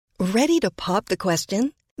Ready to pop the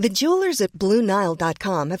question? The jewelers at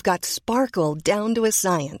BlueNile.com have got sparkle down to a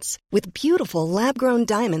science with beautiful lab-grown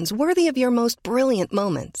diamonds worthy of your most brilliant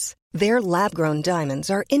moments. Their lab-grown diamonds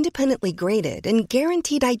are independently graded and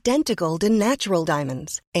guaranteed identical to natural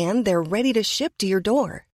diamonds, and they're ready to ship to your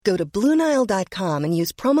door. Go to BlueNile.com and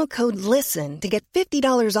use promo code LISTEN to get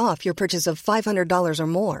 $50 off your purchase of $500 or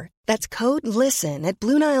more. That's code LISTEN at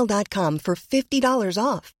BlueNile.com for $50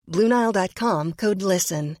 off. BlueNile.com, code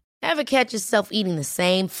LISTEN. Ever catch yourself eating the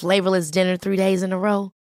same flavorless dinner 3 days in a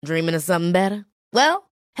row? Dreaming of something better?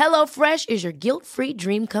 Well, HelloFresh is your guilt-free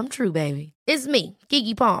dream come true, baby. It's me,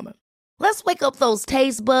 Keke Palmer. Let's wake up those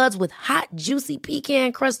taste buds with hot, juicy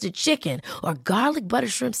pecan-crusted chicken or garlic butter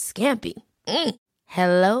shrimp scampi.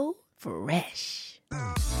 Hello Fresh.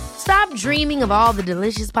 Stop dreaming of all the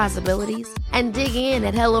delicious possibilities and dig in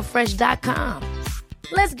at HelloFresh.com.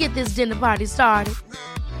 Let's get this dinner party started.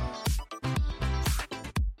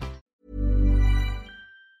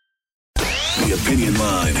 The Opinion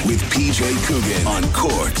Line with PJ Coogan on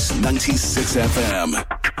Cork's 96 FM.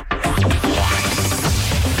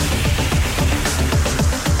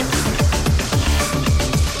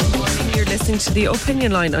 Listening to the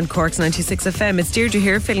Opinion Line on Cork's 96 FM. It's Deirdre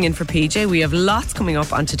here filling in for PJ. We have lots coming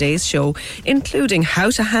up on today's show, including how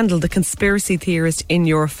to handle the conspiracy theorist in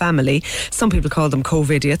your family. Some people call them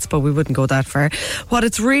COVIDiots, but we wouldn't go that far. What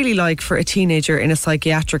it's really like for a teenager in a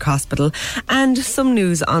psychiatric hospital, and some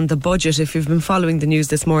news on the budget. If you've been following the news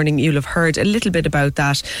this morning, you'll have heard a little bit about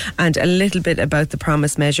that and a little bit about the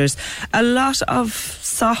promised measures. A lot of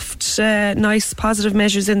soft, nice, positive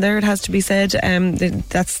measures in there, it has to be said.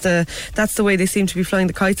 That's the way they seem to be flying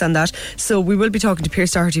the kites on that. So we will be talking to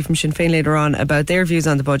Pierce Doherty from Sinn Féin later on about their views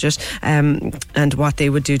on the budget and what they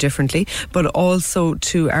would do differently, but also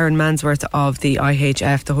to Aaron Mansworth of the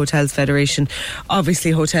IHF, the Hotels Federation.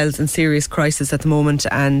 Obviously hotels in serious crisis at the moment,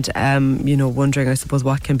 and wondering, I suppose,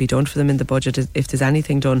 what can be done for them in the budget, if there's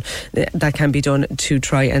anything done that can be done to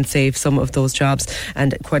try and save some of those jobs,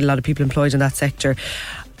 and quite a lot of people employed in that sector.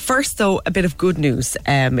 First, though, a bit of good news.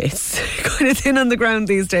 It's kind of thin on the ground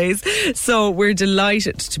these days, so we're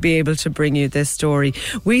delighted to be able to bring you this story.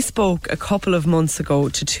 We spoke a couple of months ago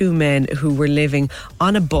to two men who were living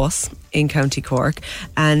on a bus in County Cork,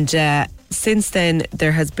 and since then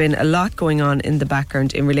there has been a lot going on in the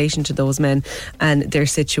background in relation to those men and their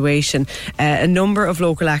situation. A number of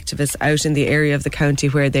local activists out in the area of the county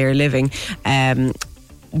where they're living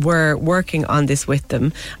were working on this with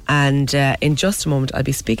them, and in just a moment I'll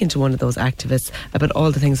be speaking to one of those activists about all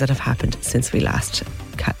the things that have happened since we last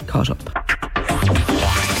caught up.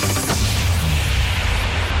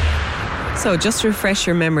 So just to refresh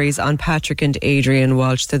your memories on Patrick and Adrian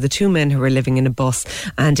Walsh, they're the two men who were living in a bus,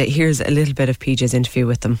 and here's a little bit of PJ's interview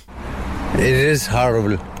with them. It is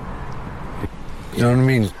horrible. You know what I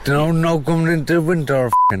mean? No coming into the winter,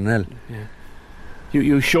 f***ing hell. Yeah.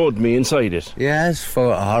 You showed me inside it. Yeah, it's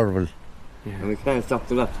horrible. Yeah. And we can't stop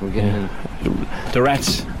the rats from getting in. The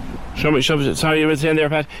rats? Show me, sorry, you were saying there,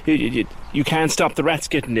 Pat. You can't stop the rats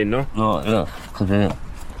getting in, no? No, because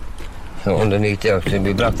so underneath there, so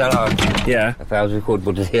we blocked that out. Yeah. As far as we could,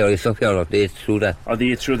 but the hairy stuff here, they ate through that. Oh,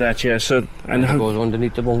 they ate through that, yeah. So, and it goes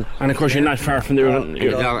underneath the bunk. And of course, you're not far from the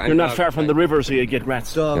you're not far from the river, so you get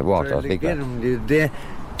rats. Get water, get them.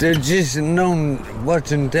 They're just known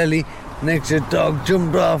watching telly. Next, the dog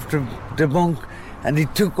jumped off the bunk and he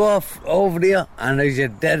took off over there, and there's a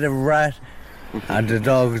dead rat. And the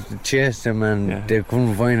dogs chased him, and they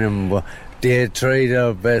couldn't find him, but they tried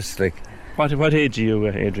their best. Like, what age are you,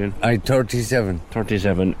 Adrian? I'm 37.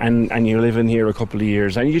 37, and you're living here a couple of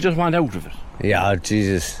years, and you just want out of it. Yeah,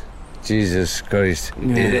 Jesus Christ,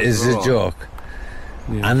 it is a joke.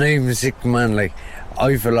 Yeah. And I'm a sick man. Like,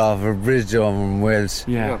 I fell off a bridge over in Wales.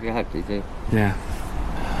 Yeah, you have to do. Yeah.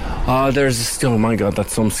 Oh, there's still, my God,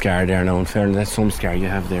 that's some scar there now, in fairness, that's some scar you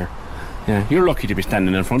have there. Yeah, you're lucky to be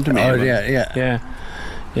standing in front of me. Oh,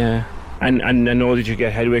 yeah. And I know that you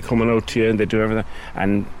get Headway coming out to you, and they do everything,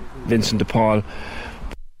 and Vincent DePaul.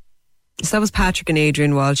 So that was Patrick and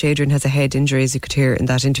Adrian Walsh. Adrian has a head injury, as you could hear in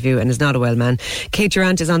that interview, and is not a well man. Kate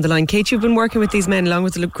Durant is on the line. Kate, you've been working with these men along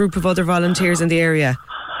with a group of other volunteers in the area.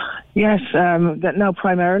 Yes, now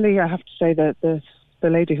primarily I have to say that the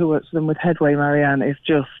lady who works with them with Headway, Marianne, is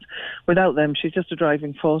just, without them, she's just a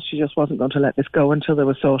driving force. She just wasn't going to let this go until they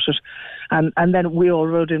were sorted. And then we all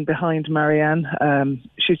rode in behind Marianne.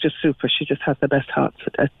 She's just super. She just has the best hearts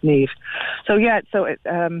at Niamh. So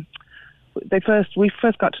we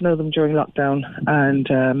first got to know them during lockdown,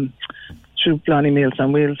 and through Blarney Meals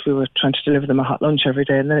on Wheels, we were trying to deliver them a hot lunch every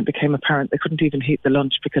day, and then it became apparent they couldn't even heat the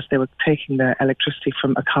lunch because they were taking their electricity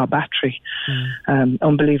from a car battery.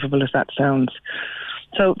 Unbelievable as that sounds.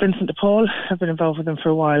 So Vincent de Paul have been involved with them for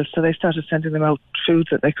a while, so they started sending them out food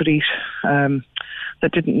that they could eat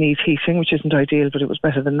that didn't need heating, which isn't ideal, but it was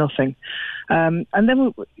better than nothing. And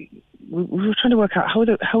then we were trying to work out how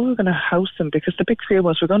we were going to house them, because the big fear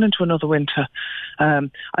was we're going into another winter.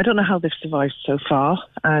 I don't know how they've survived so far,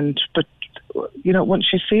 but you know, once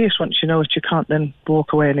you see it, once you know it, you can't then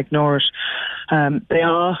walk away and ignore it. They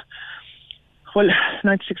are... Well,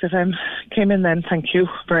 96 FM came in then, thank you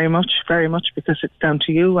very much, because it's down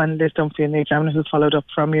to you and Liz Dunphy and the examiner who followed up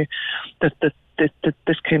from you that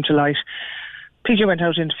this came to light. PJ went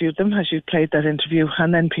out and interviewed them, as you played that interview,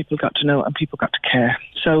 and then people got to know and people got to care.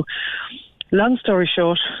 So, long story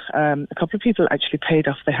short, a couple of people actually paid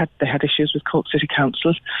off. They had issues with Cork City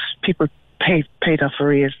Council. People paid off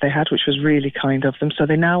arrears they had, which was really kind of them. So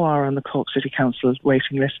they now are on the Cork City Council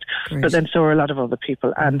waiting list. Great. But then so are a lot of other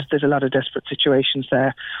people, and there's a lot of desperate situations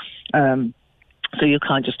there. So you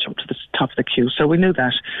can't just jump to the top of the queue. So we knew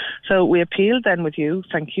that. So we appealed then with you,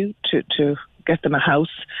 thank you, to get them a house.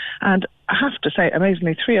 And I have to say,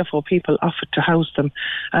 amazingly, 3 or 4 people offered to house them.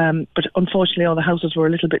 But unfortunately, all the houses were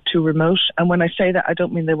a little bit too remote. And when I say that, I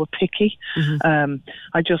don't mean they were picky. Mm-hmm.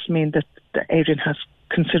 I just mean that Adrian has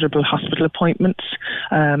considerable hospital appointments.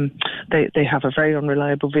 They have a very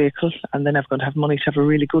unreliable vehicle, and they're never going to have money to have a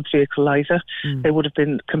really good vehicle either. They would have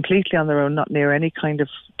been completely on their own, not near any kind of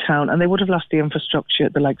town, and they would have lost the infrastructure,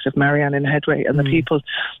 the likes of Marianne in Headway, and the people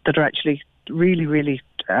that are actually really, really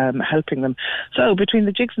helping them. So between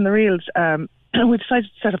the jigs and the reels, we decided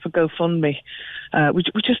to set up a GoFundMe. We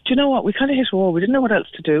just, you know what, we kind of hit a wall. We didn't know what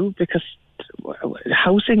else to do, because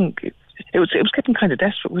housing... It was getting kind of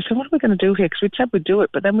desperate. We said, what are we going to do here? Because we'd said we'd do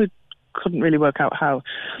it, but then we couldn't really work out how.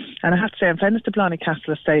 And I have to say, in fairness to Blarney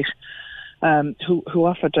Castle Estate, who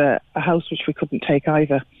offered a house which we couldn't take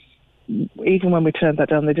either, even when we turned that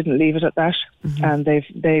down, they didn't leave it at that. Mm-hmm. And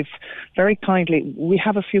they've very kindly, we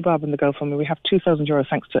have a few bob in the GoFundMe. We have €2,000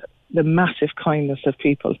 thanks to the massive kindness of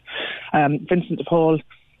people. Vincent de Paul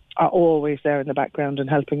are always there in the background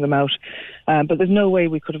and helping them out. But there's no way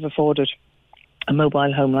we could have afforded a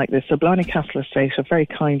mobile home like this. So Blarney Castle Estate have very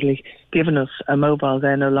kindly given us a mobile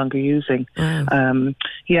they're no longer using. Wow.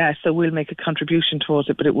 So we'll make a contribution towards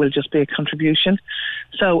it, but it will just be a contribution.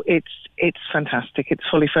 So it's fantastic. It's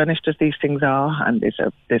fully furnished, as these things are, and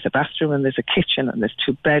there's a bathroom and there's a kitchen and there's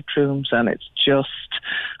 2 bedrooms, and it's just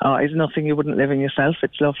it's nothing you wouldn't live in yourself.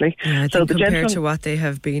 It's lovely. Yeah, I think compared to what they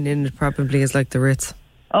have been in, it probably is like the Ritz.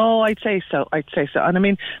 Oh, I'd say so. And I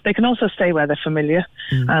mean, they can also stay where they're familiar,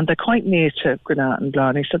 and they're quite near to Granada and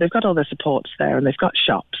Blarney, so they've got all their supports there, and they've got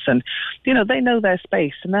shops, and, you know, they know their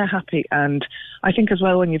space, and they're happy. And I think as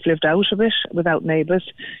well, when you've lived out of it without neighbours,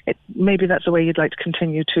 maybe that's the way you'd like to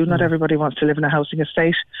continue to. Not everybody wants to live in a housing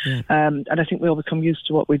estate, and I think we all become used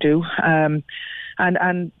to what we do.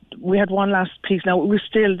 And we had one last piece. Now,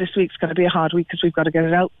 this week's going to be a hard week, because we've got to get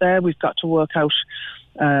it out there. We've got to work out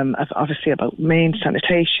obviously about main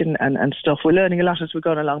sanitation and stuff. We're learning a lot as we're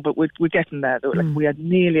going along, but we're getting there. We are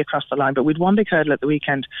nearly across the line, but we'd one big hurdle at the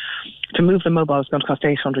weekend. To move the mobile is going to cost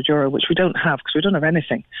 €800, which we don't have, because we don't have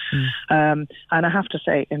anything. And I have to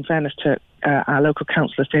say, in fairness to our local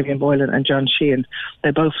councillors, Davian Boylan and John Sheehan,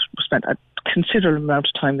 they both spent a considerable amount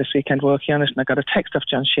of time this weekend working on it, and I got a text off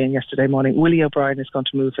John Sheehan yesterday morning. Willie O'Brien is going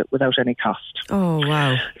to move it without any cost. Oh,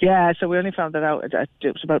 wow. Yeah, so we only found that out, it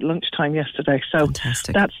was about lunchtime yesterday. So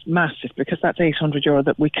fantastic. That's massive, because that's €800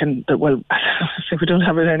 that we can, so we don't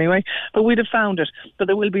have it anyway, but we'd have found it. But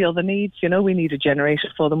there will be other needs, you know, we need a generator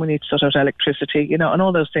for them, we need to sort out electricity, you know, and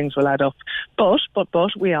all those things will add up. But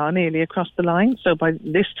we are nearly across the line, so by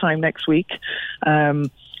this time next week,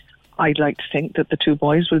 I'd like to think that the 2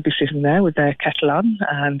 boys will be sitting there with their kettle on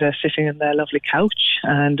and sitting in their lovely couch,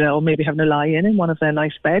 and or maybe having a lie in one of their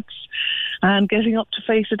nice beds, and getting up to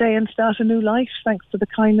face a day and start a new life, thanks to the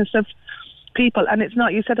kindness of people. And it's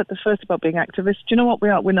not, you said at the first about being activists. Do you know what we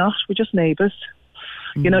are? We're not. We're just neighbours.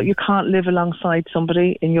 You know, you can't live alongside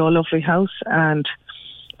somebody in your lovely house and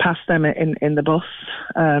pass them in the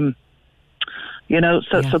bus. You know,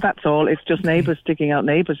 so that's all. It's just neighbours digging out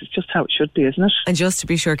neighbours. It's just how it should be, isn't it? And just to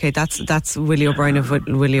be sure, Kate, that's Willie O'Brien of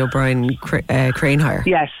Willie O'Brien Crane Hire.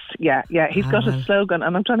 Yes, yeah. He's got a slogan,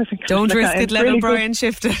 and I'm trying to think. Don't risk it, let really O'Brien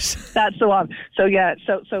shift it. That's the one. So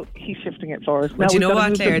so he's shifting it for us. But you know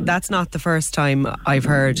what, Claire? That's not the first time I've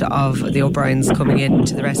heard of the O'Briens coming in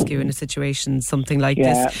to the rescue in a situation something like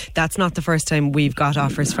this. That's not the first time we've got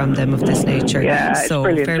offers from them of this nature. Yeah, so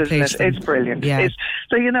it's brilliant, fair play to them. It's brilliant. Yeah.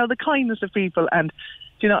 So, you know, the kindness of people, and,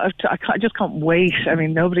 you know, I just can't wait. I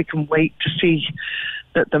mean, nobody can wait to see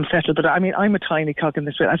them settle. But I mean, I'm a tiny cog in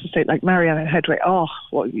this. As I say, like Marianne and Headway,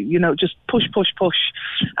 you know, just push,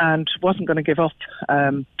 and wasn't going to give up.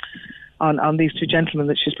 on these two gentlemen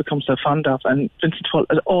that she's become so fond of. And Vincent Hall,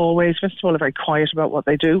 as always, Vincent Hall are very quiet about what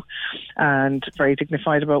they do and very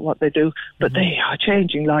dignified about what they do, but they are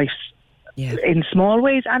changing lives. Yeah. In small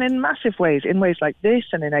ways and in massive ways, in ways like this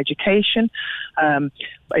and in education,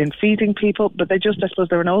 in feeding people. But they just, I suppose,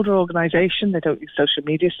 they're an older organisation. They don't use social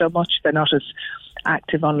media so much. They're not as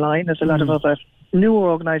active online as a lot of other newer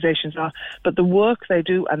organisations are. But the work they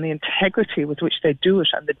do and the integrity with which they do it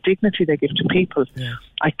and the dignity they give to people,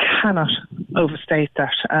 I cannot overstate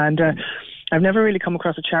that. And I've never really come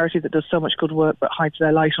across a charity that does so much good work but hides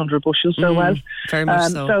their light under a bushel so well. Very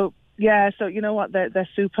much so. Yeah, so you know what, they're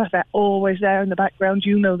super. They're always there in the background.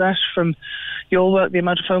 You know that from your work, the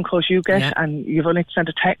amount of phone calls you get, and you've only sent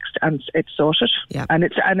a text and it's sorted. Yeah. And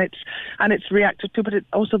it's reacted to, but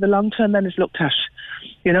also the long term then is looked at.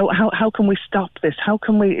 You know, how can we stop this? How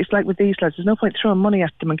can we? It's like with these lads. There's no point throwing money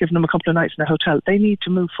at them and giving them a couple of nights in a hotel. They need to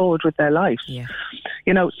move forward with their lives. Yeah.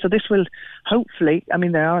 You know, so this will hopefully. I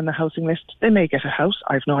mean, they are on the housing list. They may get a house.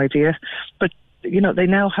 I've no idea, but. You know, they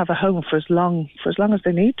now have a home for as long as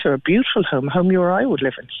they need to, a beautiful home, a home you or I would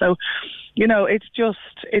live in. So, you know, it's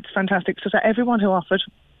fantastic. So to everyone who offered,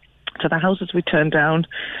 to the houses we turned down,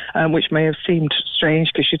 which may have seemed strange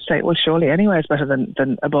because you'd say, well, surely anywhere is better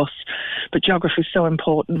than a bus. But geography is so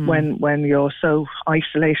important when you're so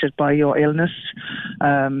isolated by your illness.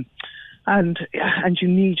 And you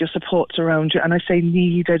need your supports around you. And I say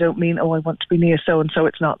need, I don't mean, I want to be near so-and-so.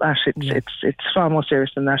 It's not that. It's far more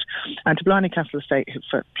serious than that. And to Blarney Castle Estate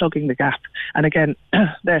for plugging the gap. And again,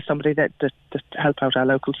 they're somebody that help out our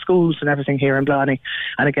local schools and everything here in Blarney.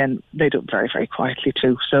 And again, they do it very, very quietly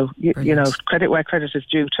too. So, you know, credit where credit is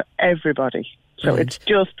due to everybody. So it's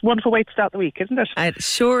just a wonderful way to start the week, isn't it? It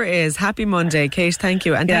sure is. Happy Monday, Kate. Thank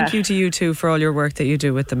you. And thank you to you too for all your work that you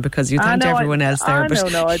do with them, because you thanked everyone else there.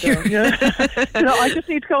 No, I don't. You know, I just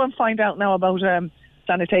need to go and find out now about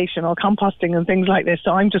sanitation or composting and things like this.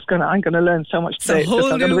 So I'm going to learn so much today. It's a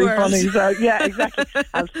whole new world. Funny. So, yeah, exactly.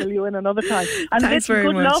 I'll fill you in another time. And thanks very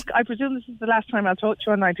good much. Luck. I presume this is the last time I'll talk to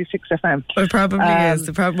you on 96 FM. It probably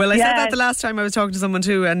is. Well, I said that the last time I was talking to someone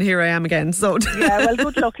too, and here I am again. So yeah, well,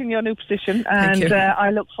 good luck in your new position, and I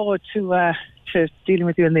look forward to dealing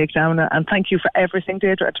with you in the Examiner, and thank you for everything,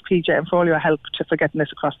 Deirdre, to PJ, and for all your help for getting this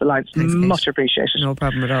across the line. Thanks, much appreciated. No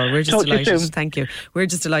problem at all. We're just delighted. Thank you. We're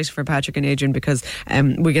just delighted for Patrick and Adrian, because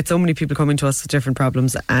we get so many people coming to us with different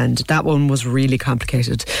problems, and that one was really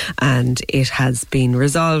complicated, and it has been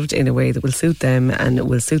resolved in a way that will suit them and it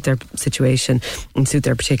will suit their situation and suit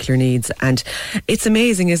their particular needs. And it's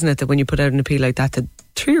amazing, isn't it, that when you put out an appeal like that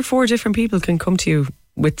 3 or 4 different people can come to you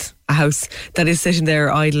with a house that is sitting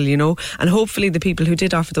there idle, you know, and hopefully the people who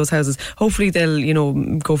did offer those houses, hopefully they'll, you know,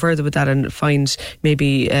 go further with that and find,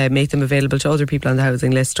 maybe make them available to other people on the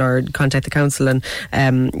housing list, or contact the council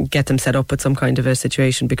and get them set up with some kind of a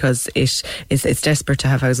situation, because it's desperate to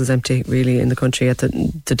have houses empty really in the country at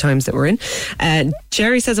the times that we're in.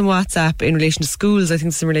 Jerry says on WhatsApp, in relation to schools, I think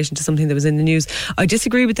it's in relation to something that was in the news, I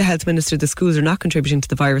disagree with the Health Minister. The schools are not contributing to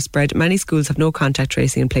the virus spread. Many schools have no contact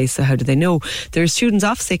tracing in place, so how do they know? There are students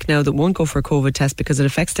off sick now that won't go for a COVID test because it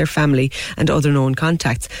affects their family and other known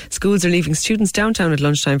contacts. Schools are leaving students downtown at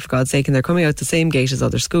lunchtime, for God's sake, and they're coming out the same gate as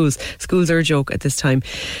other schools. Schools are a joke at this time.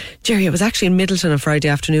 Jerry, I was actually in Middleton on Friday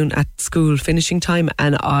afternoon at school finishing time,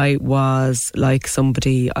 and I was like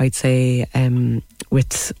somebody, I'd say,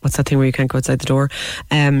 with, what's that thing where you can't go outside the door?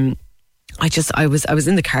 I was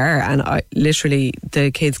in the car, and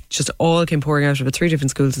the kids just all came pouring out of about 3 different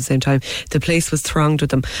schools at the same time. The place was thronged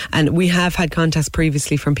with them, and we have had contacts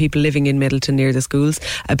previously from people living in Middleton near the schools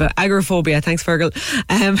about agoraphobia. Thanks, Fergal.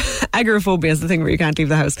 Agoraphobia is the thing where you can't leave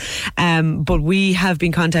the house. But we have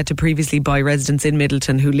been contacted previously by residents in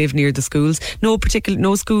Middleton who live near the schools. No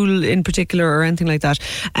school in particular or anything like that.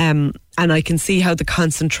 And I can see how the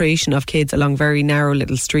concentration of kids along very narrow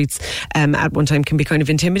little streets at one time can be kind of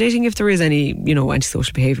intimidating if there is any, you know,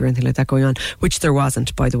 antisocial behaviour or anything like that going on, which there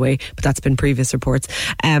wasn't, by the way, but that's been previous reports.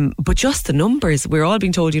 But just the numbers, we're all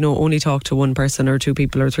being told, you know, only talk to 1 person or 2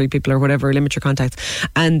 people or 3 people or whatever, limit your contacts.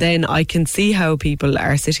 And then I can see how people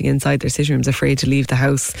are sitting inside their sitting rooms afraid to leave the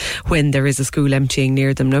house when there is a school emptying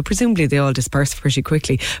near them. Now, presumably they all disperse pretty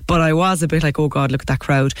quickly, but I was a bit like, oh God, look at that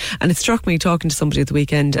crowd. And it struck me talking to somebody at the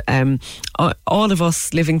weekend, all of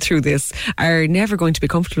us living through this are never going to be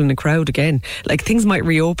comfortable in a crowd again. Like, things might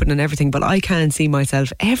reopen and everything, but I can't see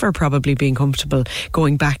myself ever probably being comfortable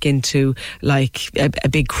going back into like a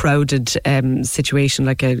big crowded situation,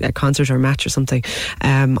 like a concert or a match or something.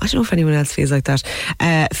 I don't know if anyone else feels like that.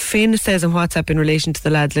 Finn says on WhatsApp in relation to the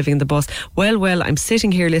lads living in the bus, well, I'm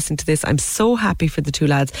sitting here listening to this. I'm so happy for the 2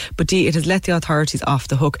 lads, but Dee, it has let the authorities off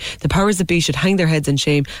the hook. The powers that be should hang their heads in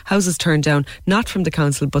shame. Houses turned down, not from the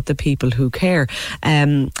council but the people who care.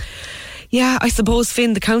 Yeah, I suppose,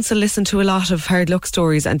 Finn, the council listen to a lot of hard luck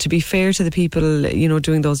stories, and to be fair to the people, you know,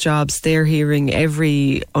 doing those jobs, they're hearing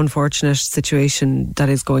every unfortunate situation that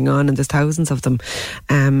is going on, and there's thousands of them.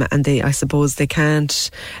 And I suppose they can't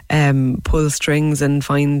pull strings and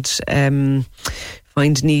find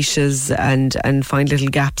niches and find little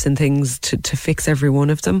gaps in things to fix every one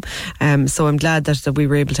of them. So I'm glad that we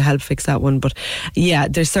were able to help fix that one. But yeah,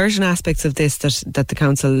 there's certain aspects of this that the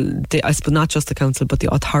council, I suppose not just the council, but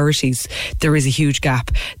the authorities, there is a huge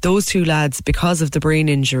gap. Those two lads, because of the brain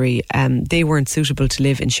injury, they weren't suitable to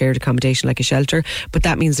live in shared accommodation like a shelter, but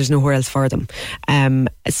that means there's nowhere else for them.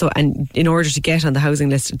 So, and in order to get on the housing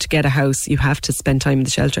list, to get a house, you have to spend time in the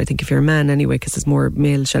shelter. I think if you're a man anyway, because there's more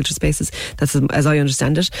male shelter spaces. That's as I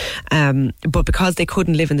understand it. But because they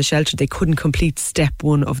couldn't live in the shelter, they couldn't complete step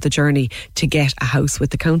one of the journey to get a house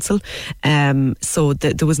with the council. So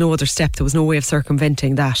there was no other step. There was no way of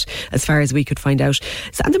circumventing that, as far as we could find out.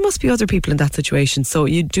 And there must be other people in that situation. So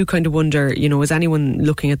you do kind of wonder, you know, is anyone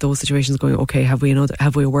looking at those situations going, okay, have we a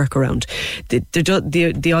workaround?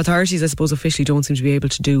 The authorities, I suppose, officially don't seem to be able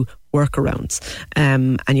to do workarounds.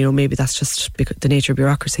 And, you know, maybe that's just the nature of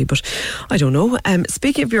bureaucracy, but I don't know.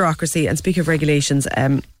 Speaking of bureaucracy and speaking of regulations,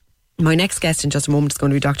 my next guest in just a moment is going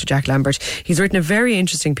to be Dr. Jack Lambert. He's written a very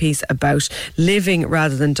interesting piece about living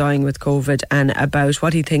rather than dying with COVID, and about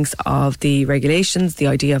what he thinks of the regulations, the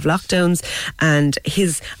idea of lockdowns, and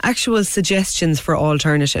his actual suggestions for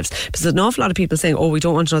alternatives. Because there's an awful lot of people saying, oh, we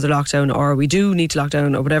don't want another lockdown, or we do need to lock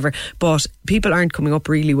down, or whatever, but people aren't coming up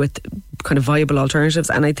really with kind of viable alternatives.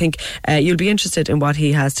 And I think you'll be interested in what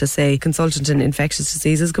he has to say. Consultant in infectious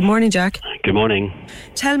diseases. Good morning, Jack. Good morning.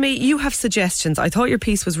 Tell me, you have suggestions. I thought your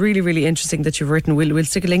piece was really, really interesting that you've written. We'll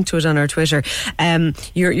stick a link to it on our Twitter.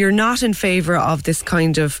 You're not in favour of this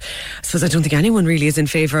kind of, I suppose I don't think anyone really is in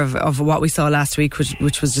favour of what we saw last week,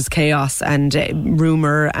 which was just chaos and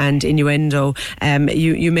rumour and innuendo.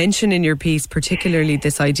 You mention in your piece particularly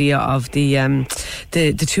this idea of the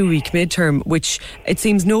 2-week midterm, which it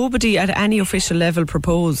seems nobody at any official level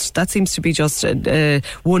proposed. That seems to be just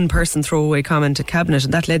one person throwaway comment at Cabinet,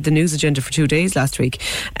 and that led the news agenda for 2 days last week.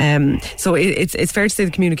 So it's fair to say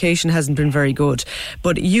the communication hasn't been very good,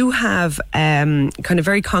 but you have kind of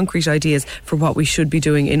very concrete ideas for what we should be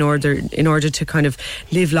doing in order to kind of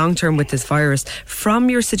live long term with this virus. From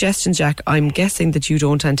your suggestions, Jack, I'm guessing that you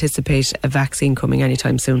don't anticipate a vaccine coming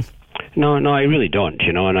anytime soon. No, I really don't,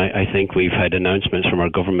 you know, and I think we've had announcements from our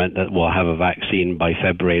government that we'll have a vaccine by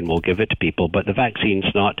February and we'll give it to people, but the vaccine's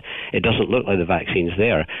it doesn't look like the vaccine's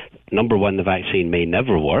there. Number one, the vaccine may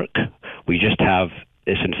never work. We just have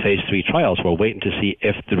this in phase 3 trials. We're waiting to see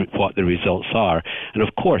what the results are. And of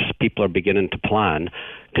course, people are beginning to plan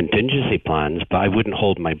contingency plans, but I wouldn't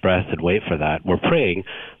hold my breath and wait for that. We're praying,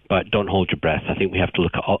 but don't hold your breath. I think we have to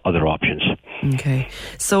look at other options. Okay.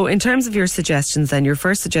 So in terms of your suggestions then, your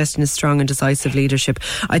first suggestion is strong and decisive leadership.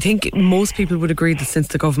 I think most people would agree that since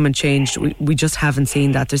the government changed, we just haven't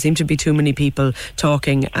seen that. There seem to be too many people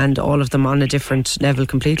talking, and all of them on a different level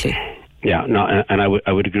completely. Yeah, no, and I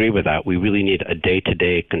would agree with that. We really need a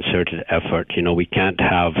day-to-day concerted effort. You know, we can't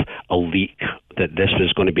have a leak that this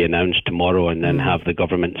is going to be announced tomorrow and then have the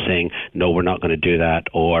government saying, no, we're not going to do that,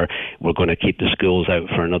 or we're going to keep the schools out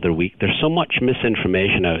for another week. There's so much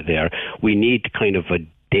misinformation out there. We need kind of a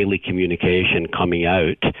daily communication coming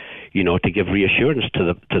out, you know, to give reassurance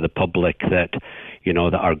to the public that, you know,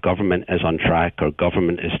 that our government is on track. Our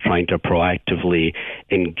government is trying to proactively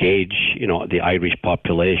engage, you know, the Irish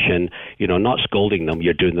population, you know, not scolding them,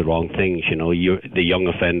 you're doing the wrong things, you know, the young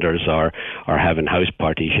offenders are having house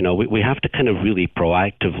parties. You know, we have to kind of really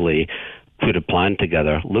proactively put a plan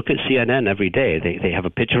together. Look at CNN every day. They have a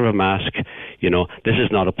picture of a mask. You know, this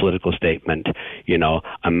is not a political statement. You know,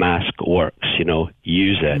 a mask works. You know,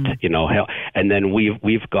 use it. You know, and then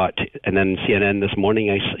we've got, and then CNN this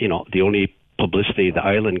morning, you know, the only publicity the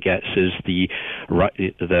island gets is the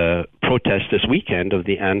protest this weekend of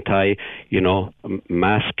the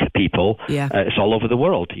mask people. Yeah. It's all over the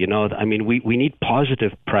world. You know, I mean, we need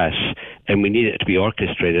positive press, and we need it to be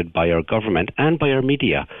orchestrated by our government and by our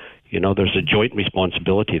media. You know, there's a joint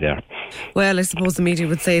responsibility there. Well, I suppose the media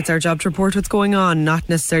would say it's our job to report what's going on, not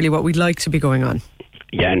necessarily what we'd like to be going on.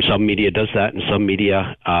 Yeah, and some media does that, and some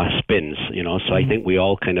media spins, you know. So I think we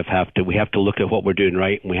all kind of have to look at what we're doing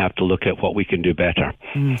right, and we have to look at what we can do better.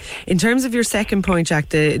 In terms of your second point, Jack,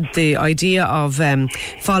 the idea of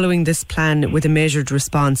following this plan with a measured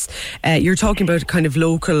response, you're talking about kind of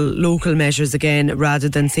local measures again, rather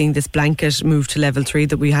than seeing this blanket move to level 3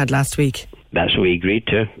 that we had last week. That's what we agreed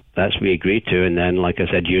to. And then, like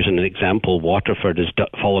I said, using an example, Waterford has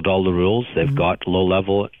followed all the rules. They've got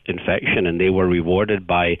low-level infection, and they were rewarded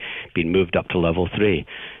by being moved up to level 3.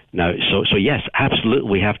 Now, so yes,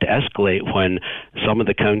 absolutely, we have to escalate when some of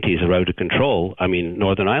the counties are out of control. I mean,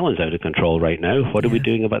 Northern Ireland's out of control right now. What are we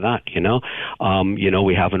doing about that?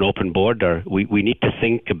 We have an open border. We need to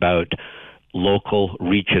think about local,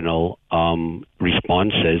 regional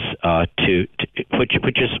responses to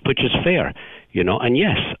which is fair, And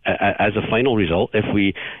yes, as a final result, if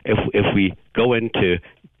we go into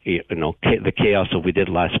the chaos that we did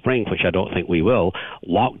last spring, which I don't think we will,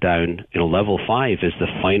 lockdown, level 5 is the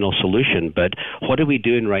final solution. But what are we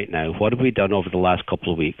doing right now? What have we done over the last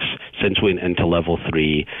couple of weeks since we went into level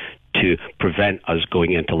 3 to prevent us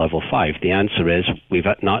going into level 5? The answer is we've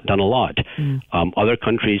not done a lot. Other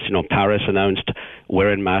countries, Paris announced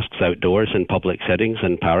wearing masks outdoors in public settings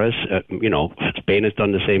in Paris. Spain has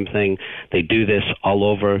done the same thing. They do this all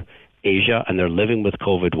over Asia, and they're living with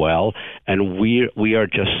COVID well. And we are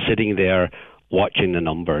just sitting there watching the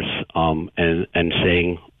numbers and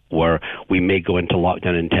saying we may go into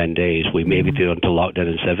lockdown in 10 days. We may go into lockdown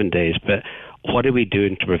in 7 days. But what are we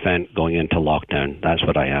doing to prevent going into lockdown? That's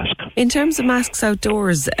what I ask. In terms of masks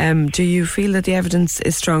outdoors, do you feel that the evidence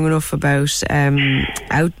is strong enough about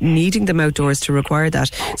needing them outdoors to require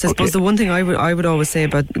that? So I suppose the one thing I would always say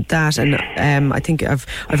about that, and I think I've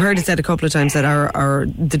heard it said a couple of times that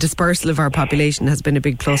the dispersal of our population has been a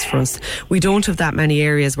big plus for us. We don't have that many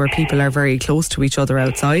areas where people are very close to each other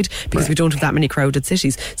outside because we don't have that many crowded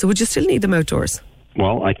cities. So would you still need them outdoors?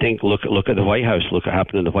 Well, I think look at the White House. Look what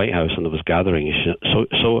happened in the White House, and there was gatherings.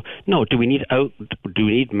 So no. Do we need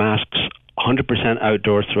masks 100%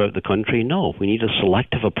 outdoors throughout the country? No. We need a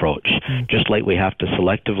selective approach. Just like we have to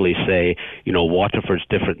selectively say, Waterford's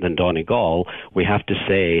different than Donegal. We have to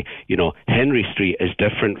say, Henry Street is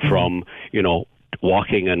different from,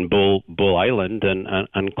 walking in Bull Island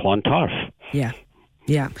and Clontarf. Yeah.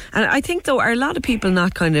 Yeah, and I think though, are a lot of people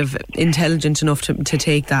not kind of intelligent enough to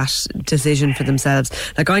take that decision for themselves?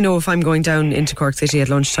 Like I know if I'm going down into Cork City at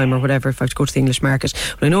lunchtime or whatever, if I have to go to the English market,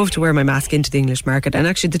 well, I know I have to wear my mask into the English market, and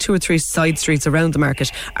actually the 2 or 3 side streets around the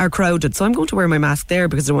market are crowded, so I'm going to wear my mask there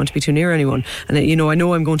because I don't want to be too near anyone, and I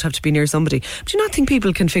know I'm going to have to be near somebody. But do you not think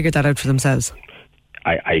people can figure that out for themselves?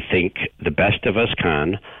 I think the best of us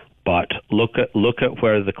can. But look at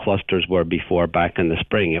where the clusters were before back in the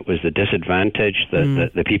spring. It was the disadvantaged,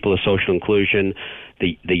 the people of social inclusion,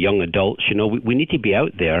 the young adults. We need to be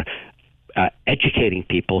out there educating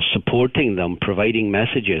people, supporting them, providing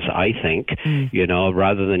messages, I think,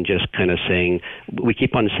 rather than just kind of saying, we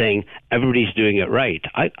keep on saying everybody's doing it right.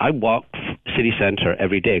 I walk city centre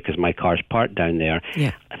every day because my car's parked down there.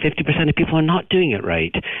 Yeah. 50% of people are not doing it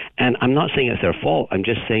right. And I'm not saying it's their fault. I'm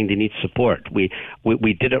just saying they need support. We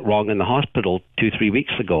did it wrong in the hospital 2-3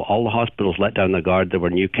 weeks ago. All the hospitals let down their guard. There were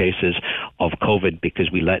new cases of COVID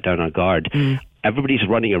because we let down our guard. Everybody's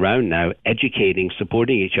running around now, educating,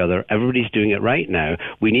 supporting each other. Everybody's doing it right now.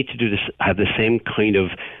 We need to do this, have the same kind of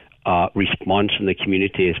response in the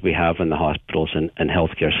community as we have in the hospitals and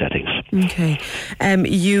healthcare settings. Okay.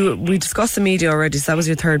 We discussed the media already, so that was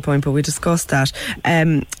your third point, but we discussed that.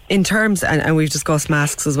 In terms, and we've discussed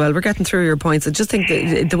masks as well, we're getting through your points. I just think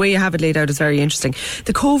that the way you have it laid out is very interesting.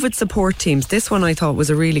 The COVID support teams, this one I thought was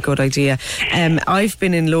a really good idea. I've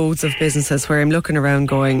been in loads of businesses where I'm looking around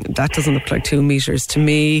going, that doesn't look like 2 metres to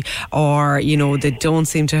me, or, they don't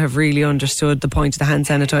seem to have really understood the point of the hand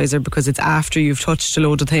sanitizer because it's after you've touched a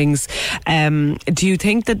load of things. Do you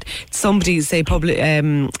think that somebody, say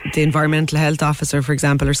the environmental health officer, for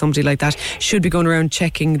example, or somebody like that, should be going around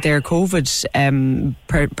checking their COVID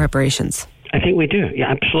preparations? I think we do. Yeah,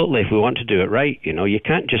 absolutely. If we want to do it right, you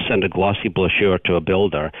can't just send a glossy brochure to a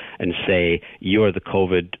builder and say you're the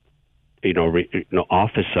COVID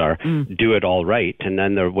officer, do it all right, and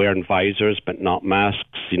then they're wearing visors but not masks.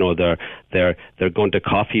 They're going to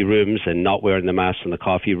coffee rooms and not wearing the masks in the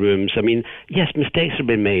coffee rooms. I mean, yes, mistakes have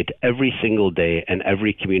been made every single day in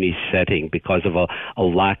every community setting because of a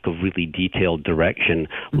lack of really detailed direction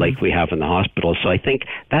like we have in the hospital. So I think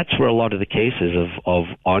that's where a lot of the cases of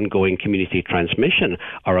ongoing community transmission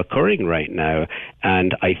are occurring right now.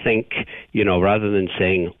 And I think, rather than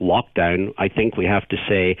saying lockdown, I think we have to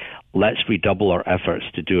say, let's redouble our efforts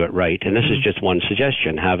to do it right. And this is just one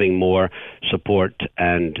suggestion, having more support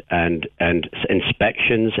and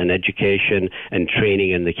inspections and education and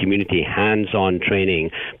training in the community, hands-on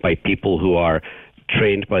training by people who are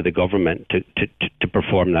trained by the government to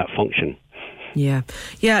perform that function.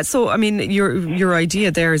 Yeah. So, I mean, your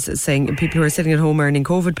idea there is saying people who are sitting at home earning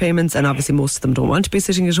COVID payments, and obviously most of them don't want to be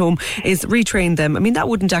sitting at home, is retrain them. I mean, that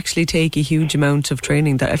wouldn't actually take a huge amount of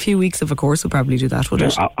training. That a few weeks of a course would probably do that, would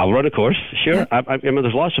it? I'll run a course, sure. Yeah. I mean,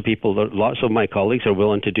 there's lots of people, lots of my colleagues are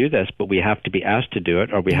willing to do this, but we have to be asked to do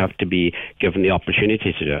it, or we have to be given the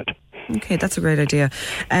opportunity to do it. Okay, that's a great idea.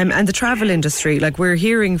 And the travel industry, like we're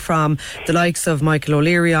hearing from the likes of Michael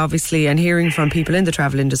O'Leary, obviously, and hearing from people in the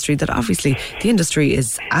travel industry that obviously the industry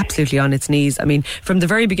is absolutely on its knees. I mean, from the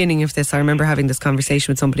very beginning of this, I remember having this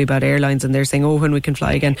conversation with somebody about airlines, and they're saying, when we can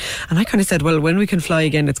fly again. And I kind of said, well, when we can fly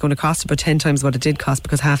again, it's going to cost about 10 times what it did cost,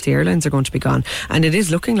 because half the airlines are going to be gone. And it is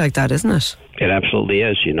looking like that, isn't it? It absolutely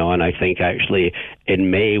is, and I think actually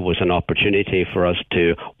in May was an opportunity for us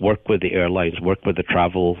to work with the airlines, work with the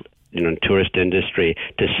travel tourist industry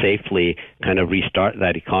to safely kind of restart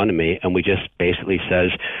that economy. And we just basically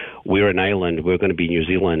says, we're an island, we're going to be New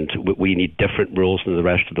Zealand. We need different rules than the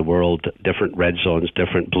rest of the world, different red zones,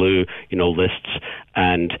 different blue, lists.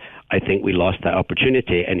 And I think we lost that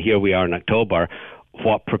opportunity. And here we are in October.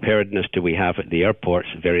 What preparedness do we have at the airports?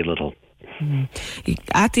 Very little.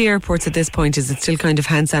 At the airports at this point, is it still kind of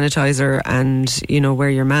hand sanitizer and, wear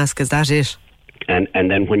your mask? Is that it? And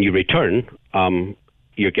then when you return,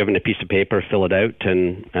 you're given a piece of paper, fill it out,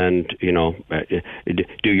 and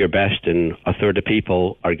do your best. And a third of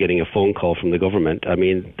people are getting a phone call from the government. I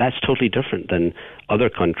mean, that's totally different than other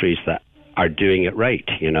countries that are doing it right.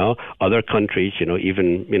 Other countries,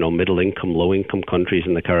 even middle income, low income countries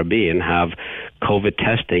in the Caribbean have COVID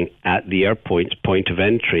testing at the airports, point of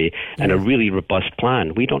entry, and a really robust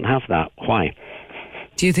plan. We don't have that. Why?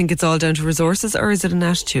 Do you think it's all down to resources, or is it an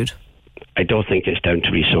attitude? I don't think it's down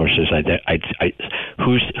to resources.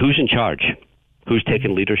 Who's in charge? Who's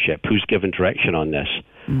taking leadership? Who's given direction on this?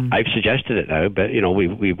 I've suggested it now, but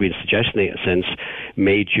we've been suggesting it since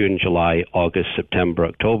May, June, July, August, September,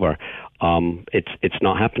 October. It's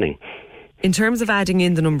not happening. In terms of adding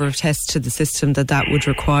in the number of tests to the system that would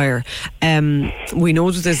require, we know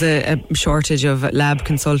that there's a shortage of lab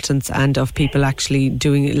consultants and of people actually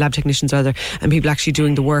doing, lab technicians rather, and people actually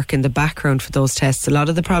doing the work in the background for those tests. A lot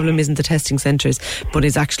of the problem isn't the testing centres, but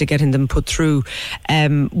is actually getting them put through.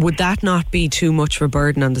 Would that not be too much of a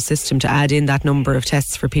burden on the system to add in that number of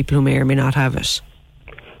tests for people who may or may not have it?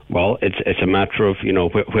 Well, it's a matter of,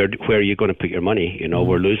 where are you going to put your money?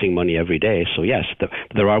 We're losing money every day. So yes,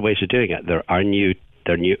 there are ways of doing it. There are new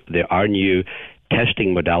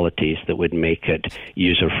testing modalities that would make it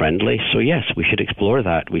user friendly. So yes, we should explore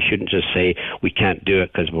that. We shouldn't just say we can't do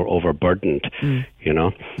it because we're overburdened.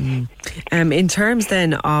 In terms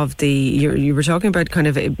then of you were talking about kind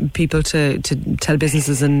of people to tell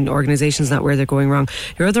businesses and organisations that where they're going wrong.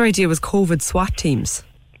 Your other idea was COVID SWAT teams.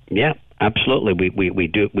 Yeah. Absolutely, we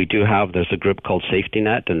do have. There's a group called Safety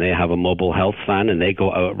Net, and they have a mobile health van, and they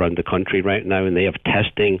go out around the country right now, and they have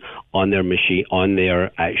testing on their machine, on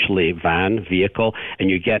their actually vehicle,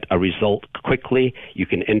 and you get a result quickly. You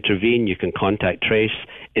can intervene, you can contact trace.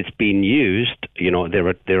 It's being used.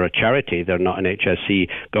 They're a charity. They're not an HSE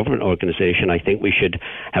government organisation. I think we should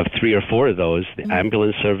have 3 or 4 of those. The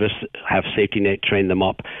ambulance service, have Safety Net train them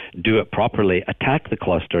up, do it properly, attack the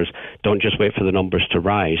clusters. Don't just wait for the numbers to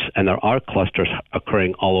rise. And there are clusters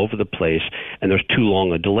occurring all over the place, and there's too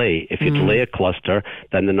long a delay. If you delay a cluster,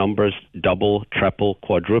 then the numbers double, triple,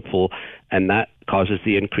 quadruple, and that causes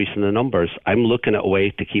the increase in the numbers. I'm looking at a way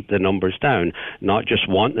to keep the numbers down, not just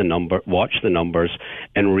watch the numbers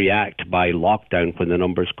and react by lockdown when the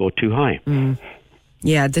numbers go too high.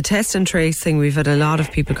 Yeah, the test and trace thing, we've had a lot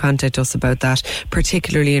of people contact us about that,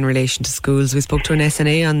 particularly in relation to schools. We spoke to an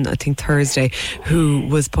SNA on, I think, Thursday, who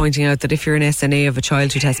was pointing out that if you're an SNA of a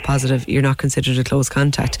child who tests positive, you're not considered a close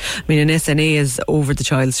contact. I mean, an SNA is over the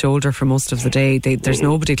child's shoulder for most of the day. There's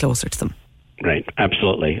nobody closer to them. Right,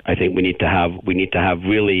 absolutely. I think we need to have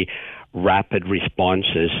really rapid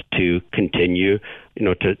responses to continue,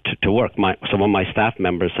 to work. Some of my staff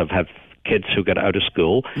members have kids who get out of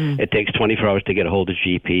school. It takes 24 hours to get a hold of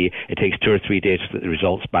GP. It takes 2 or 3 days to get the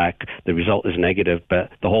results back. The result is negative,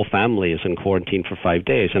 but the whole family is in quarantine for 5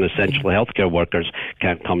 days, and essential healthcare workers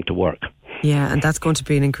can't come to work. Yeah, and that's going to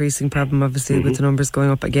be an increasing problem, obviously, with the numbers going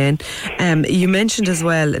up again. You mentioned as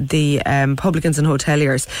well the publicans and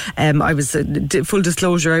hoteliers. I was, full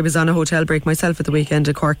disclosure, I was on a hotel break myself at the weekend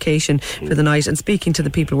at Cork Cation for the night, and speaking to the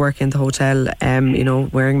people working in the hotel,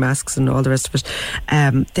 wearing masks and all the rest of it.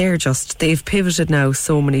 They've pivoted now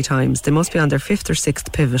so many times. They must be on their 5th or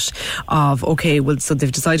 6th pivot of, so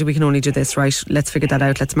they've decided we can only do this, right? Let's figure that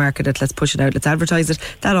out. Let's market it. Let's push it out. Let's advertise it.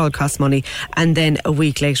 That all costs money. And then a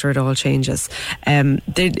week later, it all changes. challenges.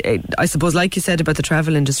 I suppose, like you said about the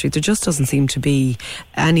travel industry, there just doesn't seem to be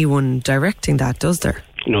anyone directing that, does there?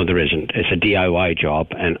 No, there isn't. It's a DIY job,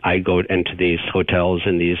 and I go into these hotels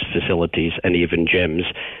and these facilities and even gyms.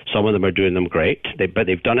 Some of them are doing them great, but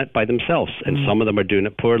they've done it by themselves, and some of them are doing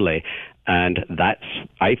it poorly. And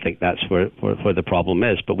I think that's where the problem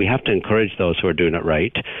is. But we have to encourage those who are doing it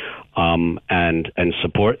right, and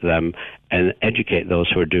support them and educate those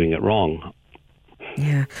who are doing it wrong.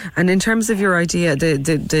 Yeah, and in terms of your idea,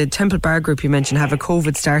 the Temple Bar Group you mentioned have a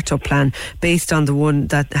COVID startup plan based on the one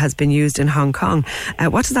that has been used in Hong Kong.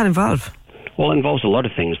 What does that involve? Well, it involves a lot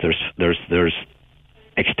of things. There's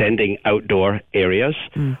extending outdoor areas.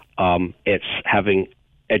 It's having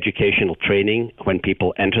educational training when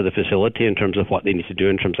people enter the facility in terms of what they need to do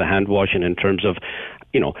in terms of hand washing, in terms of,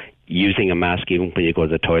 using a mask even when you go to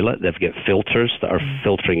the toilet. They've got filters that are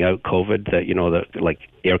filtering out COVID, that, like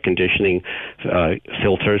air conditioning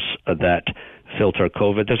filters that filter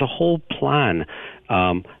COVID. There's a whole plan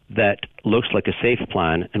that looks like a safe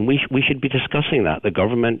plan, and we should be discussing that. The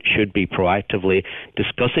government should be proactively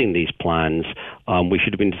discussing these plans. We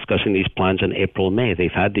should have been discussing these plans in April, May.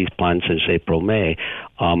 They've had these plans since April, May.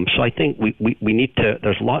 So I think we need to,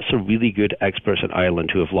 there's lots of really good experts in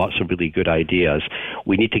Ireland who have lots of really good ideas.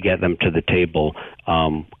 We need to get them to the table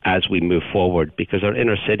as we move forward, because our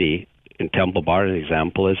inner city, in Temple Bar, an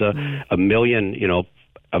example, is a million,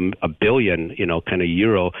 a billion, kind of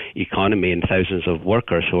euro economy and thousands of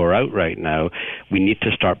workers who are out right now. We need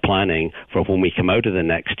to start planning for when we come out of the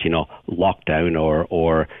next, lockdown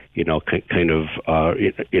or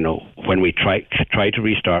when we try to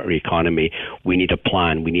restart our economy. We need a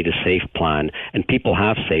plan. We need a safe plan, and people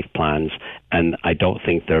have safe plans, and I don't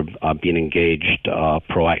think they're being engaged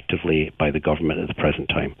proactively by the government at the present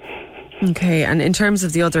time. Okay, and in terms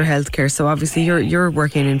of the other healthcare, so obviously you're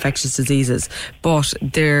working in infectious diseases, but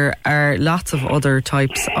there are lots of other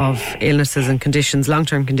types of illnesses and conditions,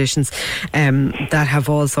 long-term conditions, that have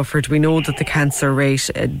all suffered. We know that the cancer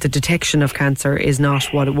rate, the detection of cancer is not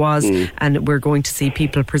what it was, and we're going to see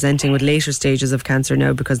people presenting with later stages of cancer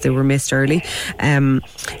now because they were missed early.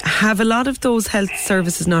 Have a lot of those health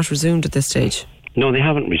services not resumed at this stage? No, they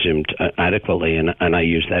haven't resumed adequately, and I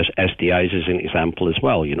use SDIs as an example as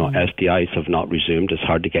well. SDIs have not resumed. It's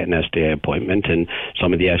hard to get an SDI appointment, and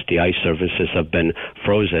some of the SDI services have been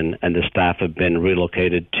frozen, and the staff have been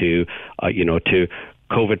relocated to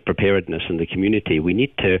COVID preparedness in the community. We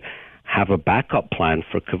need to have a backup plan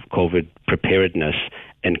for COVID preparedness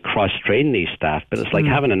and cross-train these staff, but it's like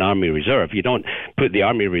having an Army Reserve. You don't put the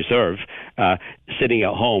Army Reserve sitting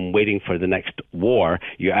at home waiting for the next war.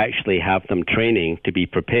 You actually have them training to be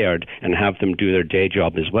prepared and have them do their day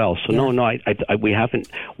job as well. So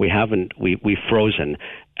we've frozen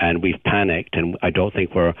and we've panicked, and I don't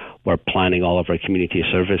think we're planning all of our community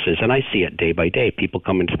services. And I see it day by day. People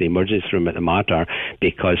come into the emergency room at the Mater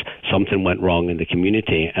because something went wrong in the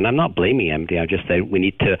community, and I'm not blaming MD. I just say we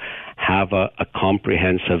need to have a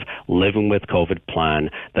comprehensive living with COVID plan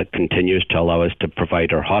that continues to allow us to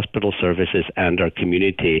provide our hospital services and our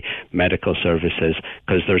community medical services,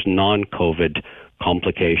 because there's non-COVID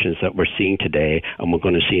complications that we're seeing today and we're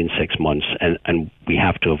going to see in 6 months, and we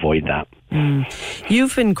have to avoid that.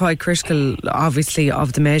 You've been quite critical, obviously,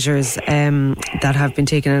 of the measures that have been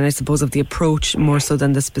taken, and I suppose of the approach more so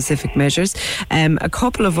than the specific measures. A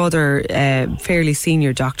couple of other fairly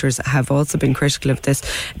senior doctors have also been critical of this.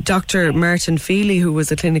 Dr. Martin Feely, who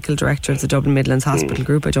was a clinical director of the Dublin Midlands Hospital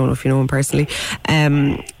Group, I don't know if you know him personally,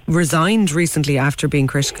 resigned recently after being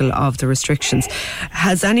critical of the restrictions.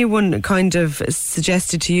 Has anyone kind of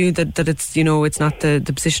suggested to you that it's, it's not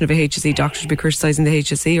the position of a HSE doctor to be criticising the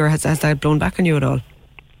HSE, or has that blown back on you at all?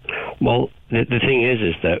 Well, the thing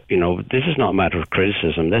is that, this is not a matter of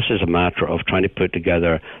criticism. This is a matter of trying to put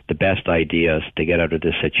together the best ideas to get out of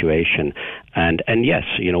this situation. And yes,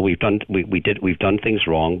 we've done things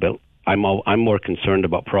wrong, but I'm more concerned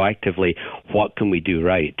about proactively what can we do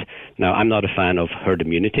right. Now, I'm not a fan of herd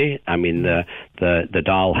immunity. I mean, the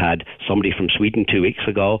Dáil had somebody from Sweden 2 weeks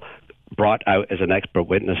ago brought out as an expert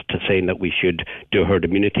witness to saying that we should do herd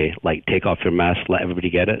immunity, like take off your mask, let everybody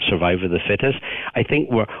get it, survival of the fittest. I think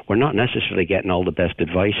we're not necessarily getting all the best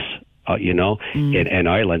advice. In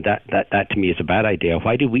Ireland, that to me is a bad idea.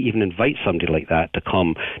 Why do we even invite somebody like that to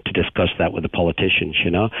come to discuss that with the politicians?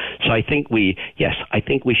 So I think we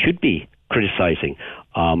should be criticising,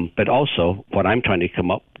 but also what I'm trying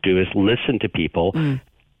to do is listen to people,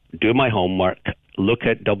 do my homework, look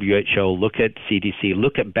at WHO, look at CDC,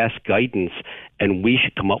 look at best guidance, and we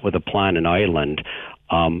should come up with a plan in Ireland.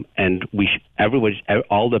 And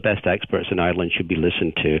all the best experts in Ireland should be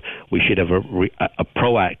listened to. We should have a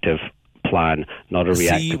proactive plan, not a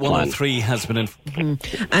reactive plan. C103 has been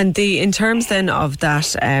And in terms then of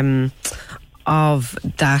that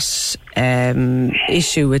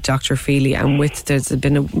issue with Dr. Feely, and there's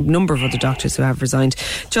been a number of other doctors who have resigned.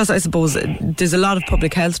 Just, I suppose, there's a lot of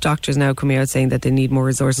public health doctors now coming out saying that they need more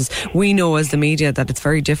resources. We know as the media that it's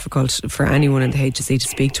very difficult for anyone in the HSE to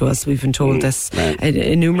speak to us. We've been told this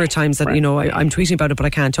numerous times that, I'm tweeting about it, but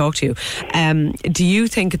I can't talk to you. Do you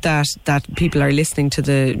think that people are listening to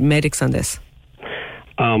the medics on this?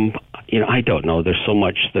 I don't know. There's so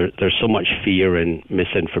much fear and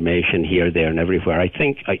misinformation here, there, and everywhere. I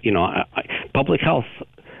think, public health.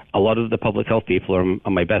 A lot of the public health people are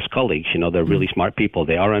my best colleagues. They're really smart people.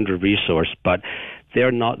 They are under-resourced, but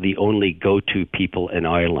they're not the only go-to people in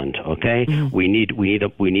Ireland. Okay, we need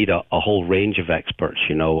a whole range of experts.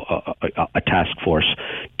 A task force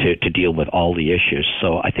to deal with all the issues.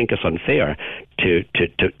 So I think it's unfair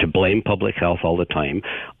to blame public health all the time,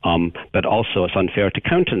 but also it's unfair to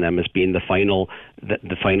count on them as being the final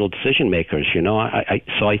decision makers.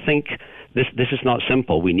 So I think this is not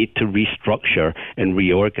simple. We need to restructure and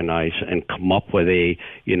reorganize and come up with a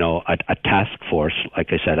task force.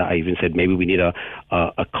 Like I said, I even said maybe we need a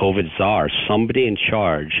COVID czar, somebody in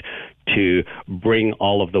charge to bring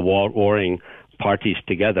all of the warring parties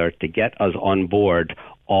together to get us on board,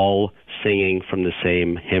 all singing from the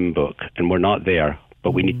same hymn book. And we're not there,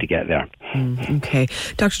 but we need to get there. Okay.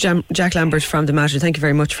 Dr. Jack Lambert from The Matter, thank you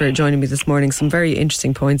very much for joining me this morning. Some very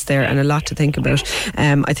interesting points there and a lot to think about.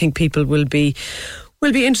 I think people will be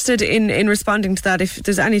interested in responding to that. If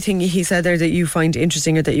there's anything he said there that you find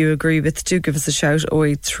interesting or that you agree with, do give us a shout.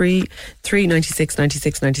 083 396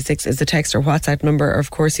 96 96 is the text or WhatsApp number. Or of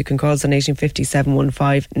course you can call us on 1850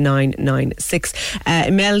 715 996.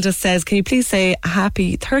 Imelda says, can you please say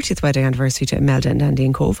happy 30th wedding anniversary to Imelda and Andy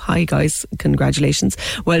and Cove. Hi guys, congratulations,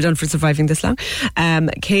 well done for surviving this long.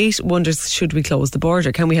 Kate wonders, should we close the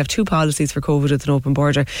border? Can we have two policies for COVID with an open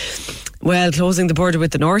border? Well, closing the border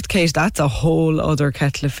with the North, Kate, that's a whole other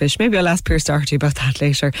kettle of fish. Maybe I'll ask Pierce Doherty about that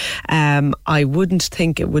later. I wouldn't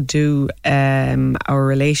think it would do our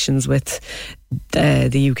relations with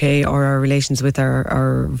the UK or our relations with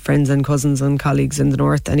our friends and cousins and colleagues in the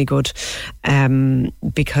North any good,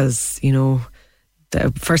 because,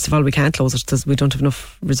 first of all, we can't close it because we don't have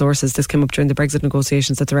enough resources. This came up during the Brexit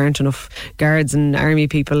negotiations, that there aren't enough guards and army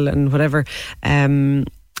people and whatever. And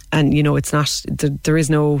it's not, there is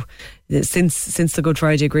no, since the Good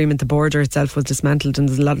Friday Agreement, the border itself was dismantled and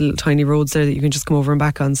there's a lot of little tiny roads there that you can just come over and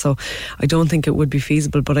back on. So I don't think it would be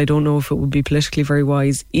feasible, but I don't know if it would be politically very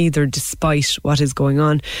wise either, despite what is going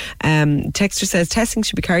on. Texter says testing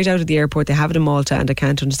should be carried out at the airport. They have it in Malta and I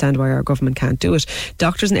can't understand why our government can't do it.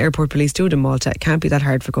 Doctors and airport police do it in Malta. It can't be that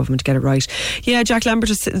hard for government to get it right. Yeah, Jack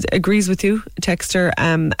Lambert agrees with you, Texter,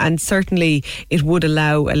 and certainly it would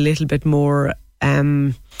allow a little bit more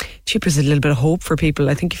cheapers, a little bit of hope for people.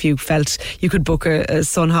 I think if you felt you could book a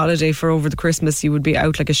sun holiday for over the Christmas, you would be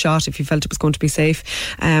out like a shot if you felt it was going to be safe.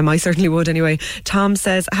 I certainly would anyway. Tom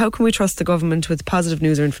says, how can we trust the government with positive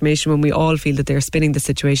news or information when we all feel that they're spinning the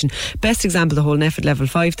situation? Best example, the whole NPHET level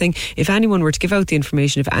 5 thing. If anyone were to give out the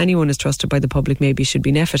information, if anyone is trusted by the public, maybe it should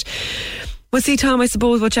be NPHET. Well, see, Tom, I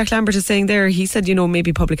suppose what Jack Lambert is saying there, he said,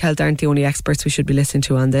 maybe public health aren't the only experts we should be listening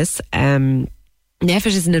to on this. NPHET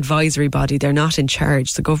is an advisory body. They're not in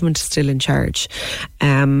charge. The government is still in charge.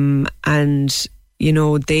 And,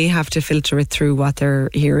 they have to filter it through what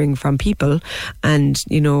they're hearing from people. And,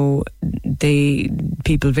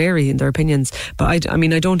 people vary in their opinions. But I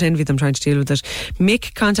don't envy them trying to deal with it.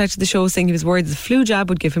 Mick contacted the show saying he was worried the flu jab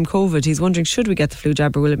would give him COVID. He's wondering, should we get the flu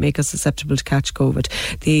jab or will it make us susceptible to catch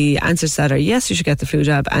COVID? The answers to that are yes, you should get the flu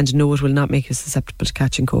jab, and no, it will not make you susceptible to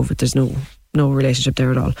catching COVID. There's no relationship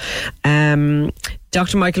there at all.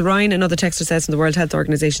 Dr. Michael Ryan, another texter, says from the World Health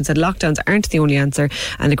Organization, said lockdowns aren't the only answer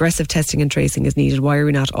and aggressive testing and tracing is needed. Why are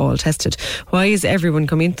we not all tested? Why is everyone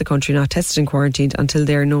coming into the country not tested and quarantined until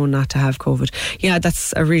they're known not to have COVID? Yeah,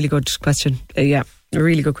 that's a really good question. A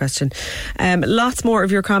really good question. Lots more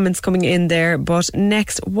of your comments coming in there, but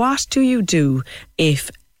next, what do you do if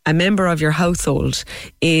a member of your household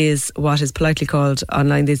is what is politely called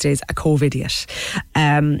online these days a COVIDiot?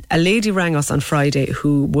 A lady rang us on Friday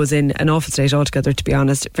who was in an awful state altogether, to be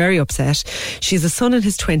honest, very upset. She's a son in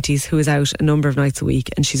his 20s who is out a number of nights a week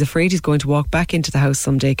and she's afraid he's going to walk back into the house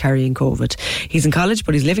someday carrying COVID. He's in college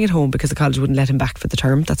but he's living at home because the college wouldn't let him back for the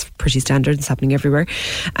term. That's pretty standard, it's happening everywhere.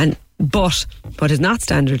 And But what is not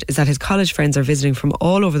standard is that his college friends are visiting from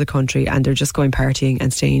all over the country and they're just going partying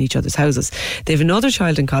and staying in each other's houses. They have another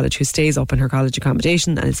child in college who stays up in her college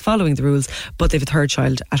accommodation and is following the rules, but they have a third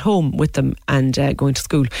child at home with them and going to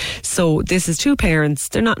school. So this is two parents.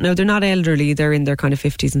 They're not elderly. They're in their kind of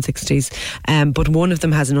 50s and 60s, but one of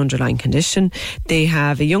them has an underlying condition. They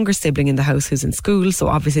have a younger sibling in the house who's in school, so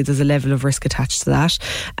obviously there's a level of risk attached to that.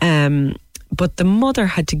 But the mother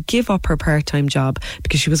had to give up her part-time job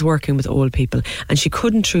because she was working with old people, and she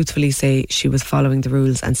couldn't truthfully say she was following the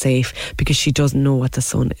rules and safe because she doesn't know what the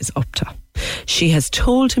son is up to. She has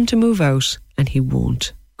told him to move out and he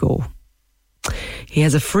won't go. He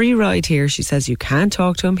has a free ride here. She says you can't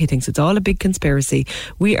talk to him. He thinks it's all a big conspiracy.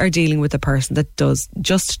 We are dealing with a person that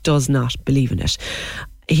just does not believe in it.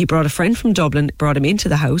 He brought a friend from Dublin, brought him into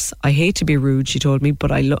the house. I hate to be rude, she told me,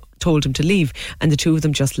 but I told him to leave, and the two of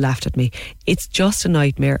them just laughed at me. It's just a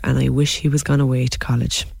nightmare and I wish he was gone away to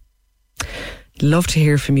college. Love to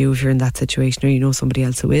hear from you if you're in that situation or you know somebody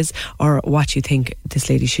else who is, or what you think this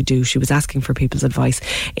lady should do. She was asking for people's advice.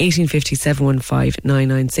 1850 715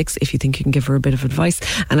 996 if you think you can give her a bit of advice.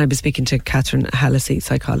 And I'll be speaking to Catherine Hallisey,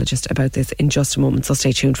 psychologist, about this in just a moment, so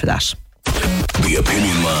stay tuned for that. The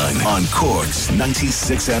Opinion Line on Corks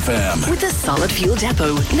 96 FM. With the Solid Fuel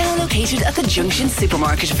Depot, now located at the Junction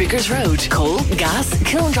Supermarket, Vickers Road. Coal, gas,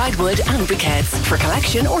 kiln-dried wood and briquettes for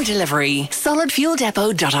collection or delivery.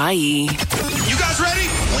 solidfueldepot.ie. You guys ready?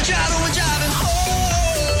 We're driving home.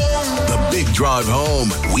 The Big Drive Home,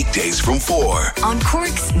 weekdays from 4. On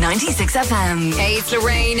Corks 96 FM. Hey, it's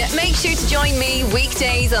Lorraine. Make sure to join me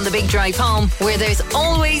weekdays on the Big Drive Home, where there's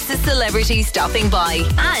always a celebrity stopping by.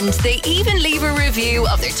 And they even leave a review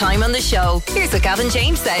of their time on the show. Here's what Gavin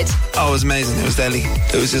James said. Oh, it was amazing. It was deadly.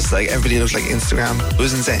 It was just like everybody looked like Instagram. It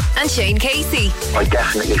was insane. And Shane Casey. I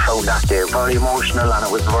definitely found that day very emotional, and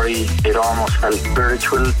it almost felt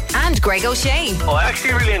spiritual. And Greg O'Shea. Oh, I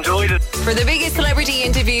actually really enjoyed it. For the biggest celebrity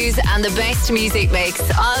interviews and the best music mix,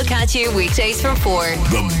 I'll catch you weekdays from 4.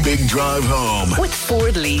 The Big Drive Home. With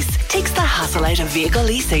Ford Lease. Takes the hassle out of vehicle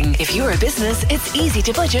leasing. If you're a business, it's easy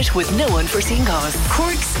to budget with no unforeseen costs.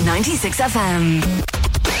 Corks 96 FM.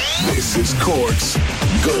 This is Corks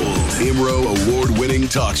Gold IMRO award-winning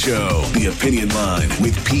talk show. The Opinion Line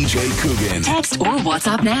with PJ Coogan. Text or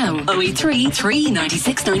WhatsApp now. 083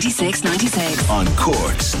 396 96 96. On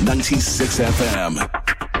Corks 96 FM.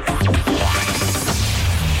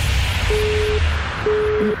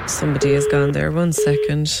 Somebody has gone there. 1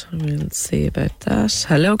 second. We'll see about that.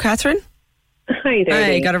 Hello, Catherine. Hi there.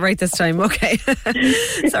 Hi, got it right this time. Okay.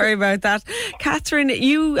 Sorry about that. Catherine,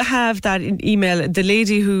 you have that email. The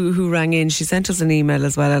lady who rang in, she sent us an email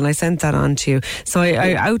as well, and I sent that on to you. So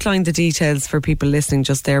I outlined the details for people listening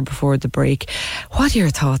just there before the break. What are your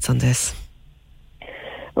thoughts on this?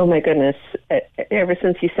 Oh my goodness. Ever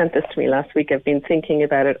since you sent this to me last week, I've been thinking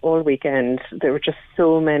about it all weekend. There were just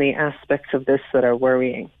so many aspects of this that are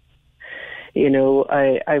worrying. You know,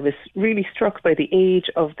 I was really struck by the age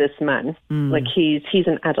of this man. Like he's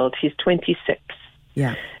an adult. He's 26.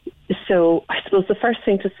 Yeah. So I suppose the first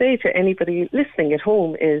thing to say to anybody listening at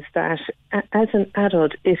home is that as an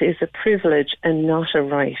adult, it is a privilege and not a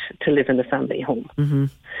right to live in the family home. Mm-hmm.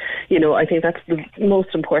 You know, I think that's the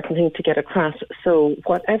most important thing to get across. So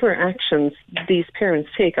whatever actions these parents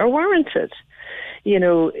take are warranted. You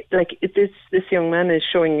know, like this young man is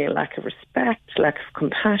showing a lack of respect, lack of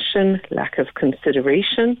compassion, lack of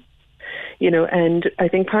consideration. You know, and I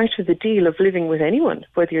think part of the deal of living with anyone,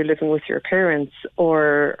 whether you're living with your parents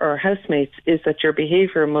or housemates, is that your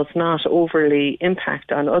behaviour must not overly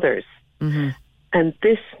impact on others. Mm-hmm. And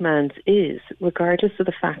this man's is, regardless of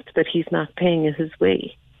the fact that he's not paying his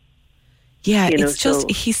way. Yeah, it's just,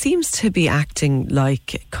 he seems to be acting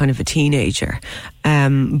like kind of a teenager.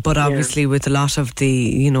 But obviously with a lot of the,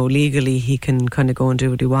 you know, legally he can kind of go and do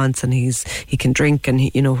what he wants, and he can drink and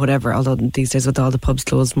he, you know, whatever. Although these days with all the pubs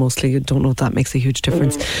closed, mostly, I don't know if that makes a huge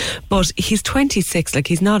difference. But he's 26, like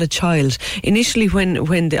he's not a child. Initially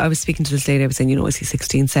when I was speaking to this lady, I was saying, you know, is he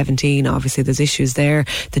 16, 17? Obviously there's issues there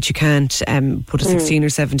that you can't put a 16 or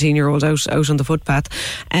 17 year old out on the footpath.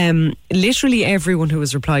 Literally everyone who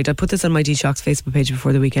has replied, I put this on my D-Shock's Facebook page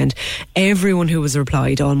before the weekend, everyone who has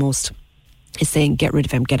replied almost is saying get rid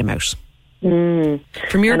of him, get him out.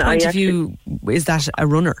 From your point of view, is that a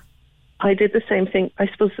runner? I did the same thing. I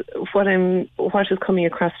suppose what is coming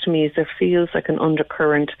across to me is there feels like an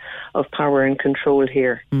undercurrent of power and control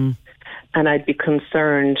here. And I'd be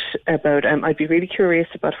concerned about, I'd be really curious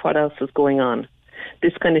about what else is going on.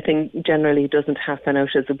 This kind of thing generally doesn't happen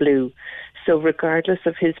out of the blue. So regardless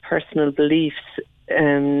of his personal beliefs,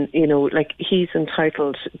 like he's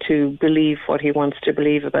entitled to believe what he wants to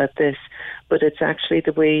believe about this, but it's actually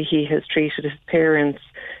the way he has treated his parents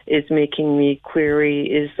is making me query,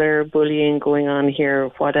 is there bullying going on here?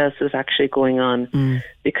 What else is actually going on?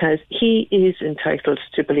 Because he is entitled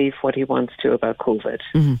to believe what he wants to about COVID.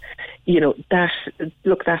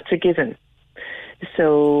 That's a given.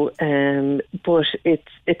 So, but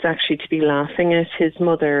it's actually to be laughing at his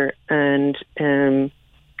mother, and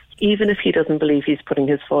even if he doesn't believe he's putting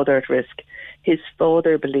his father at risk, his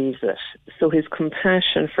father believes it. So his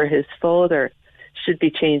compassion for his father should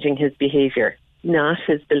be changing his behaviour, not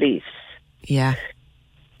his beliefs. Yeah.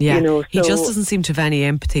 He just doesn't seem to have any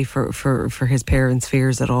empathy for his parents'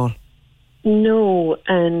 fears at all. No,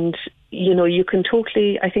 and you can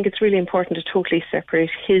I think it's really important to totally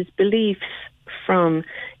separate his beliefs from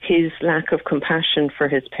his lack of compassion for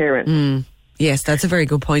his parents. Yes, that's a very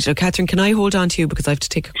good point. Now, Catherine, can I hold on to you because I have to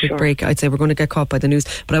take a quick break? I'd say we're going to get caught by the news,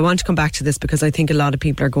 but I want to come back to this because I think a lot of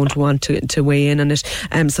people are going to want to weigh in on it.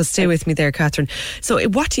 So stay with me there, Catherine. So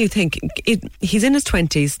what do you think? He's in his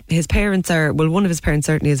 20s. His parents one of his parents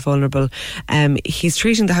certainly is vulnerable. He's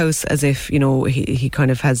treating the house as if, he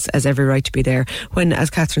kind of has every right to be there. When,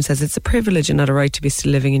 as Catherine says, it's a privilege and not a right to be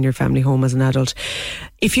still living in your family home as an adult.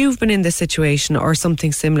 If you've been in this situation or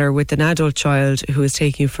something similar with an adult child who is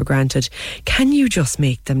taking you for granted, can you just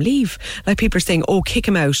make them leave? Like people are saying, kick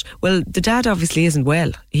him out. Well, the dad obviously isn't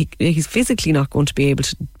well. He's physically not going to be able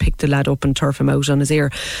to pick the lad up and turf him out on his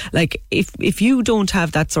ear. Like if you don't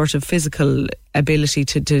have that sort of physical ability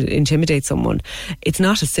to intimidate someone, it's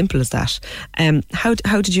not as simple as that. How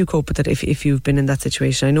did you cope with it if you've been in that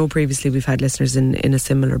situation? I know previously we've had listeners in a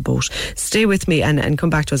similar boat. Stay with me and come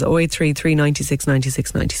back to us. 083 396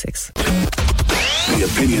 96 96. The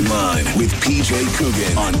Opinion Line with PJ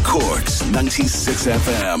Coogan on Cork's 96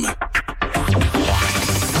 FM.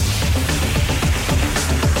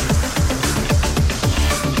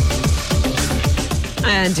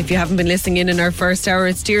 And if you haven't been listening in our first hour,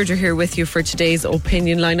 it's Deirdre here with you for today's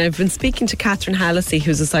Opinion Line. I've been speaking to Catherine Hallisey,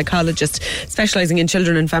 who's a psychologist specialising in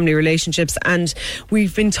children and family relationships, and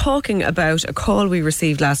we've been talking about a call we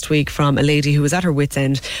received last week from a lady who was at her wit's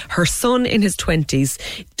end. Her son in his 20s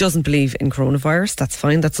doesn't believe in coronavirus. That's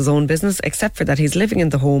fine, that's his own business, except for that he's living in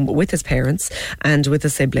the home with his parents and with a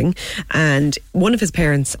sibling, and one of his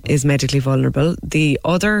parents is medically vulnerable. The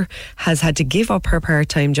other has had to give up her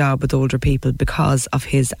part-time job with older people because of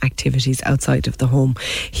his activities outside of the home.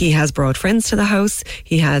 He has brought friends to the house.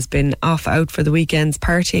 He has been out for the weekends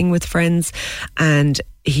partying with friends, and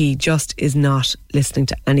he just is not listening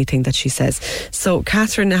to anything that she says. So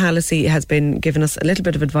Catherine Hallisey has been giving us a little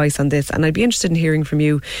bit of advice on this, and I'd be interested in hearing from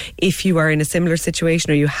you if you are in a similar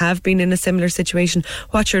situation or you have been in a similar situation.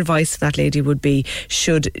 What your advice to that lady would be.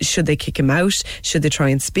 Should they kick him out? Should they try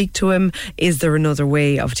and speak to him? Is there another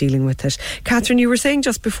way of dealing with it? Catherine, you were saying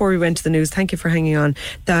just before we went to the news, thank you for hanging on,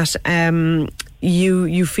 that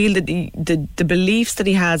you feel that the beliefs that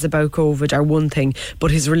he has about COVID are one thing, but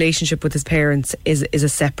his relationship with his parents is a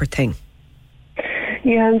separate thing.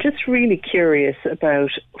 Yeah, I'm just really curious about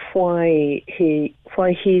why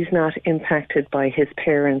he's not impacted by his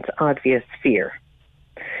parents' obvious fear.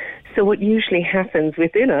 So what usually happens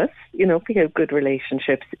within us, if we have good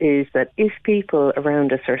relationships, is that if people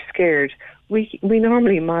around us are scared, we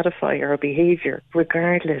normally modify our behaviour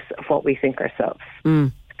regardless of what we think ourselves.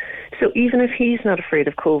 So even if he's not afraid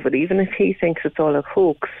of COVID, even if he thinks it's all a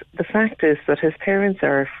hoax, the fact is that his parents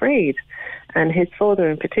are afraid, and his father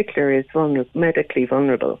in particular is medically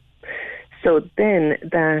vulnerable. So then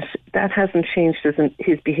that hasn't changed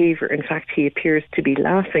his behaviour. In fact, he appears to be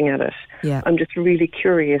laughing at it. Yeah. I'm just really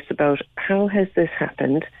curious about how has this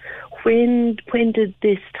happened? When did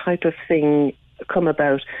this type of thing come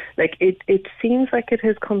about? Like it seems like it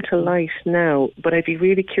has come to light now, but I'd be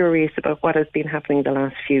really curious about what has been happening the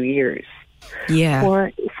last few years. Yeah.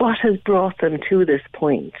 What has brought them to this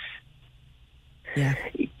point? Yeah.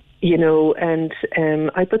 And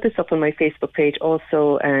I put this up on my Facebook page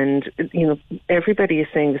also, and everybody is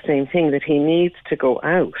saying the same thing, that he needs to go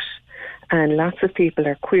out. And lots of people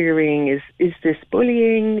are querying, is this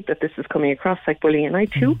bullying, that this is coming across like bullying? And I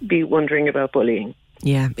too be wondering about bullying.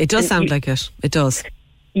 Yeah, it does sound like it. It does.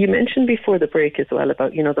 You mentioned before the break as well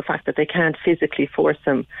about, the fact that they can't physically force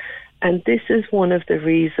him. And this is one of the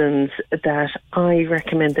reasons that I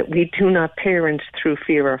recommend that we do not parent through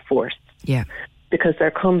fear or force. Yeah. Because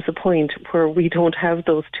there comes a point where we don't have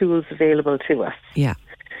those tools available to us. Yeah.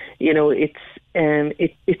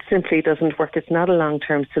 It simply doesn't work. It's not a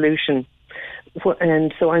long-term solution.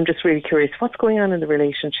 And so I'm just really curious, what's going on in the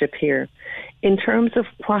relationship here? In terms of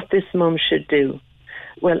what this mum should do,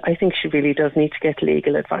 well, I think she really does need to get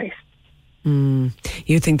legal advice.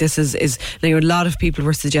 You think this is a lot of people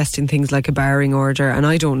were suggesting things like a barring order, and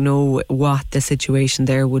I don't know what the situation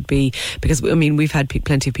there would be, because I mean we've had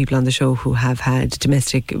plenty of people on the show who have had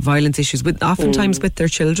domestic violence issues oftentimes with their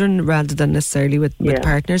children rather than necessarily with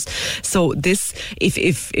partners. So this,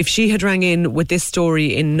 if she had rang in with this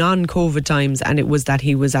story in non-COVID times and it was that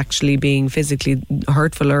he was actually being physically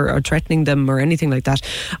hurtful or threatening them or anything like that,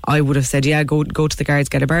 I would have said go to the guards,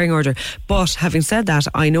 get a barring order. But having said that,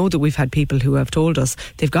 I know that we've had people who have told us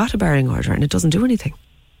they've got a barring order and it doesn't do anything.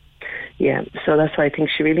 Yeah, so that's why I think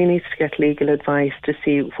she really needs to get legal advice to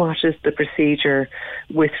see what is the procedure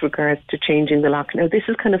with regards to changing the lock. Now, this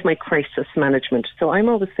is kind of my crisis management. So I'm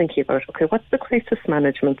always thinking about, okay, what's the crisis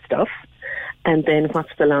management stuff? And then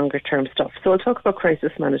what's the longer term stuff? So I'll talk about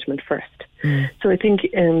crisis management first. So I think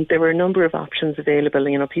there were a number of options available.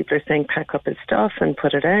 You know, people are saying pack up his stuff and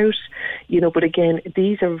put it out. You know, but again,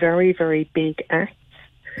 these are very, very big acts.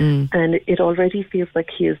 And it already feels like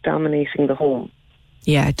he is dominating the home.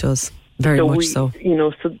 Yeah, it does. Very much so. You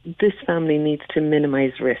know, so this family needs to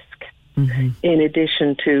minimise risk. In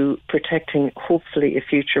addition to protecting, hopefully, a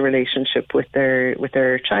future relationship with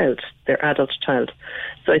their child, their adult child.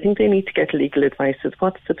 So I think they need to get legal advice as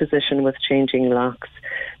what's the position with changing locks,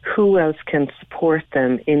 who else can support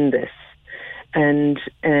them in this, and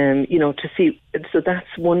you know, to see. So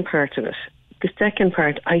that's one part of it. The second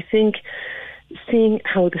part, I think, seeing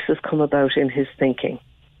how this has come about in his thinking.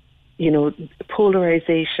 You know,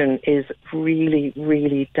 polarisation is really,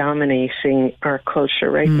 really dominating our culture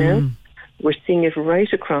right now. We're seeing it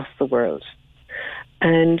right across the world.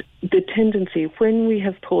 And the tendency, when we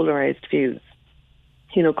have polarised views,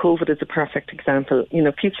 you know, COVID is a perfect example. You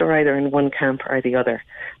know, people are either in one camp or the other.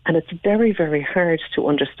 And it's very, very hard to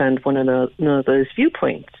understand one another's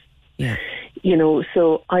viewpoints. Yeah. You know,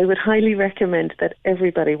 so I would highly recommend that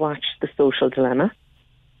everybody watch The Social Dilemma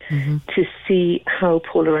to see how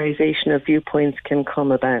polarisation of viewpoints can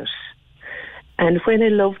come about. And when a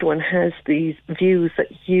loved one has these views that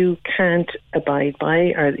you can't abide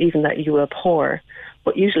by or even that you abhor,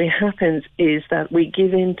 what usually happens is that we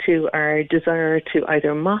give in to our desire to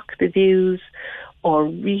either mock the views or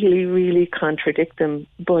really, really contradict them.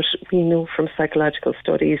 But we know from psychological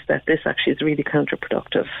studies that this actually is really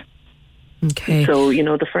counterproductive. Okay. So, you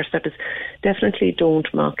know, the first step is definitely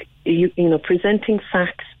don't mock. You know, presenting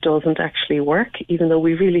facts doesn't actually work, even though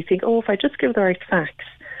we really think, if I just give the right facts,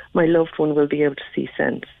 my loved one will be able to see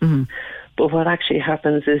sense. But what actually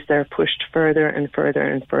happens is they're pushed further and further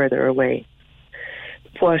and further away.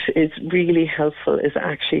 What is really helpful is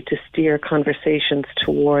actually to steer conversations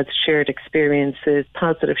towards shared experiences,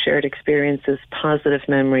 positive shared experiences, positive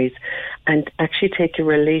memories, and actually take a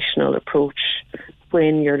relational approach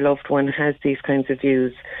when your loved one has these kinds of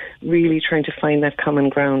views, really trying to find that common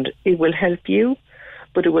ground. It will help you,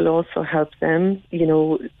 but it will also help them. You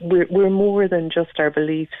know, we're more than just our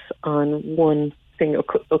beliefs on one thing.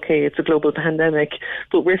 Okay, it's a global pandemic,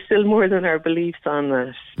 but we're still more than our beliefs on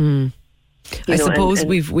that. I suppose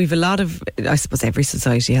we've a lot of, I suppose every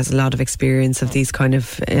society has a lot of experience of these kind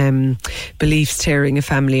of beliefs tearing a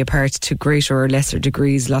family apart to greater or lesser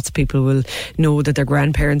degrees. Lots of people will know that their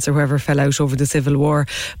grandparents or whoever fell out over the Civil War.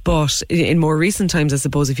 But in more recent times, I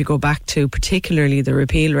suppose, if you go back to particularly the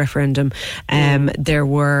repeal referendum, there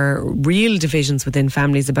were real divisions within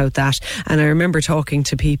families about that. And I remember talking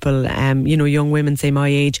to people, you know, young women, say my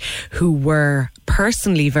age, who were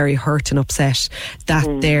personally very hurt and upset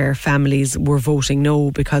that their families were voting no,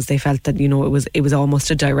 because they felt that, you know, it was almost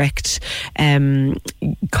a direct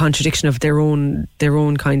contradiction of their own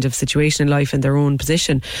kind of situation in life and their own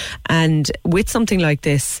position. And with something like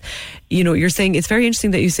this, you know, you're saying it's very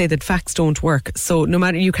interesting that you say that facts don't work. So no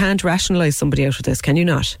matter, you can't rationalise somebody out of this, can you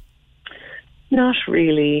not? Not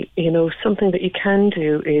really. You know, something that you can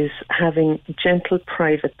do is having gentle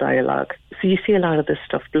private dialogue. So you see a lot of this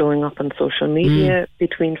stuff blowing up on social media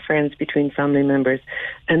between friends, between family members,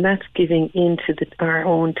 and that's giving into our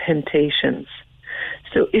own temptations.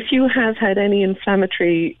 So if you have had any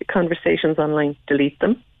inflammatory conversations online, delete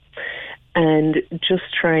them and just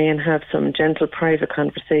try and have some gentle private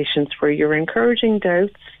conversations where you're encouraging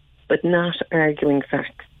doubts but not arguing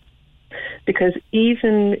facts. Because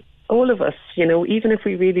even all of us, you know, even if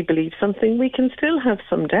we really believe something, we can still have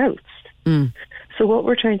some doubts. So what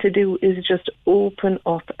we're trying to do is just open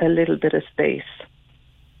up a little bit of space.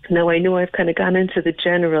 Now, I know I've kind of gone into the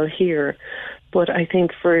general here, but I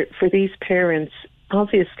think for these parents,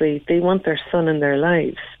 obviously, they want their son in their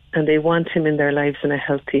lives, and they want him in their lives in a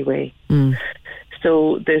healthy way.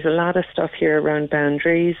 So there's a lot of stuff here around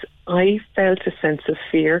boundaries. I felt a sense of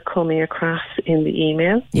fear coming across in the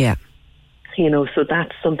email. Yeah. You know, so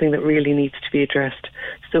that's something that really needs to be addressed.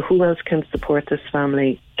 So who else can support this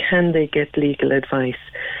family? Can they get legal advice?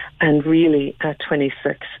 And really, at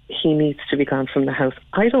 26, he needs to be gone from the house.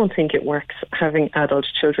 I don't think it works having adult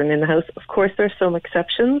children in the house. Of course, there are some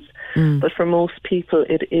exceptions, but for most people,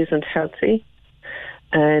 it isn't healthy.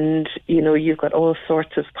 And, you know, you've got all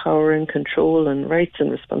sorts of power and control and rights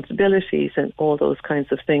and responsibilities and all those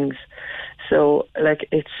kinds of things. So, like,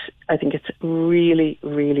 I think it's really,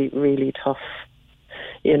 really, really tough,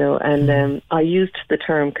 you know. And I used the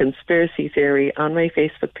term conspiracy theory on my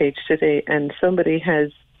Facebook page today, and somebody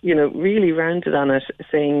has, you know, really rounded on it,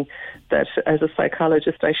 saying that as a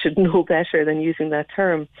psychologist I should know better than using that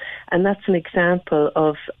term. And that's an example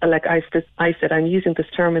of, like I said, I'm using this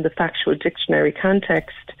term in the factual dictionary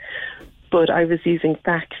context, but I was using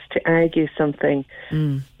facts to argue something,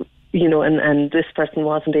 you know, and this person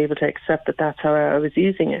wasn't able to accept that that's how I was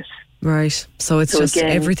using it. Right. So it's just again,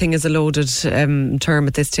 everything is a loaded term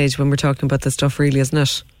at this stage when we're talking about this stuff, really, isn't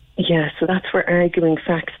it? Yeah, so that's where arguing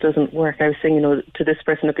facts doesn't work. I was saying, you know, to this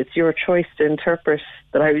person, look, it's your choice to interpret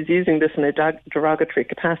that I was using this in a derogatory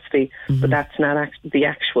capacity, but that's not the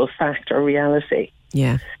actual fact or reality.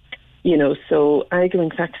 Yeah. You know, so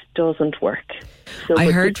arguing facts doesn't work. So,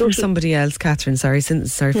 I heard from somebody else, Catherine, sorry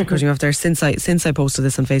for cutting you off there, since I posted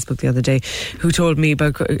this on Facebook the other day, who told me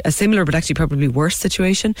about a similar but actually probably worse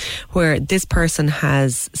situation where this person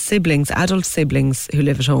has siblings, adult siblings who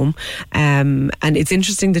live at home, and it's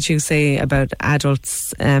interesting that you say about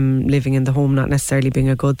adults living in the home not necessarily being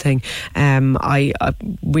a good thing.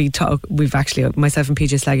 We've actually, myself and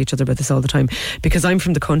PJ slag each other about this all the time, because I'm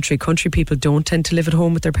from the country people don't tend to live at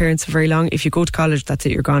home with their parents for very long. If you go to college, that's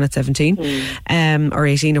it, you're gone at 17 or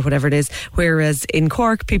 18 or whatever it is, whereas in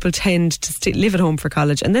Cork people tend to live at home for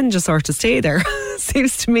college and then just sort of stay there.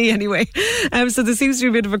 Seems to me anyway. So there seems to be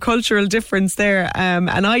a bit of a cultural difference there, and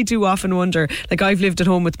I do often wonder, like I've lived at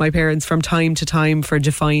home with my parents from time to time for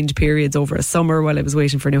defined periods over a summer while I was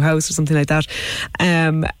waiting for a new house or something like that,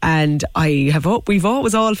 and we've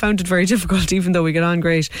always all found it very difficult, even though we get on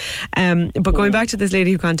great. But going back to this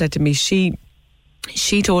lady who contacted me,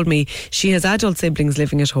 she told me she has adult siblings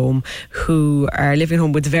living at home who are living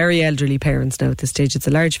home with very elderly parents now at this stage. It's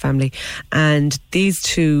a large family, and these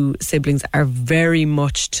two siblings are very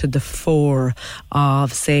much to the fore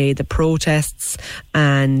of, say, the protests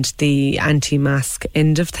and the anti-mask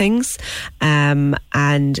end of things,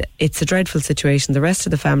 and it's a dreadful situation. The rest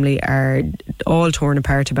of the family are all torn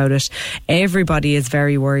apart about it. Everybody is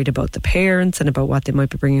very worried about the parents and about what they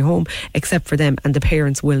might be bringing home, except for them, and the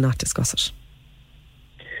parents will not discuss it.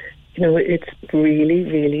 You know, it's really,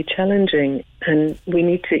 really challenging, and we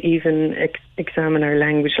need to even examine our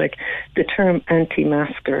language. Like, the term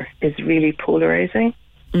anti-masker is really polarising.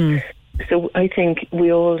 So I think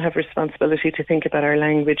we all have responsibility to think about our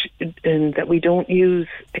language, and that we don't use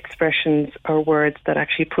expressions or words that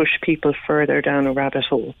actually push people further down a rabbit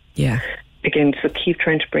hole. Yeah. Again, so keep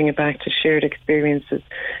trying to bring it back to shared experiences,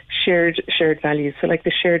 shared values. So like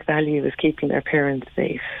the shared value is keeping their parents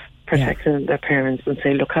safe, protecting their parents, and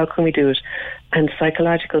say, look, how can we do it? And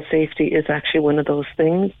psychological safety is actually one of those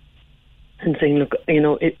things. And saying, look, you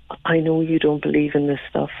know, I know you don't believe in this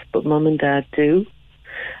stuff, but mum and dad do.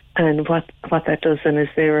 And what that does then is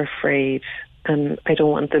they're afraid, and I don't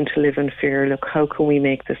want them to live in fear. Look, how can we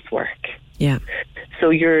make this work? Yeah. So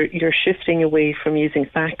you're shifting away from using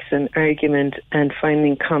facts and argument and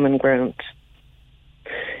finding common ground.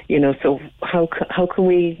 You know, so how can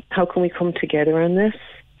we come together on this?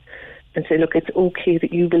 And say, look, it's okay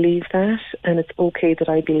that you believe that, and it's okay that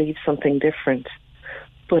I believe something different.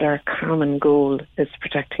 But our common goal is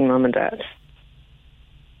protecting mum and dad.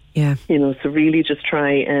 Yeah. You know, so really just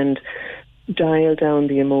try and dial down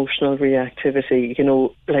the emotional reactivity. You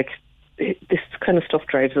know, like, this kind of stuff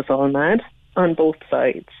drives us all mad on both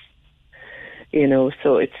sides. You know,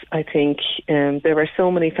 so I think there are so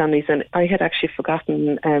many families, and I had actually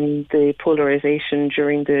forgotten the polarisation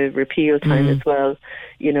during the repeal time as well,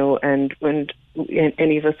 you know, and when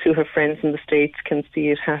any of us who have friends in the States can see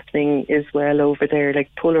it happening as well over there. Like,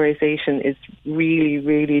 polarisation is really,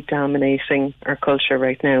 really dominating our culture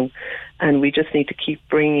right now, and we just need to keep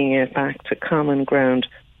bringing it back to common ground,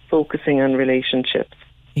 focusing on relationships.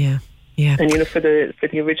 Yeah. Yeah. And, you know, for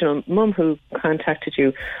the original mum who contacted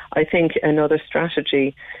you, I think another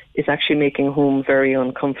strategy is actually making home very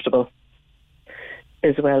uncomfortable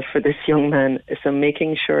as well for this young man. So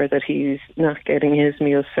making sure that he's not getting his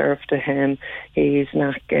meals served to him, he's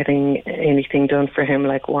not getting anything done for him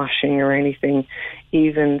like washing or anything,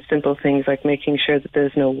 even simple things like making sure that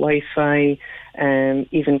there's no Wi-Fi,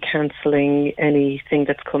 even cancelling anything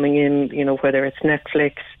that's coming in, you know, whether it's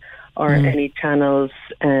Netflix or any channels,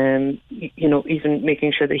 even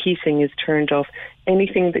making sure the heating is turned off,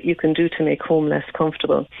 anything that you can do to make home less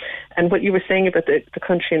comfortable. And what you were saying about the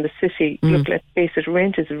country and the city, look, let's face it,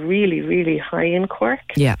 rent is really, really high in Cork.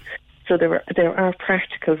 Yeah. So there are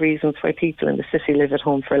practical reasons why people in the city live at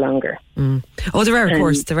home for longer. Oh, there are, of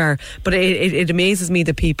course, there are. But it amazes me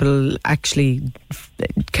that people actually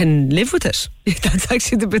can live with it. That's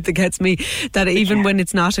actually the bit that gets me, that even when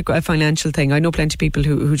it's not a financial thing. I know plenty of people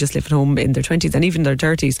who just live at home in their 20s and even their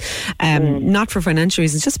 30s, not for financial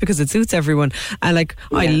reasons, just because it suits everyone. And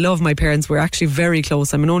I love my parents. We're actually very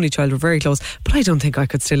close. I'm an only child. We're very close. But I don't think I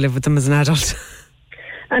could still live with them as an adult.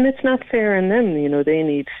 And it's not fair on them, they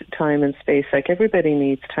need time and space. Like everybody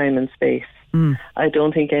needs time and space. I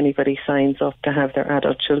don't think anybody signs up to have their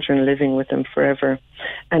adult children living with them forever.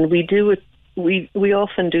 And we do it, we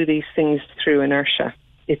often do these things through inertia.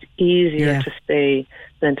 It's easier to stay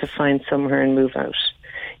than to find somewhere and move out.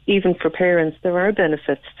 Even for parents, there are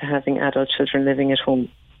benefits to having adult children living at home.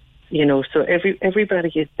 So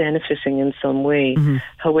everybody is benefiting in some way.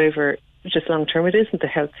 However, just long term, it isn't the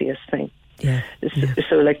healthiest thing. Yeah.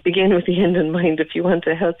 So begin with the end in mind. If you want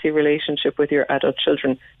a healthy relationship with your adult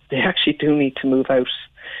children, they actually do need to move out.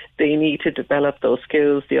 They need to develop those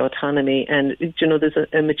skills, the autonomy, and there's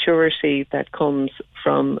a maturity that comes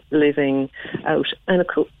from living out. And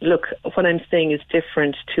look, what I'm saying is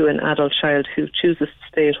different to an adult child who chooses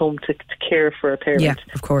to stay at home to care for a parent. Yeah,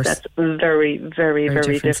 of course. That's very, very,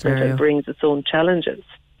 very different and brings its own challenges.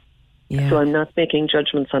 Yeah. So I'm not making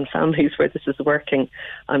judgments on families where this is working.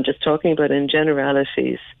 I'm just talking about in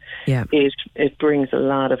generalities. Yeah. It brings a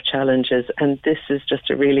lot of challenges, and this is just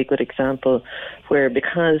a really good example where,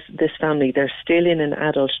 because this family, they're still in an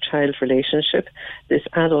adult-child relationship, this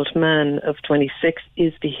adult man of 26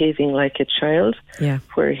 is behaving like a child,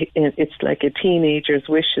 where it's like a teenager's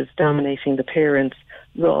wishes dominating the parents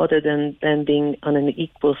rather than being on an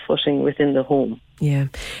equal footing within the home. Yeah.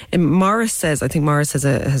 And Morris says, I think Morris has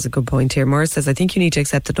a good point here. Morris says, I think you need to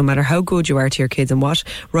accept that no matter how good you are to your kids and what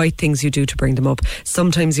right things you do to bring them up,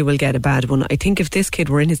 sometimes you will get a bad one. I think if this kid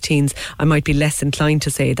were in his teens, I might be less inclined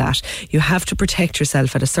to say that. You have to protect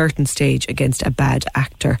yourself at a certain stage against a bad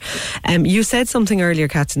actor. You said something earlier,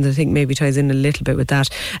 Catherine, that I think maybe ties in a little bit with that,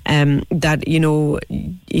 that,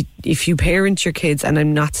 if you parent your kids, and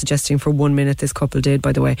I'm not suggesting for 1 minute this couple did,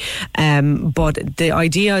 by the way, but the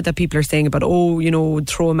idea that people are saying about,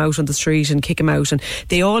 throw him out on the street and kick him out, and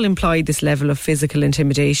they all imply this level of physical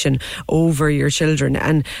intimidation over your children.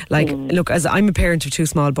 And look, as I'm a parent of 2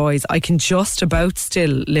 small boys, I can just about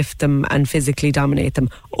still lift them and physically dominate them.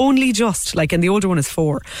 Only just, and the older one is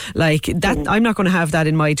 4. That, I'm not going to have that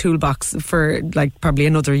in my toolbox for probably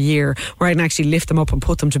another year, where I can actually lift them up and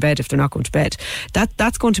put them to bed if they're not going to bed.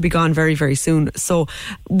 That's going to be gone very, very soon. So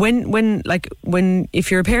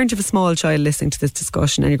if you're a parent of a small child listening to this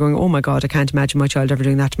discussion and you're going, oh my God, I can't imagine my child ever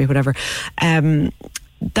doing that to me, whatever,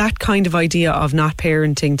 that kind of idea of not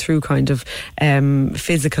parenting through kind of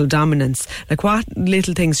physical dominance, what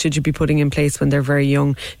little things should you be putting in place when they're very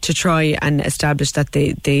young to try and establish that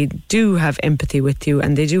they do have empathy with you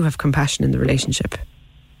and they do have compassion in the relationship?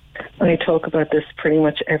 I talk about this pretty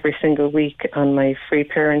much every single week on my free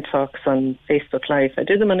parent talks on Facebook Live. I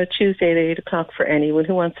do them on a Tuesday at 8 o'clock for anyone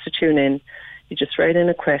who wants to tune in. You just write in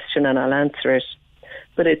a question and I'll answer it.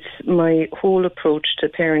 But it's my whole approach to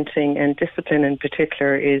parenting, and discipline in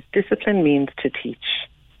particular, is discipline means to teach.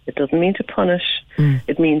 It doesn't mean to punish.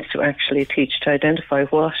 It means to actually teach, to identify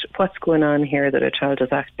what's going on here that a child is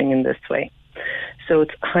acting in this way. So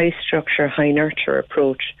it's high structure, high nurture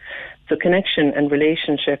approach. So connection and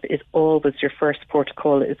relationship is always your first port of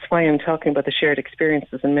call. It's why I'm talking about the shared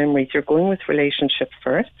experiences and memories. You're going with relationship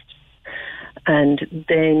first, and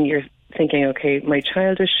then you're thinking, okay, my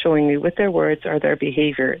child is showing me with their words or their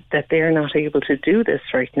behaviour that they're not able to do this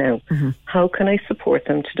right now. How can I support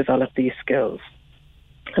them to develop these skills?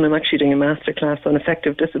 And I'm actually doing a masterclass on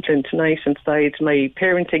effective discipline tonight inside my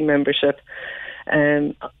parenting membership,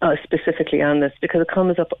 specifically on this, because it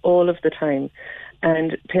comes up all of the time.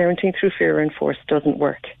 And parenting through fear and force doesn't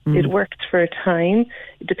work. It worked for a time,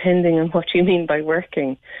 depending on what you mean by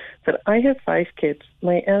working. But I have 5 kids.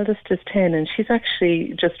 My eldest is 10, and she's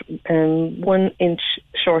actually just 1 inch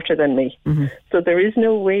shorter than me. So there is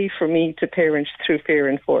no way for me to parent through fear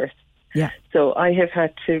and force. Yeah. So I have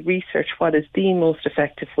had to research what is the most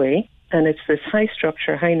effective way, and it's this high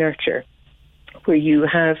structure, high nurture, where you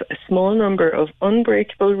have a small number of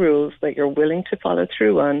unbreakable rules that you're willing to follow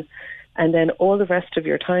through on, and then all the rest of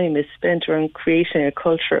your time is spent around creating a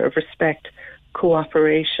culture of respect,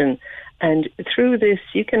 cooperation. And through this,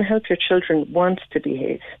 you can help your children want to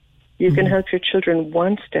behave. You can help your children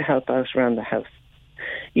want to help out around the house.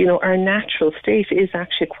 You know, our natural state is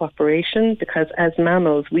actually cooperation, because as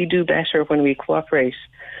mammals, we do better when we cooperate.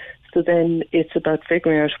 So then it's about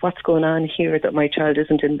figuring out what's going on here that my child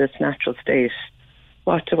isn't in this natural state.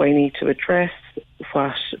 What do I need to address?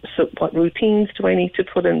 What routines do I need to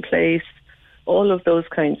put in place? All of those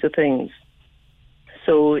kinds of things.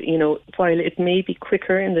 So, you know, while it may be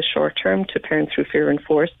quicker in the short term to parent through fear and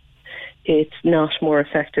force, it's not more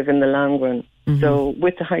effective in the long run. Mm-hmm. So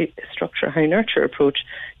with the high structure, high nurture approach,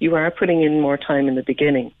 you are putting in more time in the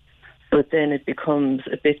beginning, but then it becomes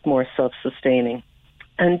a bit more self-sustaining.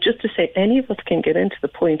 And just to say, any of us can get into the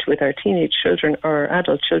point with our teenage children or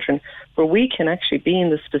adult children where we can actually be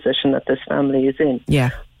in this position that this family is in.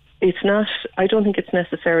 Yeah. It's not, I don't think it's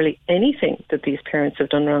necessarily anything that these parents have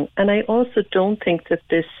done wrong. And I also don't think that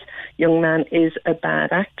this young man is a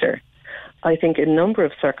bad actor. I think a number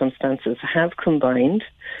of circumstances have combined.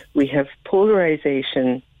 We have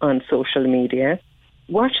polarization on social media.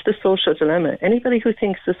 Watch The Social Dilemma. Anybody who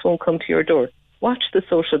thinks this won't come to your door, watch The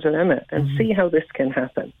Social Dilemma and see how this can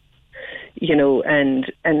happen. You know,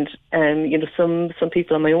 and you know, some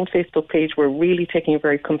people on my own Facebook page were really taking a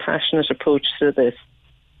very compassionate approach to this,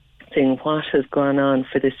 saying what has gone on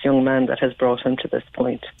for this young man that has brought him to this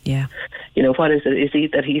point. Yeah. You know, what is it? Is he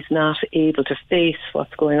that he's not able to face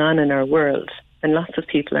what's going on in our world? And lots of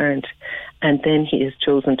people aren't. And then he has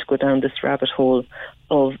chosen to go down this rabbit hole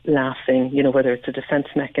of laughing, you know, whether it's a defense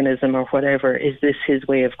mechanism or whatever. Is this his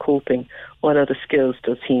way of coping? What other skills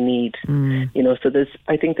does he need? You know, so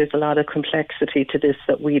I think there's a lot of complexity to this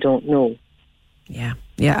that we don't know. Yeah,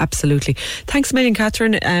 absolutely. Thanks a million,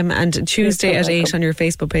 Catherine. And Tuesday at 8 on your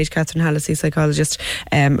Facebook page, Catherine Hallisey, psychologist,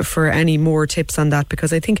 for any more tips on that,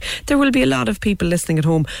 because I think there will be a lot of people listening at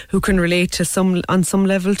home who can relate to on some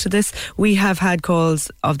level to this. We have had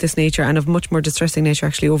calls of this nature and of much more distressing nature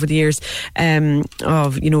actually over the years,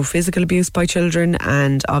 of, you know, physical abuse by children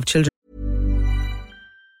and of children.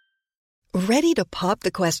 Ready to pop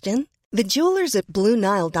the question? The jewelers at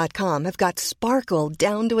BlueNile.com have got sparkle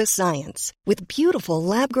down to a science with beautiful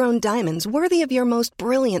lab-grown diamonds worthy of your most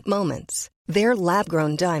brilliant moments. Their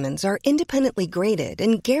lab-grown diamonds are independently graded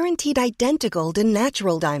and guaranteed identical to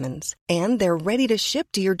natural diamonds, and they're ready to ship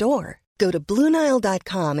to your door. Go to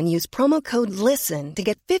BlueNile.com and use promo code LISTEN to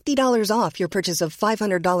get $50 off your purchase of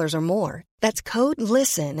 $500 or more. That's code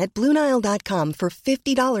LISTEN at BlueNile.com for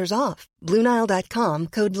 $50 off. BlueNile.com,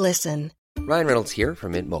 code LISTEN. Ryan Reynolds here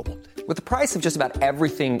from Mint Mobile. With the price of just about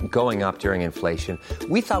everything going up during inflation,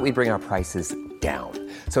 we thought we'd bring our prices down.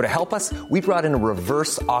 So to help us, we brought in a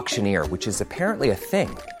reverse auctioneer, which is apparently a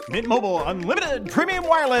thing. Mint Mobile Unlimited Premium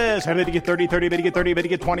Wireless. How to get 30, 30, how to get 30, how to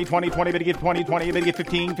get 20, 20, 20, how to get 20, 20, how to get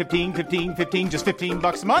 15, 15, 15, 15, just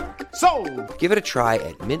 $15 a month? Sold! Give it a try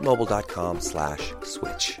at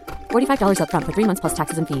mintmobile.com/switch. $45 up front for 3 months plus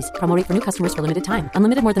taxes and fees. Promo rate for new customers for limited time.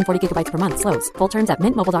 Unlimited more than 40 gigabytes per month. Slows full terms at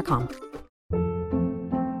mintmobile.com.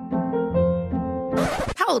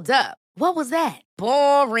 Hold up. What was that?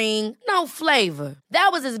 Boring. No flavor.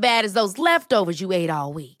 That was as bad as those leftovers you ate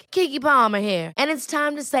all week. Keke Palmer here. And it's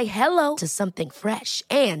time to say hello to something fresh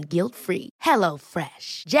and guilt-free. Hello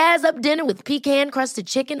Fresh. Jazz up dinner with pecan-crusted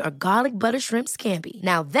chicken or garlic butter shrimp scampi.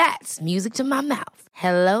 Now that's music to my mouth.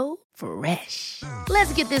 Hello Fresh.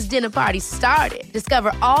 Let's get this dinner party started.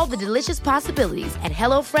 Discover all the delicious possibilities at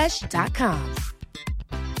HelloFresh.com.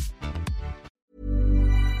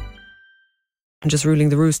 And just ruling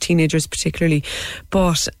the roost, teenagers particularly.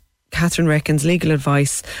 But Catherine reckons legal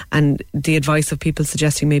advice and the advice of people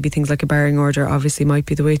suggesting maybe things like a barring order obviously might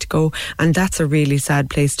be the way to go, and that's a really sad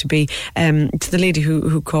place to be. To the lady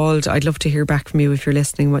who called, I'd love to hear back from you if you're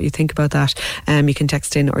listening, what you think about that. You can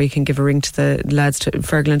text in or you can give a ring to the lads, to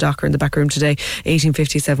Fergal and Docker in the back room today,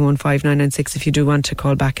 1850 715 996, if you do want to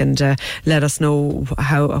call back and let us know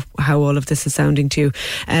how all of this is sounding to you.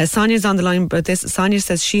 Sonia's on the line about this. Sonia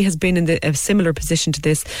says she has been in a similar position to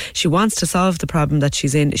this. She wants to solve the problem that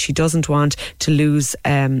she's in. She doesn't want to lose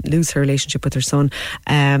her relationship with her son,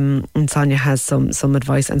 and Sonia has some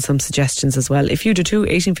advice and some suggestions as well. If you do too,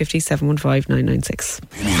 1850 715 996.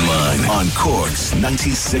 Opinion Line on Cork's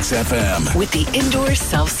 96 FM. With the indoor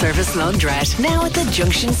self-service laundrette now at the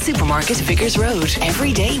Junction Supermarket, Vickers Road.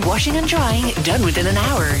 Every day washing and drying done within an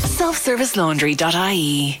hour.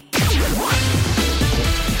 Selfservicelaundry.ie.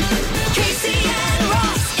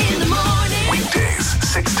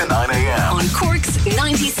 Weekdays, 6 to 9 a.m. On Cork's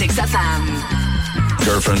 96 FM.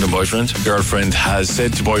 Girlfriend and boyfriend. Girlfriend has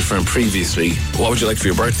said to boyfriend previously, what would you like for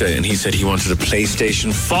your birthday? And he said he wanted a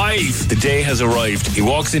PlayStation 5. The day has arrived. He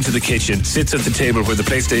walks into the kitchen, sits at the table where the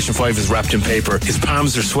PlayStation 5 is wrapped in paper. His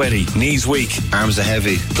palms are sweaty, knees weak, arms are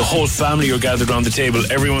heavy. The whole family are gathered around the table.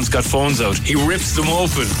 Everyone's got phones out. He rips them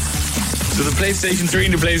open. So the PlayStation 3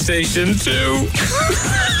 and the PlayStation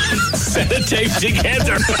 2. Set a tape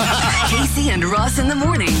together. Casey and Ross in the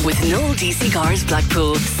morning with Noel DC Cars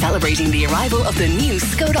Blackpool, celebrating the arrival of the new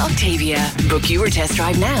Skoda Octavia. Book your test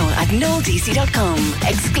drive now at noeldc.com.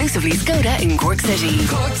 Exclusively Skoda in Cork City.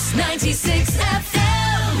 Cork's 96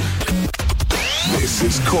 FM. This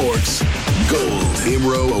is Cork's Gold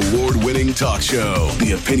IMRO award-winning talk show,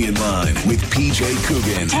 The Opinion Line with PJ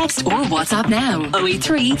Coogan. Text or WhatsApp now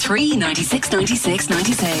 083 396 96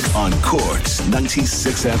 96 on Cork's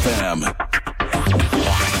 96 FM.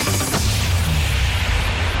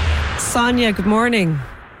 Sonia, good morning.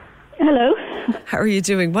 Hello. How are you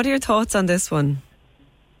doing? What are your thoughts on this one?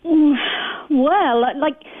 Well,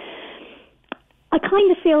 I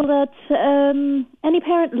kind of feel that any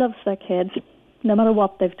parent loves their kids, no matter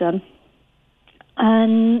what they've done.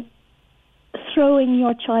 And throwing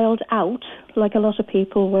your child out, like a lot of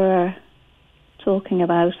people were talking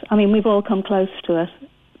about. I mean, we've all come close to it,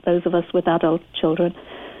 those of us with adult children.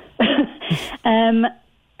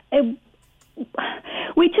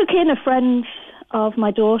 We took in a friend of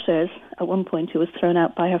my daughter's at one point who was thrown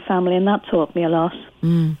out by her family, and that taught me a lot.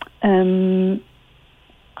 I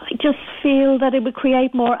just feel that it would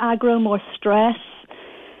create more aggro, more stress.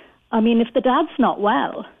 I mean, if the dad's not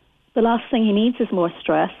well, the last thing he needs is more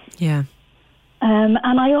stress. Yeah. And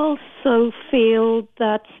I also feel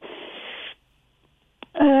that,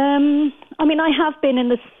 I mean, I have been in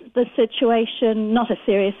the situation, not as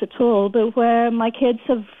serious at all, but where my kids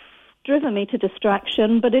have driven me to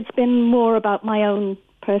distraction, but it's been more about my own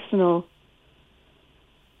personal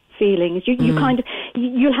feelings. You kind of,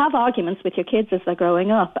 you'll have arguments with your kids as they're growing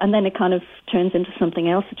up, and then it kind of turns into something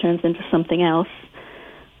else,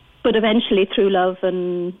 But eventually, through love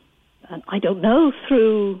and I don't know,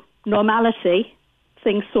 through normality,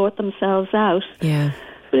 things sort themselves out. Yeah.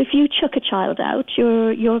 But if you chuck a child out,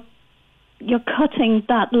 you're cutting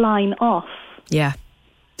that line off. Yeah.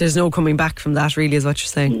 There's no coming back from that, really, is what you're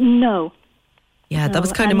saying. No. Yeah, that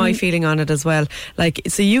was kind of my feeling on it as well. Like,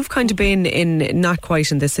 so you've kind of been in, not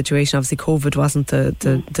quite in this situation. Obviously, COVID wasn't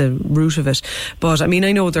the root of it. But, I mean,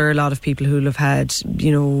 I know there are a lot of people who have had,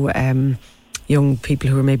 you know, young people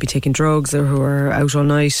who are maybe taking drugs or who are out all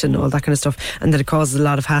night and all that kind of stuff, and that it causes a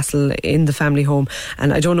lot of hassle in the family home.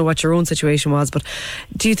 And I don't know what your own situation was, but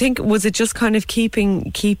do you think, was it just kind of keeping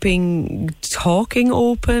talking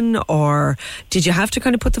open, or did you have to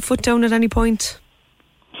kind of put the foot down at any point?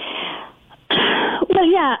 Well,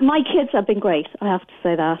 yeah, my kids have been great, I have to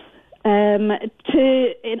say that.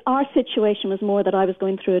 In our situation was more that I was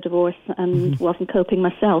going through a divorce and wasn't coping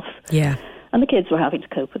myself. Yeah. And the kids were having to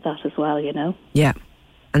cope with that as well, you know. Yeah,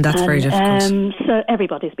 and that's very difficult. So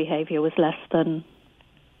everybody's behaviour was less than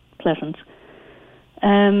pleasant.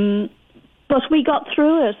 But we got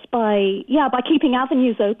through it by keeping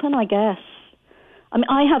avenues open, I guess. I mean,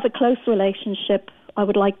 I have a close relationship, I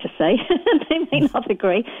would like to say. They may not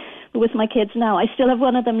agree. But with my kids now, I still have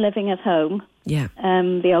one of them living at home. Yeah.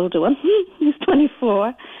 The older one, who's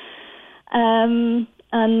 24. And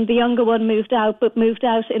the younger one moved out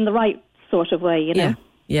in the right sort of way, you know.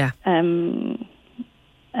 Yeah. And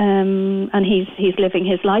he's living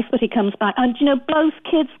his life, but he comes back. And, you know, both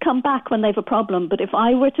kids come back when they've a problem. But if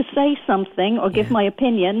I were to say something or give my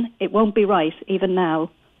opinion, it won't be right, even now.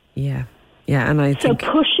 Yeah. Yeah, and I think...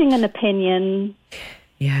 So pushing an opinion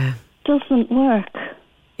doesn't work.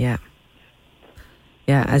 Yeah.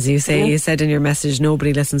 Yeah, as you say, you said in your message,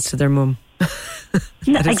 nobody listens to their mum.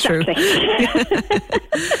 That is exactly. True.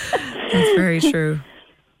 That's very true.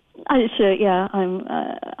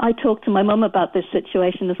 I talked to my mum about this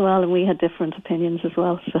situation as well, and we had different opinions as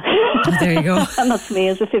well. So. There you go. And that's me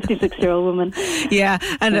as a 56-year-old woman. Yeah,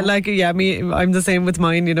 and I'm the same with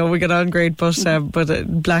mine. You know, we get on great, but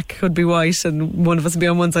black could be white, and one of us would be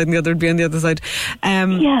on one side, and the other would be on the other side.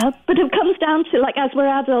 But it comes down to, like, as we're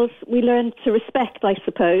adults, we learn to respect, I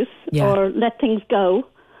suppose, or let things go.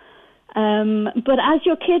 But as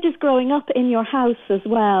your kid is growing up in your house as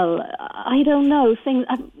well, I don't know, things.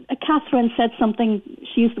 Catherine said something,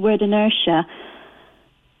 she used the word inertia,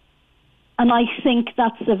 and I think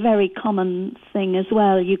that's a very common thing as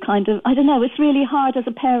well. You kind of, I don't know, it's really hard as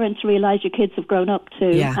a parent to realise your kids have grown up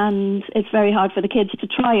too, and it's very hard for the kids to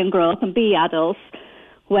try and grow up and be adults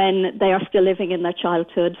when they are still living in their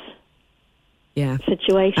childhood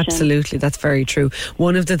situation. Absolutely, that's very true.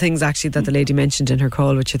 One of the things actually that the lady mentioned in her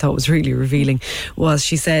call, which I thought was really revealing, was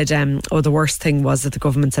she said, the worst thing was that the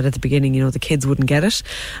government said at the beginning, you know, the kids wouldn't get it.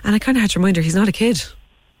 And I kind of had to remind her, he's not a kid.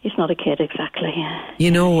 He's not a kid, exactly. You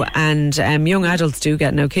know, and young adults do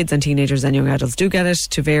get, now kids and teenagers and young adults do get it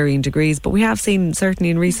to varying degrees, but we have seen certainly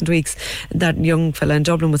in recent weeks that young fella in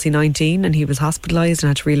Dublin, was he 19, and he was hospitalised and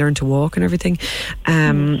had to relearn to walk and everything,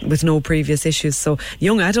 with no previous issues. So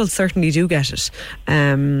young adults certainly do get it.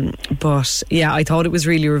 But yeah, I thought it was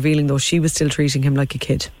really revealing though. She was still treating him like a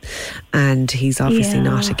kid, and he's obviously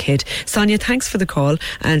not a kid. Sonia, thanks for the call,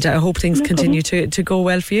 and I hope things continue to go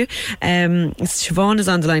well for you. Siobhan is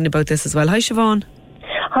on the line about this as well. Hi, Siobhan.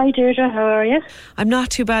 Hi, Deirdre. How are you? I'm not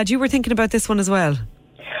too bad. You were thinking about this one as well.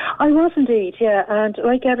 I was indeed, yeah. And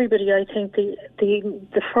like everybody, I think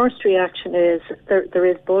the first reaction is there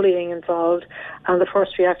is bullying involved, and the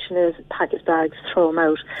first reaction is pack his bags, throw him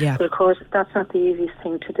out. Yeah. But of course, that's not the easiest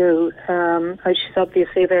thing to do. She's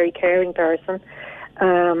obviously a very caring person.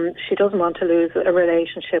 She doesn't want to lose a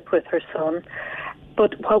relationship with her son.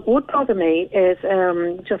 But what would bother me is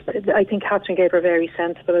I think Catherine gave her very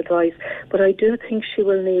sensible advice, but I do think she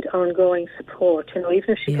will need ongoing support. You know,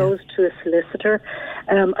 even if she goes to a solicitor,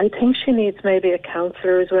 I think she needs maybe a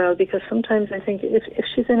counsellor as well, because sometimes I think if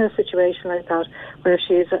she's in a situation like that where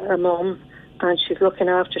she's a mum and she's looking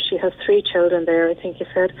after, she has 3 children there, I think you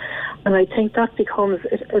said, and I think that becomes,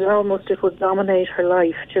 it would dominate her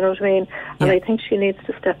life, do you know what I mean? And I think she needs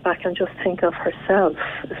to step back and just think of herself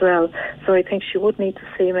as well. So I think she would need to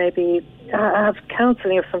see maybe have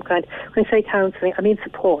counselling of some kind. When I say counselling, I mean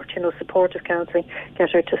support, you know, supportive counselling,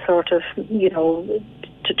 get her to sort of, you know,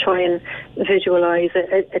 to try and visualise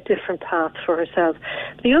a different path for herself.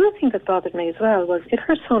 The other thing that bothered me as well was if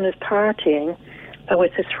her son is partying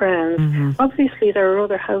with his friends, obviously there are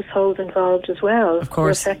other households involved as well, of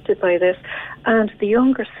course, who are affected by this. And the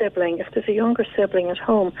younger sibling, if there's a younger sibling at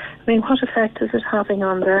home, I mean, what effect is it having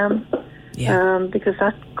on them? Yeah. Because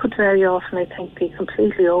that could very often, I think, be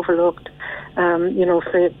completely overlooked. You know,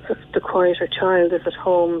 if the quieter child is at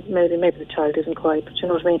home, maybe the child isn't quiet, but you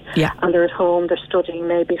know what I mean? Yeah. And they're at home, they're studying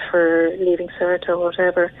maybe for leaving cert or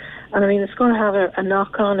whatever. And I mean, it's going to have a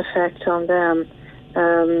knock-on effect on them.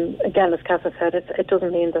 Again, as Catherine said, it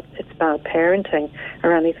doesn't mean that it's bad parenting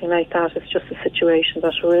or anything like that. It's just a situation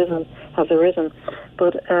that has arisen.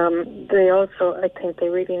 But they also, I think, they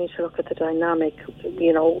really need to look at the dynamic.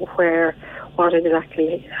 You know, what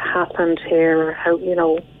exactly happened here, or how, you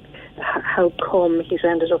know, how come he's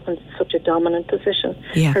ended up in such a dominant position,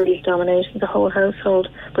 or he's dominating the whole household.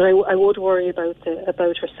 But I would worry about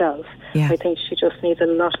herself. I think she just needs a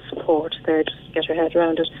lot of support there just to get her head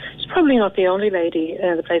around it. She's probably not the only lady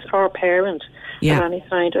in the place, or a parent of any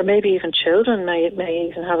kind, or maybe even children may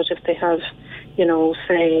even have it if they have, you know,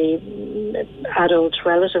 say adult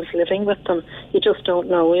relatives living with them. You just don't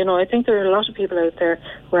know. You know, I think there are a lot of people out there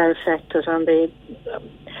who are affected, and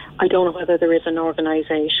I don't know whether there is an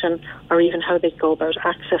organisation or even how they go about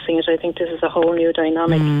accessing it. I think this is a whole new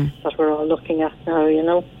dynamic that we're all looking at now, you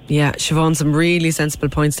know. Yeah, Siobhan, some really sensible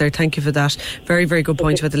points there. Thank you for that. Very, very good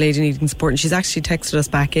point about the lady needing support. And she's actually texted us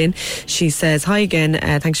back in. She says, hi again.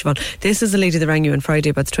 Thanks, Siobhan. This is the lady that rang you on Friday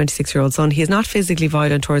about the 26-year-old son. He is not physically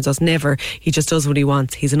violent towards us, never. He just does what he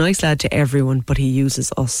wants. He's a nice lad to everyone, but he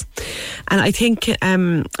uses us. And I think, I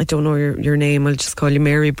don't know your name, I'll just call you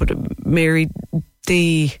Mary, but Mary,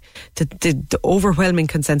 the overwhelming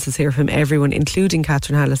consensus here from everyone, including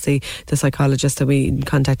Catherine Hallisey, the psychologist that we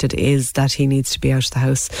contacted, is that he needs to be out of the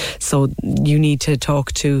house. So you need to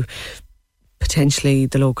talk to potentially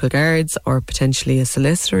the local guards or potentially a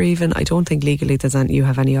solicitor even. I don't think legally you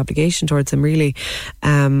have any obligation towards him really,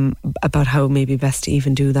 about how maybe best to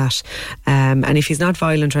even do that. And if he's not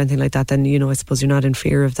violent or anything like that, then, you know, I suppose you're not in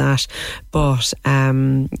fear of that, but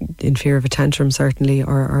in fear of a tantrum certainly,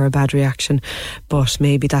 or a bad reaction. But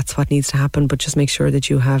maybe that's what needs to happen. But just make sure that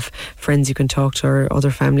you have friends you can talk to or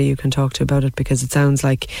other family you can talk to about it, because it sounds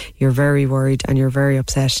like you're very worried and you're very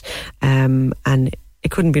upset, and it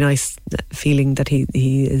couldn't be nice feeling that he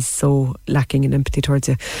is so lacking in empathy towards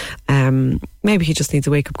you. Maybe he just needs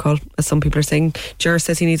a wake-up call, as some people are saying. Ger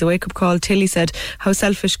says he needs a wake-up call. Tilly said, how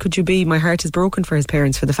selfish could you be? My heart is broken for his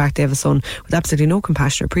parents, for the fact they have a son with absolutely no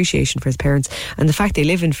compassion or appreciation for his parents, and the fact they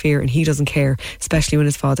live in fear and he doesn't care, especially when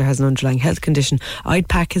his father has an underlying health condition. I'd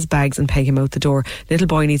pack his bags and peg him out the door. Little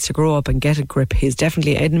boy needs to grow up and get a grip. He's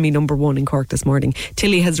definitely enemy number 1 in Cork this morning.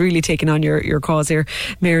 Tilly has really taken on your cause here,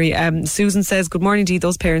 Mary. Susan says, good morning to you.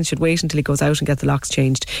 Those parents should wait until he goes out and get the locks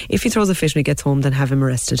changed. If he throws a fit when he gets home, then have him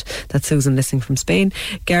arrested. That's Susan listening listening from Spain.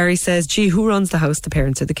 Gary says, gee, who runs the house, the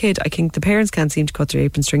parents or the kid? I think the parents can't seem to cut their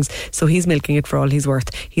apron strings, so he's milking it for all he's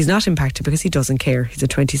worth. He's not impacted because he doesn't care. He's a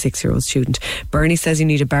 26-year-old student. Bernie says you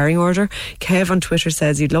need a barring order. Kev on Twitter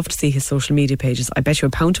says you'd love to see his social media pages. I bet you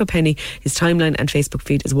a pound to a penny his timeline and Facebook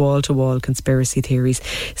feed is wall-to-wall conspiracy theories.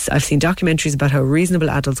 I've seen documentaries about how reasonable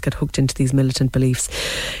adults get hooked into these militant beliefs.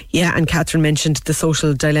 Yeah, and Catherine mentioned the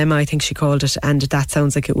social dilemma, I think she called it, and that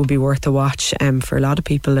sounds like it would be worth a watch for a lot of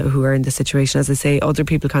people who are in this situation. As I say, other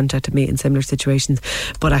people contacted me in similar situations,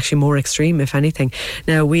 but actually more extreme, if anything.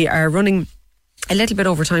 Now, we are running a little bit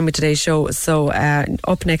over time with today's show, so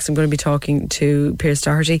up next I'm going to be talking to Pearse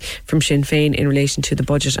Doherty from Sinn Féin in relation to the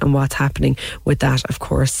budget and what's happening with that. Of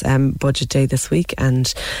course, budget day this week,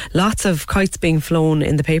 and lots of kites being flown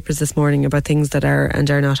in the papers this morning about things that are and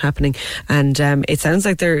are not happening, and it sounds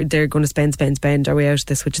like they're going to spend our way out of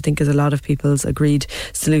this, which I think is a lot of people's agreed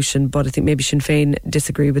solution, but I think maybe Sinn Féin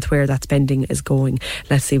disagree with where that spending is going.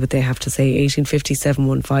 Let's see what they have to say. 1850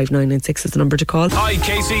 715 996 is the number to call. Hi,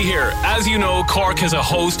 Casey here. As you know, Cork has a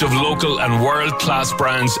host of local and world-class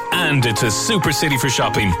brands, and it's a super city for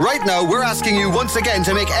shopping. Right now, we're asking you once again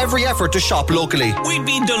to make every effort to shop locally. We'd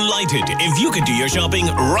be delighted if you could do your shopping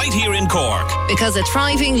right here in Cork. Because a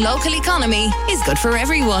thriving local economy is good for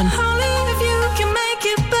everyone.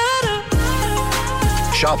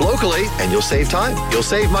 Shop locally and you'll save time, you'll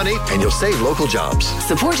save money, and you'll save local jobs.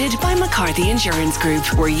 Supported by McCarthy Insurance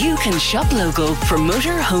Group, where you can shop local for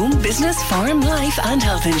motor, home, business, farm, life and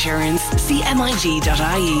health insurance. See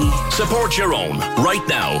MIG.ie. Support your own right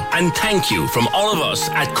now, and thank you from all of us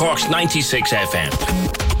at Cork's 96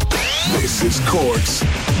 FM. This is Cork's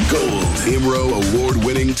Gold IMRO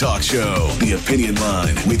award-winning talk show, The Opinion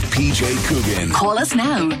Line with PJ Coogan. Call us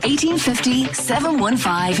now, 1850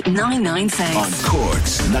 715 996. On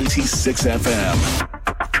Cork's 96 FM.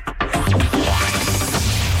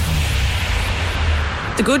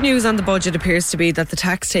 The good news on the budget appears to be that the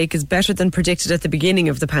tax take is better than predicted at the beginning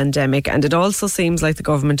of the pandemic, and it also seems like the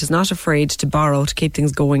government is not afraid to borrow to keep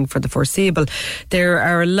things going for the foreseeable. There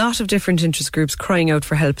are a lot of different interest groups crying out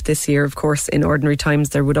for help this year. Of course, in ordinary times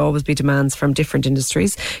there would always be demands from different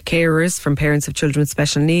industries, carers, from parents of children with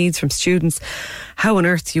special needs, from students. How on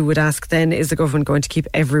earth, you would ask then, is the government going to keep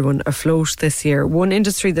everyone afloat this year? One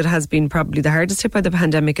industry that has been probably the hardest hit by the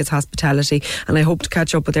pandemic is hospitality, and I hope to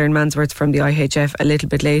catch up with Erin Mansworth from the IHF a little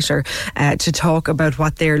bit later to talk about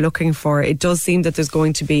what they're looking for. It does seem that there's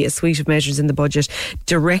going to be a suite of measures in the budget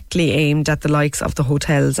directly aimed at the likes of the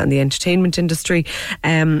hotels and the entertainment industry.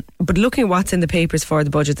 But looking at what's in the papers for the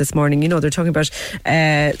budget this morning, you know, they're talking about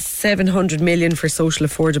 700 million for social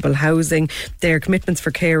affordable housing, their commitments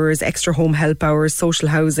for carers, extra home help hours, social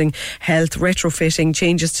housing, health, retrofitting,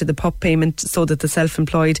 changes to the PUP payment so that the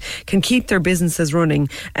self-employed can keep their businesses running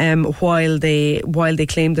while they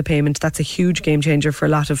claim the payment. That's a huge game changer for a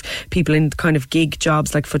lot of people in kind of gig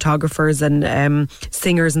jobs like photographers and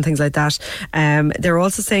singers and things like that. They're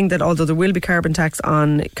also saying that although there will be carbon tax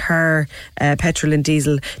on car, petrol and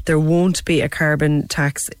diesel, there won't be a carbon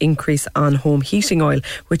tax increase on home heating oil,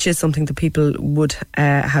 which is something that people would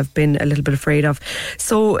have been a little bit afraid of.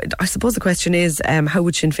 So I suppose the question is, how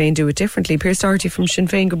would Sinn Féin do it differently? Pearse Doherty from Sinn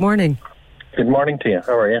Féin, good morning. Good morning to you.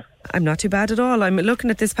 How are you? I'm not too bad at all. I'm looking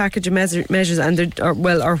at this package of measures, and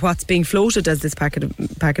or what's being floated as this packet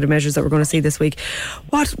of measures that we're going to see this week.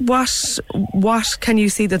 What can you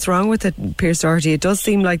see that's wrong with it, Pearse Doherty? It does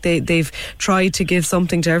seem like they've tried to give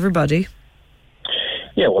something to everybody.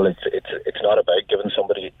 Yeah, well, it's not about giving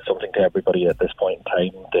something to everybody at this point in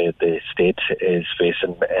time. The state is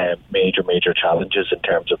facing major challenges in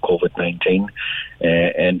terms of COVID-19.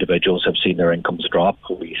 Individuals have seen their incomes drop.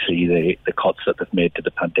 We see the cuts that they've made to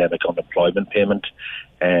the pandemic unemployment payment,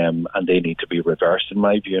 and they need to be reversed in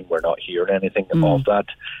my view, and we're not hearing anything of that,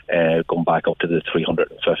 going back up to the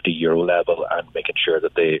 €350 level and making sure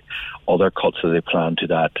that the other cuts that they plan to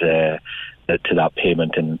that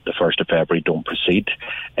payment in the 1st of February don't proceed.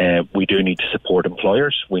 We do need to support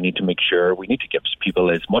employers. We need to make sure, we need to give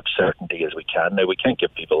people as much certainty as we can. Now, we can't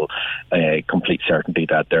give people complete certainty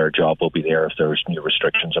that their job will be there if there's new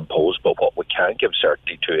restrictions imposed, but what we can give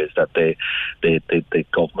certainty to is that the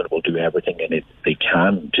government will do everything they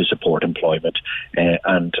can to support employment,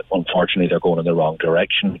 and unfortunately they're going in the wrong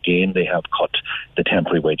direction. Again, they have cut the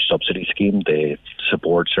temporary wage subsidy scheme. The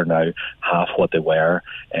supports are now half what they were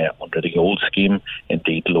under the old scheme.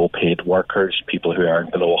 Indeed, low-paid workers, people who earn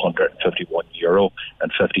below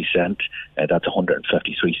 €151.50, that's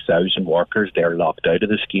 153,000 workers. They're locked out of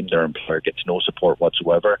the scheme. Their employer gets no support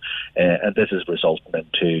whatsoever, and this is resulting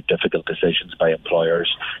into difficult decisions by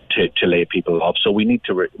employers to lay people off. So we need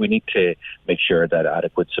to make sure that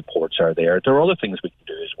adequate supports are there. There are other things we can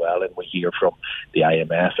do as well, and we hear from the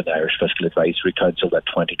IMF and the Irish Fiscal Advisory Council that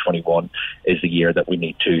 2021 is the year that we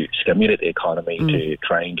need to stimulate the economy to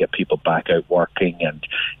try and get people back out working and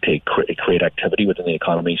to create activity within the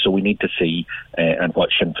economy. So we need to see, and what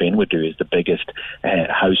Sinn Féin would do is the biggest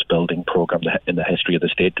house building programme in the history of the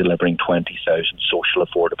state, delivering 20,000 social,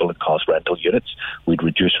 affordable and cost rental units. We'd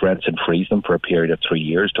reduce rents and freeze them for a period of 3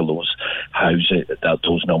 years till those houses, that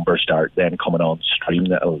those numbers start then coming on stream.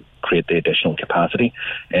 That'll create the additional capacity,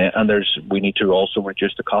 and we need to also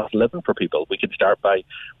reduce the cost of living for people. We can start by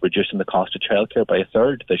reducing the cost of childcare by a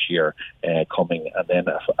third this year coming, and then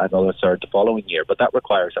another third the following year. But that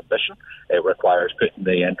requires ambition. It requires putting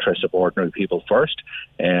the interests of ordinary people first.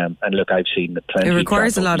 And look, I've seen plenty. It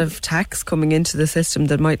requires a lot of tax coming into the system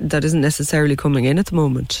that isn't necessarily coming in at the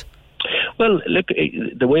moment. Well, look,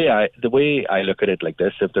 the way I look at it like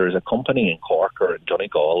this: if there is a company in Cork or in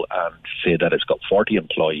Donegal and say that it's got 40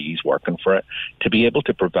 employees working for it, to be able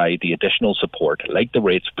to provide the additional support, like the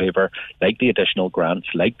rates waiver, like the additional grants,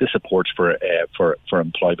 like the supports for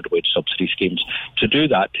employment wage subsidy schemes, to do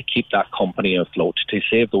that, to keep that company afloat, to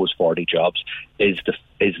save those 40 jobs, is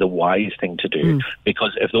the wise thing to do.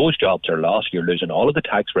 Because if those jobs are lost, you're losing all of the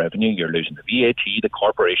tax revenue, you're losing the VAT, the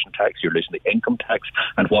corporation tax, you're losing the income tax,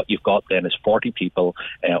 and what you've got then is 40 people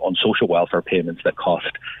on social welfare payments that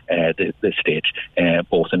cost the state,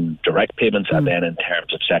 both in direct payments and then in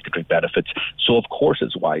terms of secondary benefits. So of course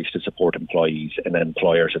it's wise to support employees and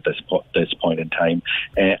employers at this point in time.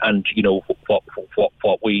 And you know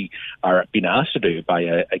what we are being asked to do by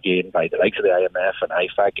the likes of the IMF and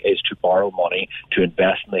IFAC is to borrow money to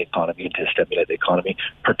invest in the economy and to stimulate the economy,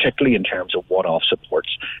 particularly in terms of one-off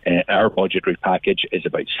supports. Our budgetary package is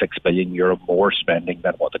about €6 billion more spending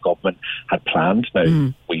than what the government had planned.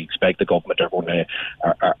 Now, we expect the government are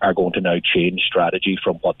going to now change strategy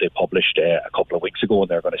from what they published a couple of weeks ago, and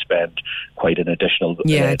they're going to spend quite an additional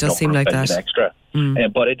it does seem like that extra.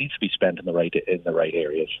 But it needs to be spent in the right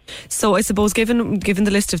areas. So I suppose, given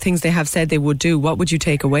the list of things they have said they would do, what would you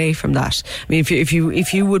take away from that? I mean,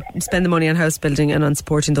 if you would spend the money on house building and on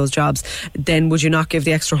supporting those jobs, then would you not give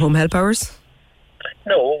the extra home help hours?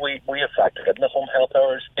 No, we have factored in the home help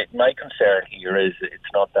hours. My concern here is it's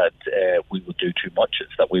not that we will do too much,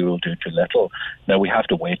 it's that we will do too little. Now, we have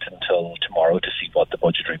to wait until tomorrow to see what the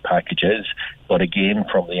budgetary package is. But again,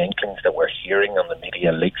 from the inklings that we're hearing on the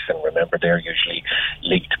media leaks, and remember they're usually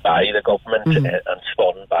leaked by the government and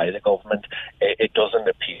spun by the government, it doesn't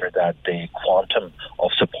appear that the quantum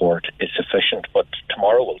of support is sufficient. But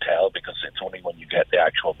tomorrow will tell, because it's only when you get the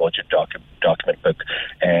actual budget document book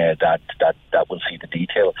that we'll see the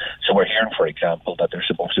detail. So we're hearing, for example, that there's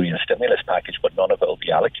supposed to be a stimulus package, but none of it will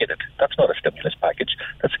be allocated. That's not a stimulus package.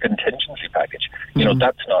 That's a contingency package. You know,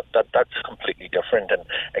 that's completely different. And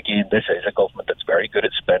again, this is a government that's very good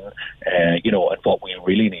at spin. And what we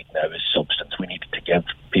really need now is substance. We need to give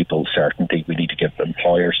people certainty. We need to give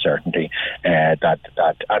employers certainty. And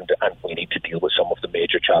we need to deal with some of the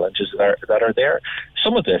major challenges that are there.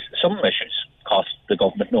 Some issues cost the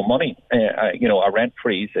government no money. A rent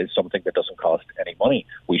freeze is something that doesn't cost any money.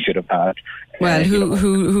 We should have had. Well,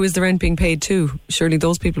 who is the rent being paid to? Surely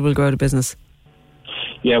those people will go out of business.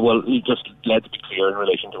 Yeah, well, just let's be clear in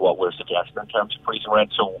relation to what we're suggesting in terms of freezing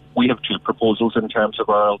rent. So we have two proposals in terms of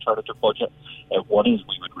our alternative budget. One is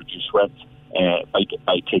we would reduce rent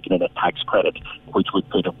by taking in a tax credit, which would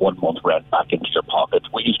put a 1 month rent back into your pocket.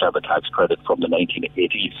 We used to have a tax credit from the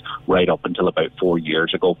 1980s right up until about 4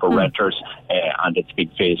 years ago for renters, and it's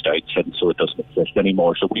been phased out since, so it doesn't exist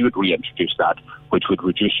anymore. So we would reintroduce that, which would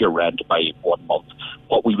reduce your rent by 1 month.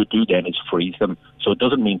 What we would do then is freeze them. So it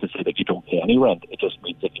doesn't mean to say that you don't pay any rent. It just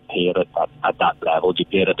means that you pay it at that level. You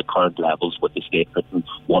pay it at the current levels, with the state putting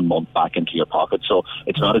 1 month back into your pocket. So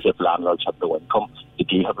it's not as if landlords have no income. They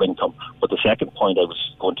do have income. But the second point I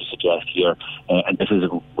was going to suggest here, and this is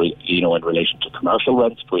in relation to commercial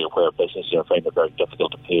rents, where businesses are finding it very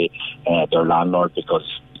difficult to pay their landlord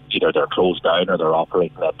because either they're closed down or they're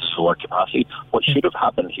operating at slower capacity. What should have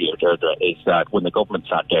happened here, Deirdre, is that when the government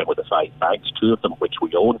sat down with the 5 banks, 2 of them which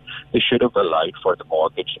we own, they should have allowed for the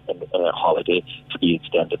mortgage and holiday to be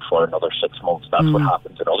extended for another 6 months. That's what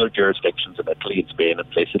happens in other jurisdictions in Italy and Spain and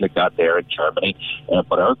places like that there in Germany.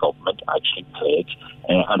 But our government actually played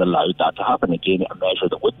and allowed that to happen. Again, a measure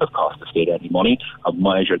that wouldn't have cost the state any money, a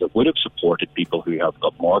measure that would have supported people who have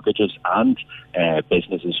got mortgages and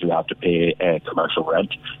businesses who have to pay commercial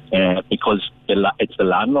rent, because it's the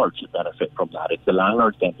landlords who benefit from that. It's the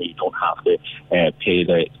landlords then who don't have to pay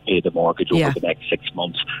the mortgage over the next 6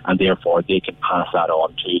 months, and therefore they can pass that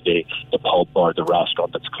on to the pub or the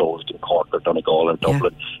restaurant that's closed in Cork or Donegal or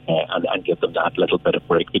Dublin, and give them that little bit of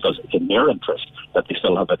break, because it's in their interest that they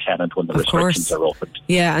still have a tenant when the restrictions are opened.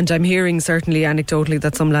 Yeah, and I'm hearing certainly anecdotally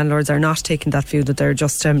that some landlords are not taking that view, that they're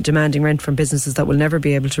just demanding rent from businesses that will never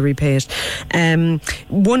be able to repay it.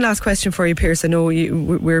 One last question for you, Pierce. I know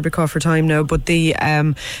we're a bit caught for time now, but the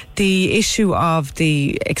issue of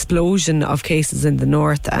the explosion of cases in the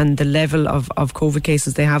north and the level of COVID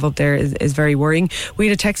cases they have up there is very worrying. We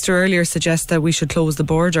had a texter earlier suggest that we should close the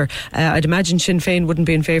border. I'd imagine Sinn Féin wouldn't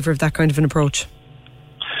be in favour of that kind of an approach.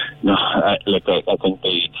 No, I think I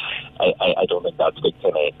don't think that's the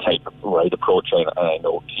kind of type of right approach. I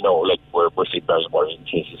know, we're seeing very worrying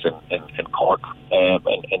cases in Cork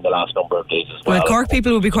in the last number of days as well. Well, Cork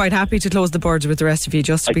people will be quite happy to close the border with the rest of you,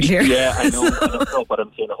 just to be clear. Yeah, I know, but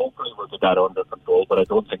I'm saying hopefully we'll get that under control, but I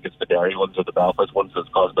don't think it's the Derry ones or the Belfast ones that's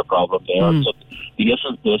caused the problem there. So the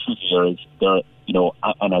issue here is there,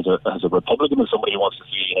 and as a Republican and somebody who wants to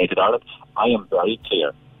see United Ireland, I am very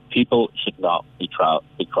clear. People should not be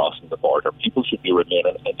crossing the border. People should be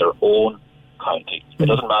remaining in their own county. It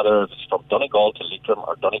doesn't matter if it's from Donegal to Leitrim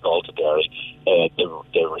or Donegal to Derry.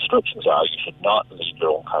 The restrictions are you should not leave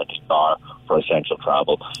your own county bar for essential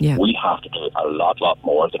travel. Yeah. We have to do a lot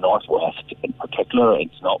more. The Northwest in particular,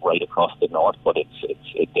 it's not right across the north, but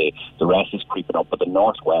the rest is creeping up. But the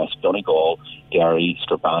Northwest, Donegal, Derry,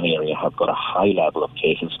 Strabane area have got a high level of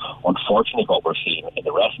cases. Unfortunately, what we're seeing in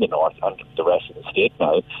the rest of the north and the rest of the state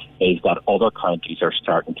now is that other counties are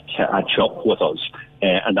starting to catch up with us.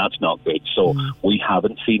 And that's not good. So we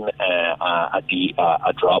haven't seen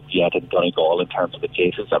a drop yet in Donegal in terms of the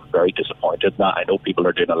cases. I'm very disappointed in that. I know people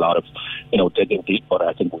are doing a lot of, digging deep, but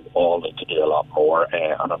I think we all need to do a lot more.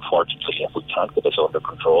 And unfortunately, if we can't get this under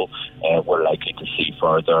control, we're likely to see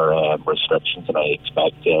further restrictions, and I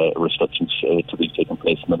expect restrictions to be taking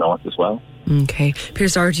place in the north as well. Okay.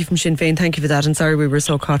 Pierce Doherty from Sinn Féin, thank you for that. And sorry we were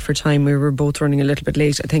so caught for time. We were both running a little bit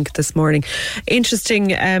late, I think, this morning.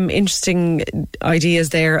 Interesting ideas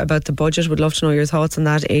there about the budget. Would love to know your thoughts on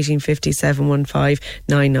that. 1850 715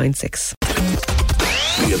 996.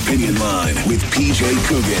 The Opinion Line with PJ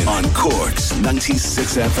Coogan on Cork's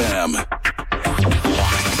 96 FM.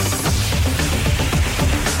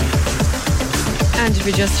 And if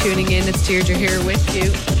you're just tuning in, it's Deirdre here with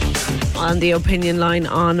you on the Opinion Line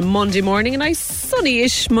on Monday morning. A nice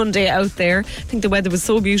sunny-ish Monday out there. I think the weather was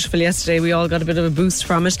so beautiful yesterday, we all got a bit of a boost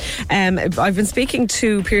from it. I've been speaking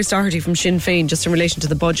to Pierce Doherty from Sinn Féin just in relation to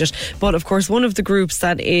the budget, but of course one of the groups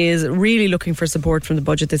that is really looking for support from the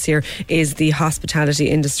budget this year is the hospitality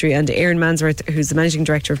industry, and Aaron Mansworth, who's the Managing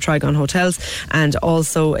Director of Trigon Hotels and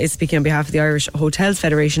also is speaking on behalf of the Irish Hotels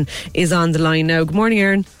Federation, is on the line now. Good morning,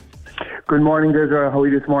 Aaron. Good morning, Deirdre. How are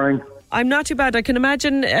you this morning? I'm not too bad. I can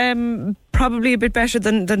imagine probably a bit better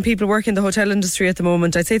than people working in the hotel industry at the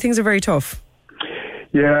moment. I'd say things are very tough.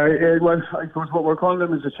 Yeah, well, I suppose what we're calling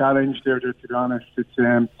them is a challenge, Deirdre, to be honest. It's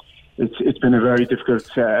been a very difficult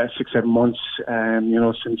 6-7 months,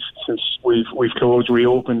 since we've closed,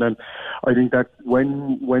 reopened, and I think that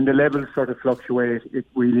when the levels sort of fluctuate, it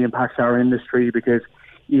really impacts our industry, because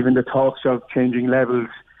even the talks of changing levels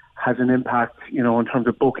has an impact, in terms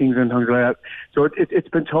of bookings and things like that. So it's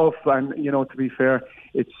been tough, and to be fair,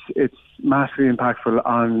 it's massively impactful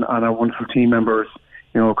on our wonderful team members,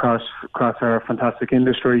 across our fantastic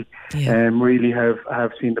industry, really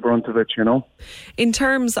have seen the brunt of it, In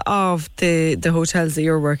terms of the hotels that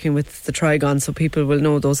you're working with, the Trigon, so people will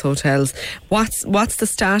know those hotels, what's the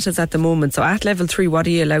status at the moment? So at level 3, what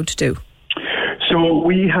are you allowed to do? So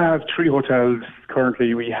we have 3 hotels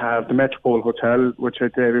currently. We have the Metropole Hotel, which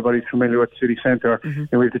everybody's familiar with, City Centre, and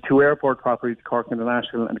we have the 2 airport properties, Cork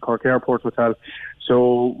International and the Cork Airport Hotel.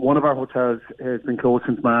 So one of our hotels has been closed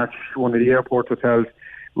since March, one of the airport hotels,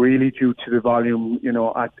 really due to the volume,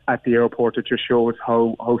 at the airport. It just shows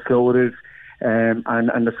how slow it is, and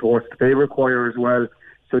the source that they require as well.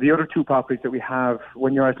 So the other 2 properties that we have,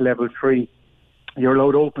 when you're at level 3, you're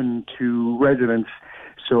allowed open to residents.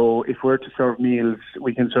 So if we're to serve meals,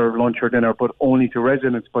 we can serve lunch or dinner, but only to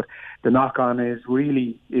residents. But the knock-on is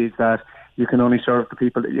that you can only serve the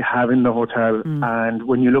people that you have in the hotel. And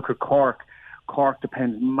when you look at Cork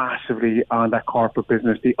depends massively on that corporate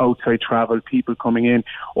business, the outside travel, people coming in.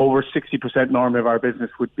 Over 60% normally of our business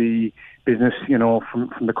would be business, from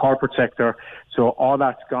the corporate sector. So all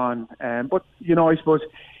that's gone. But, I suppose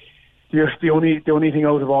the only thing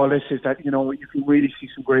out of all this is that, you can really see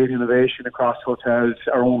some great innovation across hotels,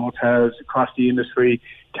 our own hotels, across the industry,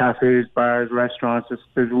 cafes, bars, restaurants.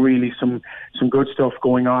 There's really some good stuff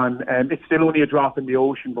going on. It's still only a drop in the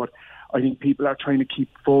ocean, but I think people are trying to keep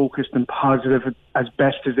focused and positive as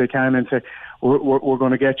best as they can and say, we're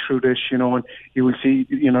going to get through this, and you will see,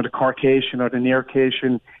 the Corkation or the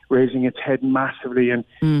Nearcation raising its head massively. And,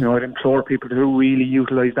 I'd implore people to really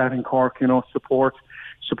utilise that in Cork,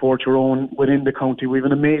 support your own within the county. We have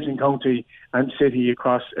an amazing county and city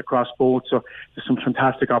across both, so there's some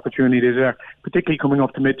fantastic opportunities there, particularly coming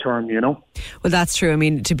up to midterm, Well, that's true. I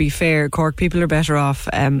mean, to be fair, Cork people are better off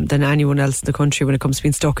than anyone else in the country when it comes to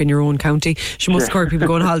being stuck in your own county. Most Cork people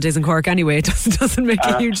go on holidays in Cork anyway. It doesn't make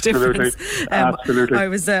a huge difference. Absolutely. I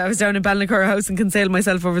was down in Ballinacurra House in Kinsale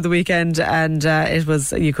myself over the weekend, and it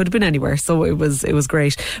was, you could have been anywhere, so it was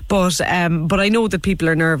great. But I know that people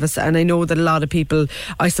are nervous, and I know that a lot of people,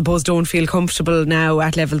 I suppose, don't feel comfortable now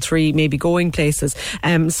at level 3, maybe going places.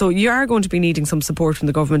 So you are going to be needing some support from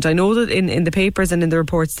the government. I know that in the papers and in the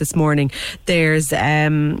reports this morning, they're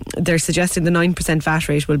suggesting the 9% VAT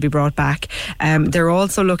rate will be brought back. They're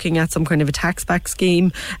also looking at some kind of a tax back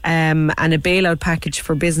scheme and a bailout package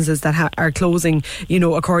for businesses that are closing,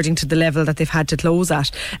 according to the level that they've had to close at.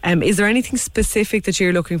 Is there anything specific that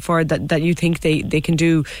you're looking for that you think they can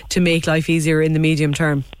do to make life easier in the medium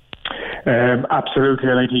term? Absolutely,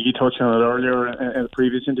 and I think you touched on it earlier in a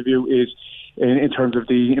previous interview, is in terms of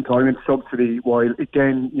the employment subsidy. While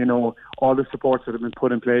again, all the supports that have been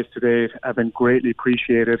put in place to date have been greatly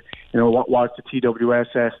appreciated. What was the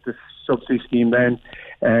TWSS, the subsidy scheme then,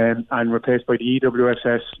 and replaced by the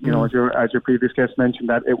EWSS. As your previous guest mentioned,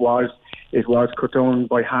 that it was cut down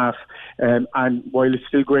by half. And while it's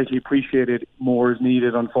still greatly appreciated, more is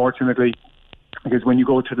needed, unfortunately, because when you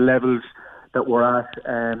go to the levels that we're at,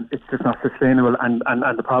 it's just not sustainable, and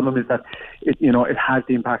the problem is that it has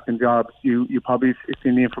the impact on jobs. You probably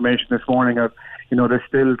seen the information this morning of, there's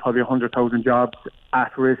still probably 100,000 jobs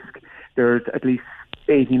at risk. There's at least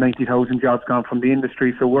 90,000 jobs gone from the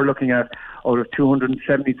industry. So we're looking at, out of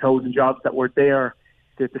 270,000 jobs that were there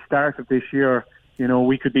at the start of this year,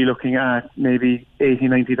 we could be looking at maybe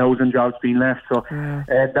 90,000 jobs being left. So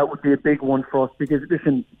that would be a big one for us, because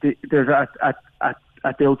listen, there's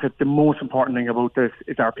at the outset, the most important thing about this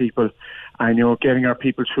is our people, and getting our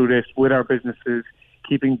people through this with our businesses,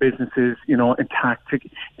 keeping businesses intact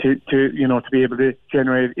to be able to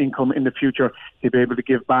generate income in the future, to be able to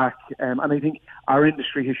give back. And I think our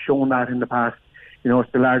industry has shown that in the past.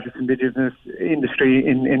 It's the largest indigenous industry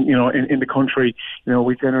in the country.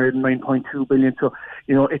 We generated 9.2 billion. So,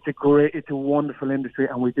 it's a wonderful industry,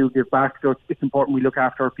 and we do give back. So it's important we look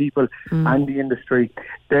after our people and the industry.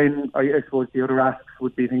 Then I suppose the other aspects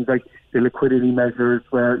would be things like the liquidity measures,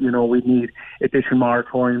 where, we need additional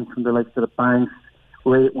moratoriums from the likes of the banks,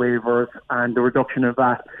 rate waivers, and the reduction of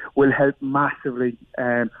that will help massively.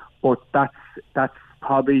 But that's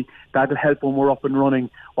probably, that'll help when we're up and running.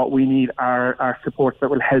 What we need are supports that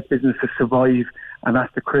will help businesses survive, and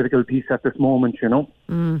that's the critical piece at this moment,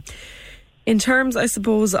 In terms, I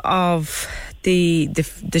suppose, of the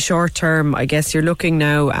short term, I guess you're looking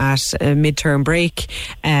now at a midterm break.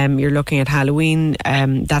 You're looking at Halloween,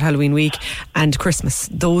 that Halloween week, and Christmas.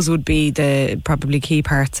 Those would be the probably key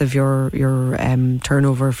parts of your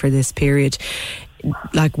turnover for this period.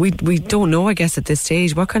 Like, we don't know, I guess, at this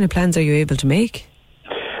stage. What kind of plans are you able to make?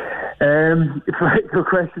 It's a very good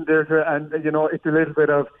question, Deirdre, and it's a little bit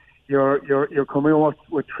of you're coming up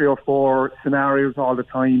with 3 or 4 scenarios all the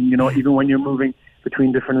time. Even when you're moving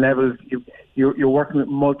between different levels, you're working with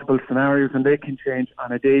multiple scenarios, and they can change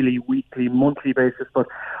on a daily, weekly, monthly basis. But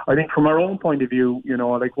I think from our own point of view,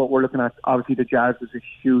 like what we're looking at, obviously the Jazz was a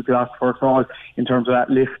huge loss for us all in terms of that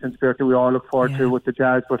lift and spirit that we all look forward to with the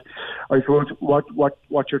Jazz. But I suppose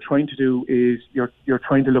what you're trying to do is you're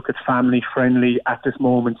trying to look at family friendly at this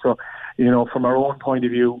moment. So, from our own point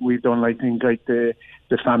of view, we've done things like the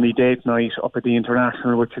family date night up at the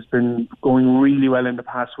International, which has been going really well in the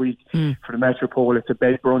past week for the Metropole. It's a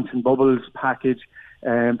bed, brunch and bubbles package,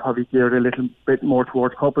 probably geared a little bit more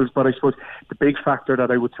towards couples. But I suppose the big factor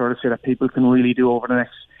that I would sort of say that people can really do over the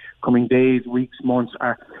next coming days, weeks, months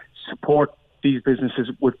are support these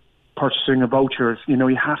businesses with purchasing of vouchers. You know,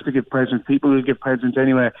 you have to give presents. People will give presents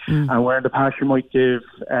anyway. And where in the past you might give,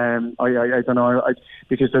 I don't know,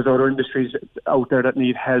 because there's other industries out there that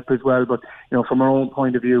need help as well. But, you know, from our own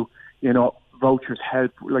point of view, you know, vouchers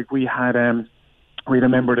help. Like we had a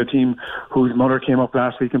member of the team whose mother came up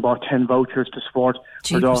last week and bought 10 vouchers to support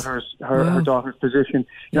her daughter's position.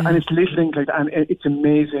 You know, and it's little things like that. And it's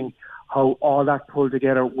amazing how all that pulled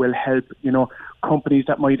together will help, you know, companies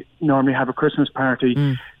that might normally have a Christmas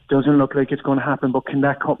party. Doesn't look like it's going to happen, but can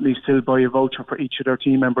that company still buy a voucher for each of their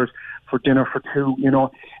team members for dinner for two, you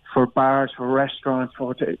know, for bars, for restaurants,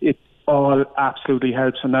 it all absolutely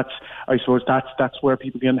helps. And that's, I suppose, that's where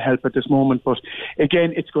people can help at this moment. But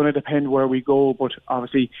again, it's going to depend where we go. But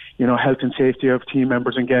obviously, you know, health and safety of team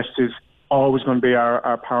members and guests is always going to be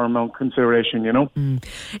our paramount consideration, you know.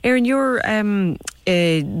 Aaron, you're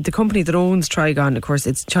the company that owns Trigon, of course,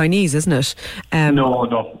 it's Chinese, isn't it? No,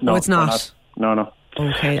 it's not. No.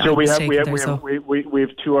 Okay. So we have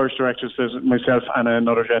two Irish directors. There's myself and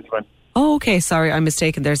another gentleman. Oh, okay. Sorry, I'm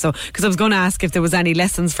mistaken there. So, because I was going to ask if there was any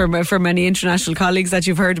lessons from any international colleagues that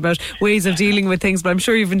you've heard about ways of dealing with things, but I'm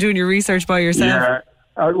sure you've been doing your research by yourself.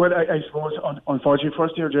 Yeah. Well, I suppose, unfortunately,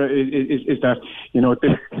 first year is that, you know,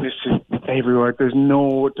 this is everywhere. There's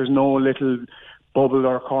no little bubble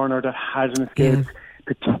or corner that hasn't escaped,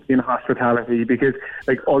 particularly in hospitality, because,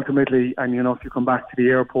 like, ultimately, and you know, if you come back to the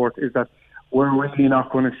airport, is that we're really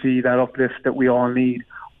not going to see that uplift that we all need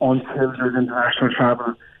until there's international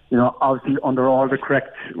travel. You know, obviously under all the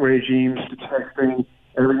correct regimes, the testing,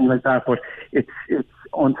 everything like that. But it's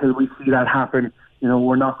until we see that happen, you know,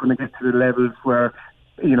 we're not going to get to the levels where,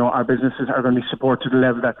 you know, our businesses are going to be supported to the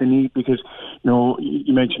level that they need. Because, you know,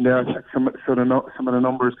 you mentioned there some of the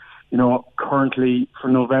numbers. You know, currently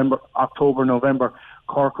for October, November,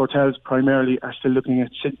 Cork hotels primarily are still looking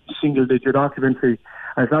at single-digit occupancy.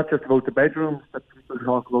 And it's not just about the bedrooms that people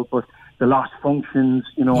talk about, but the lost functions,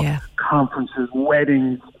 you know, conferences,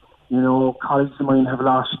 weddings. You know, colleagues of mine have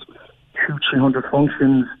lost 200-300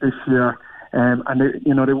 functions this year. And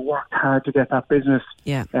they worked hard to get that business.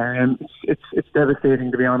 Yeah. It's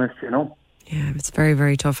devastating, to be honest, you know. Yeah, it's very,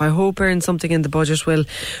 very tough. I hope, Aaron, something in the budget will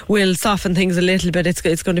soften things a little bit.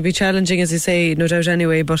 It's going to be challenging, as you say, no doubt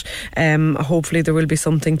anyway, but hopefully there will be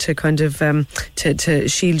something to kind of to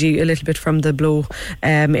shield you a little bit from the blow.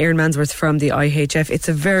 Aaron Mansworth from the IHF. It's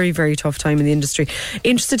a very, very tough time in the industry.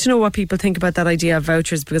 Interested to know what people think about that idea of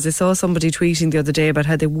vouchers, because I saw somebody tweeting the other day about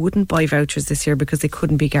how they wouldn't buy vouchers this year because they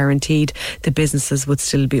couldn't be guaranteed the businesses would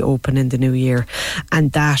still be open in the new year.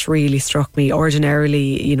 And that really struck me.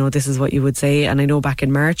 Ordinarily, you know, this is what you would say, and I know back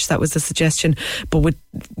in March that was the suggestion, but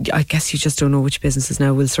I guess you just don't know which businesses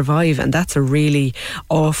now will survive, and that's a really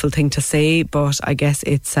awful thing to say, but I guess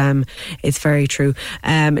it's very true.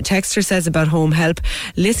 Texter says about home help,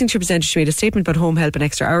 listening to your presenter, she made a statement about home help and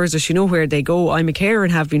extra hours. Does she know where they go? I'm a carer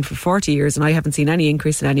and have been for 40 years and I haven't seen any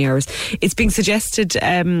increase in any hours. It's being suggested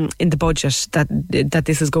in the budget that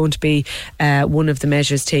this is going to be one of the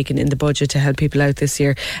measures taken in the budget to help people out this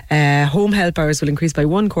year. Home help hours will increase by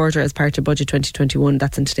 1/4 as part of Budget 2021.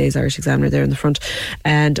 That's in today's Irish Examiner there in the front.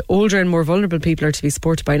 And older and more vulnerable people are to be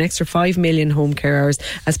supported by an extra 5 million home care hours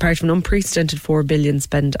as part of an unprecedented 4 billion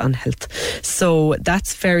spend on health. So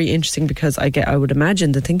that's very interesting, because I would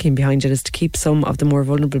imagine the thinking behind it is to keep some of the more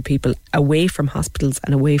vulnerable people away from hospitals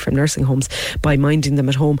and away from nursing homes by minding them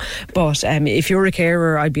at home. But if you're a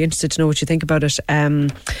carer, I'd be interested to know what you think about it.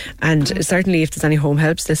 And certainly if there's any home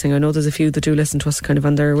helps listening, I know there's a few that do listen to us kind of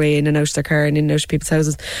on their way in and out of their car and in and out of people's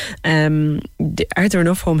houses. Are there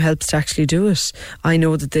enough home helps to actually do it? I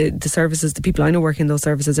know that the services, the people I know working in those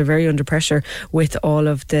services are very under pressure with all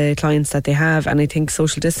of the clients that they have, and I think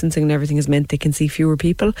social distancing and everything has meant they can see fewer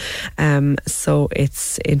people. So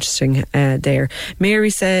it's interesting there. Mary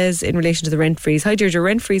says in relation to the rent freeze, hi Deirdre,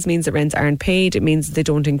 rent freeze means that rents aren't paid. It means they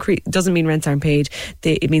don't increase. It doesn't mean rents aren't paid.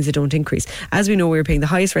 It means they don't increase. As we know, we're paying the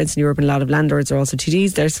highest rents in Europe, and a lot of landlords are also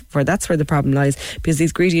TDs. That's where the problem lies, because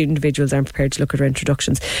these greedy individuals aren't prepared to look at rent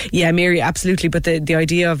reductions. Yeah, Mary, absolutely. But the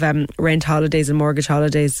idea of rent holidays and mortgage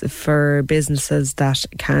holidays for businesses that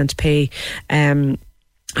can't pay,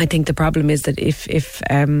 I think the problem is that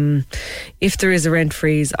if there is a rent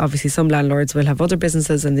freeze, obviously some landlords will have other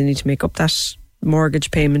businesses and they need to make up that mortgage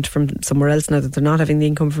payment from somewhere else now that they're not having the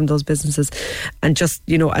income from those businesses. And just,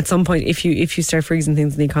 you know, at some point, if you start freezing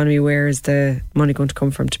things in the economy, where is the money going to come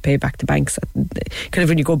from to pay back the banks? Kind of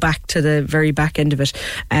when you go back to the very back end of it,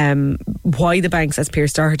 why the banks, as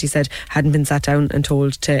Pierce Doherty said, hadn't been sat down and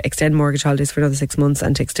told to extend mortgage holidays for another 6 months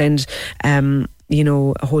and to extend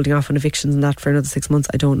holding off on evictions and that for another 6 months.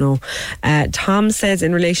 I don't know. Tom says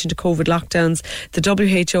in relation to COVID lockdowns, the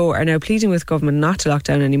WHO are now pleading with government not to lock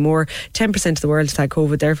down anymore. 10% of the world has had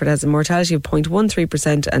COVID, therefore it has a mortality of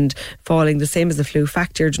 0.13% and falling, the same as the flu.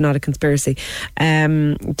 Factored, not a conspiracy.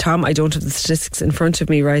 Tom, I don't have the statistics in front of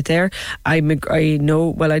me right there. I don't know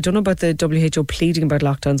about the WHO pleading about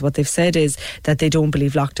lockdowns. What they've said is that they don't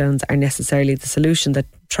believe lockdowns are necessarily the solution, that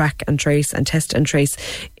track and trace and test and trace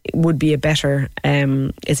would be a better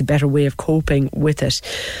way of coping with it.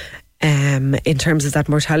 In terms of that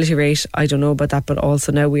mortality rate, I don't know about that, but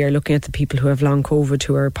also now we are looking at the people who have long COVID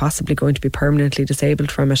who are possibly going to be permanently disabled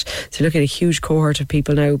from it. So look at a huge cohort of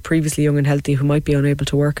people now previously young and healthy who might be unable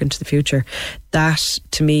to work into the future. That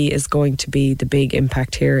to me is going to be the big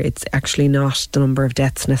impact here. It's actually not the number of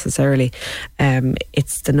deaths necessarily.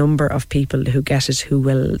 It's the number of people who get it who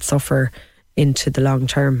will suffer into the long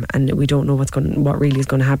term, and we don't know what really is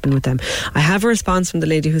going to happen with them. I have a response from the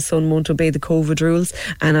lady whose son won't obey the COVID rules,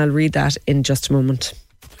 and I'll read that in just a moment.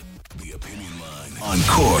 The Opinion Line on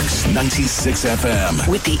Cork's 96 FM.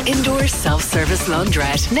 With the indoor self-service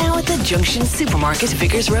laundrette now at the Junction Supermarket,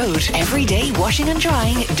 Vickers Road. Every day washing and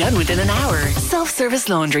drying done within an hour.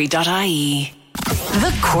 Selfservicelaundry.ie.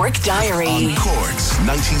 The Cork Diary on Cork's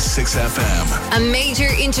 96 FM. A major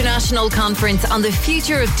international conference on the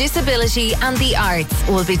future of disability and the arts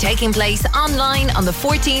will be taking place online on the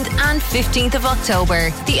 14th and 15th of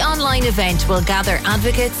October. The online event will gather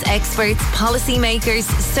advocates, experts, policymakers,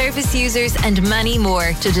 service users and many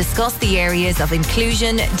more to discuss the areas of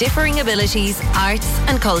inclusion, differing abilities, arts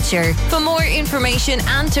and culture. For more information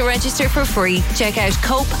and to register for free, check out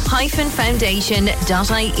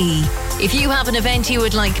cope-foundation.ie. If you have an event you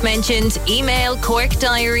would like mentioned, email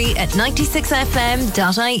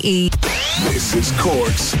corkdiary@96fm.ie. This is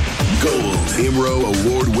Cork's Gold IMRO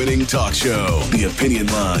award-winning talk show, The Opinion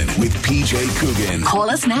Line with PJ Coogan.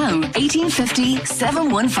 Call us now, 1850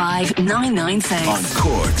 715 996. On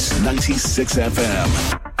Cork's 96 FM.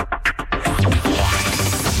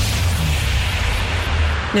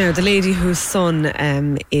 Now, the lady whose son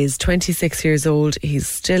is 26 years old, he's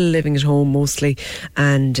still living at home mostly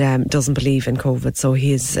and doesn't believe in COVID. So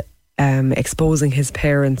he is exposing his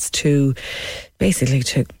parents to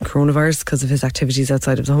coronavirus because of his activities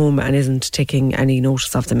outside of the home and isn't taking any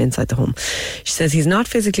notice of them inside the home. She says he's not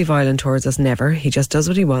physically violent towards us, never. He just does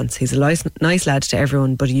what he wants. He's a nice lad to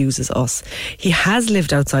everyone, but he uses us. He has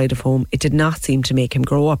lived outside of home. It did not seem to make him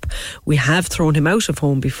grow up. We have thrown him out of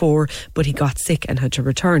home before, but he got sick and had to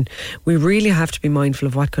return. We really have to be mindful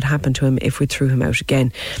of what could happen to him if we threw him out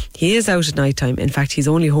again. He is out at night time. In fact, he's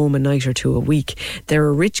only home a night or two a week. There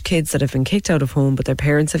are rich kids that have been kicked out of home, but their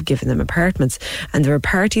parents have given them apartments. And there are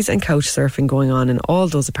parties and couch surfing going on in all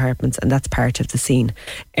those apartments, and that's part of the scene.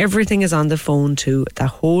 Everything is on the phone too. That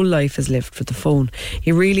whole life is lived for the phone.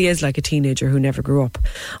 He really is like a teenager who never grew up.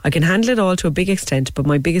 I can handle it all to a big extent, but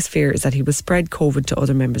my biggest fear is that he will spread COVID to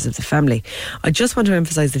other members of the family. I just want to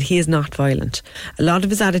emphasise that he is not violent. A lot of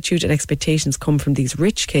his attitude and expectations come from these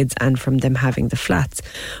rich kids and from them having the flats.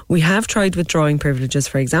 We have tried withdrawing privileges,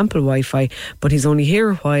 for example Wi-Fi, but he's only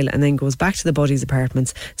here a while and then goes back to the buddies'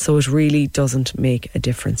 apartments, so it really doesn't make a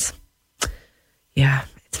difference. Yeah,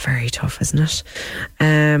 it's very tough, isn't it?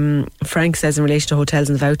 Frank says in relation to hotels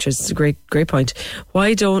and the vouchers, it's a great point.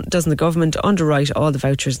 Why doesn't the government underwrite all the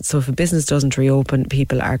vouchers so if a business doesn't reopen,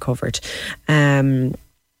 people are covered?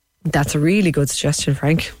 That's a really good suggestion,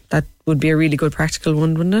 Frank. That would be a really good practical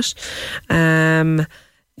one, wouldn't it?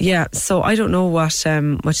 Yeah, so I don't know what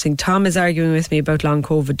you think. Tom is arguing with me about long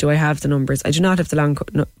COVID. Do I have the numbers? I do not have the long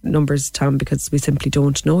numbers, Tom, because we simply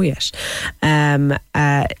don't know yet.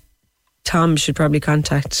 Tom should probably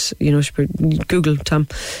contact, Google Tom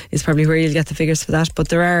is probably where you'll get the figures for that. But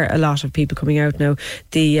there are a lot of people coming out now.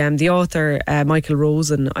 The author, Michael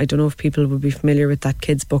Rosen, I don't know if people would be familiar with that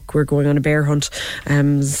kids' book, We're Going on a Bear Hunt.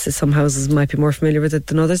 Some houses might be more familiar with it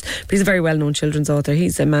than others. But he's a very well-known children's author.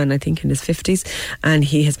 He's a man, I think, in his 50s. And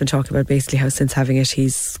he has been talking about basically how since having it,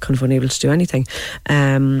 he's kind of unable to do anything.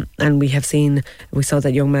 And we saw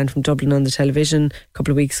that young man from Dublin on the television a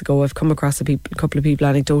couple of weeks ago. I've come across a couple of people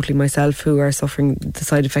anecdotally myself who are suffering the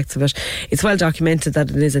side effects of it. It's well documented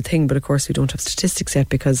that it is a thing, but of course we don't have statistics yet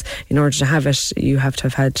because in order to have it you have to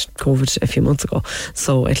have had COVID a few months ago,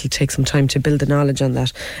 so it'll take some time to build the knowledge on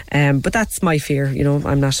that. But that's my fear.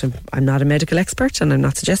 I'm not a medical expert and I'm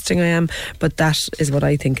not suggesting I am, but that is what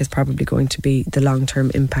I think is probably going to be the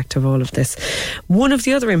long-term impact of all of this. One of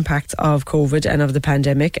the other impacts of COVID and of the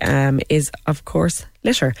pandemic is of course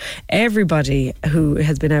litter. Everybody who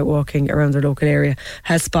has been out walking around their local area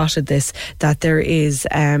has spotted this, that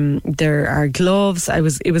there are gloves. It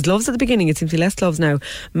was gloves at the beginning, it seems to be less gloves now,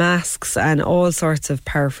 masks and all sorts of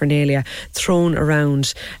paraphernalia thrown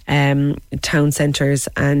around town centres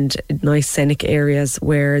and nice scenic areas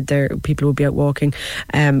where people will be out walking.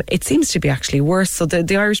 It seems to be actually worse. So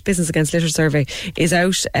the Irish Business Against Litter survey is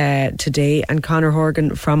out today, and Conor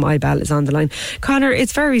Horgan from IBAL is on the line. Conor,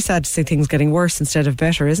 it's very sad to see things getting worse instead of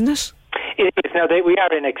better, isn't it? It is. Now, we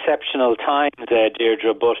are in exceptional times,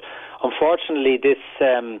 Deirdre, but unfortunately this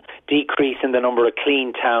decrease in the number of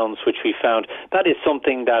clean towns, which we found, that is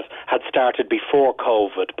something that had started before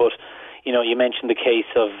COVID, but you mentioned the case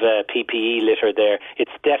of PPE litter there.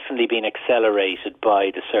 It's definitely been accelerated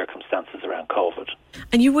by the circumstances around COVID.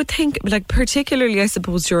 And you would think, particularly, I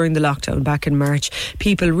suppose, during the lockdown back in March,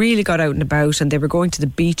 people really got out and about and they were going to the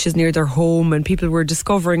beaches near their home and people were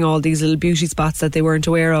discovering all these little beauty spots that they weren't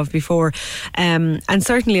aware of before. And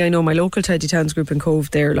certainly I know my local Tidy Towns group in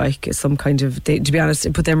Cove, they're like some kind of, to be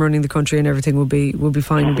honest, put them running the country and everything will be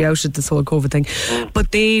fine, will be out of this whole COVID thing.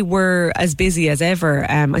 But they were as busy as ever.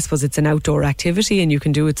 I suppose it's an outdoor activity and you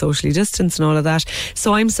can do it socially distanced and all of that.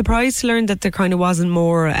 So I'm surprised to learn that there kind of wasn't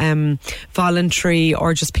more voluntary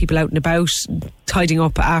or just people out and about tidying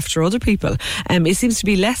up after other people. It seems to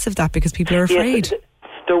be less of that because people are afraid. Yes,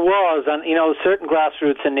 there was, and certain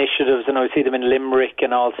grassroots initiatives, and I see them in Limerick,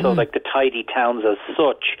 and also like the Tidy Towns as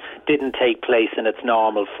such didn't take place in its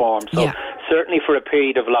normal form. So certainly for a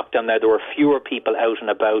period of lockdown there were fewer people out and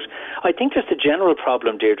about. I think just a general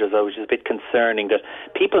problem, Deirdre, though, which is a bit concerning, that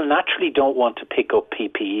people naturally don't want to pick up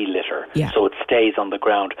PPE litter, so it stays on the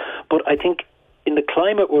ground. But I think in the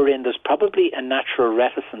climate we're in, there's probably a natural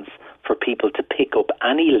reticence for people to pick up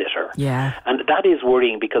any litter. Yeah. And that is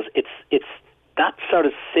worrying because it's that sort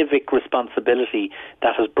of civic responsibility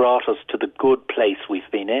that has brought us to the good place we've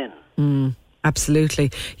been in.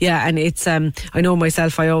 Absolutely. Yeah, and it's I know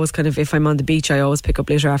myself, I always kind of, if I'm on the beach, I always pick up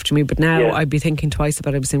litter after me, but now I'd be thinking twice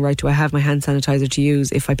about it. I'd be saying, right, do I have my hand sanitizer to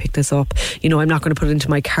use if I pick this up? I'm not going to put it into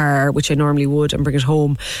my car, which I normally would, and bring it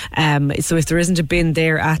home. So if there isn't a bin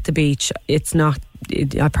there at the beach,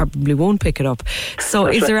 I probably won't pick it up. So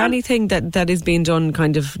is there anything that is being done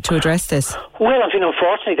kind of to address this? Well,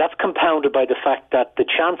 unfortunately that's compounded by the fact that the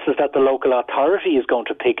chances that the local authority is going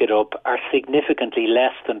to pick it up are significantly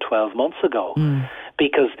less than 12 months ago,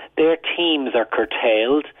 because their teams are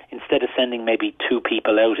curtailed. Instead of sending maybe 2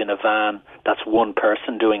 people out in a van, that's one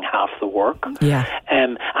person doing half the work. Yeah.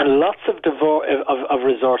 And lots of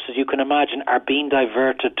resources, you can imagine, are being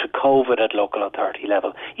diverted to COVID at local authority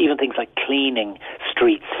level. Even things like cleaning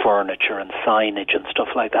streets, furniture and signage and stuff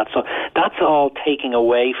like that. So that's all taking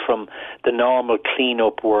away from the normal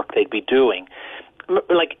clean-up work they'd be doing.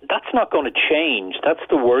 That's not going to change. That's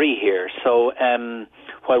the worry here. So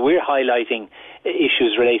while we're highlighting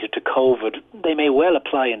issues related to COVID, they may well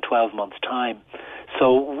apply in 12 months' time.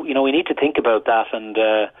 So, we need to think about that. And,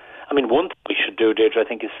 one thing we should do, Deirdre, I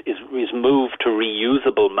think, is move to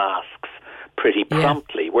reusable masks pretty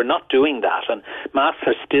promptly. We're not doing that. And masks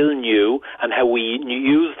are still new, and how we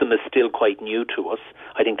use them is still quite new to us.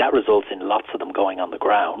 I think that results in lots of them going on the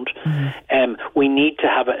ground. We need to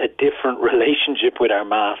have a different relationship with our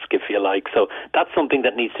mask, if you like. So that's something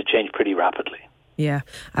that needs to change pretty rapidly. Yeah,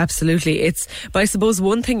 absolutely. But I suppose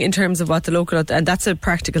one thing in terms of what the local, and that's a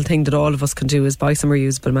practical thing that all of us can do, is buy some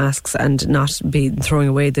reusable masks and not be throwing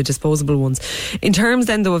away the disposable ones. In terms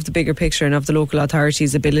then though of the bigger picture and of the local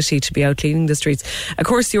authority's ability to be out cleaning the streets, of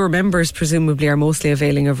course your members presumably are mostly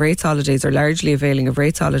availing of rates holidays, or largely availing of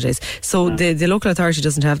rates holidays. So the local authority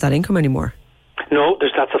doesn't have that income anymore. No,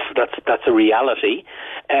 that's a reality.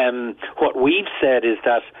 What we've said is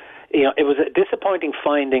that it was a disappointing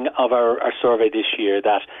finding of our survey this year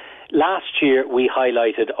that last year we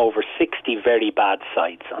highlighted over 60 very bad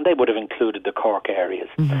sites, and they would have included the Cork areas.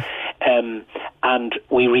 And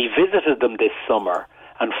we revisited them this summer,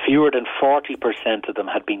 and fewer than 40% of them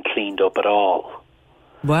had been cleaned up at all.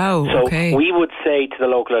 Wow, so okay. We would say to the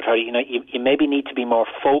local authority, you maybe need to be more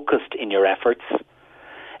focused in your efforts.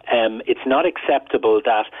 It's not acceptable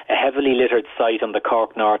that a heavily littered site on the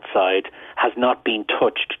Cork North side has not been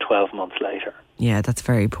touched 12 months later. Yeah, that's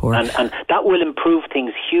very poor. And that will improve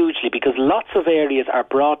things hugely, because lots of areas are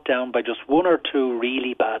brought down by just 1 or 2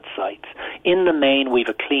 really bad sites. In the main, we've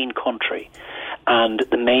a clean country, and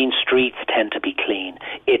the main streets tend to be clean.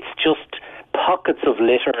 It's just pockets of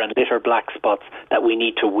litter and litter black spots that we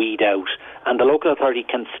need to weed out. And the local authority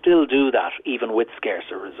can still do that, even with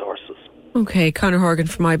scarcer resources. Okay, Conor Horgan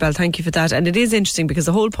from IBAL, thank you for that. And it is interesting because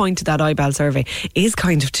the whole point of that IBAL survey is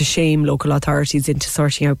kind of to shame local authorities into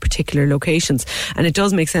sorting out particular locations. And it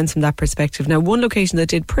does make sense from that perspective. Now, one location that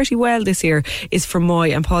did pretty well this year is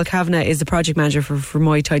Fermoy, and Paul Kavanagh is the project manager for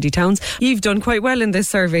Fermoy Tidy Towns. You've done quite well in this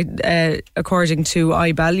survey, according to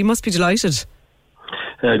IBAL. You must be delighted.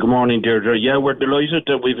 Good morning, Deirdre. Yeah, we're delighted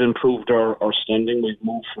that we've improved our standing. We've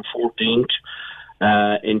moved from 14th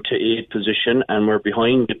into 8th position, and we're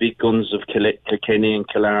behind the big guns of Kilkenny and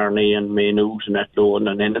Killarney and Maynooth and Athlone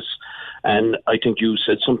and Ennis. And I think you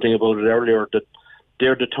said something about it earlier, that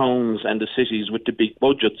they're the towns and the cities with the big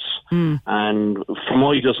budgets. And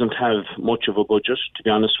Fermoy doesn't have much of a budget, to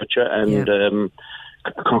be honest with you. And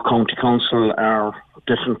County Council are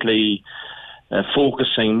definitely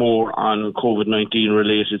focusing more on COVID-19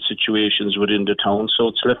 related situations within the town. So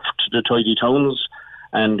it's left to the Tidy Towns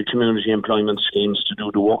and the community employment schemes to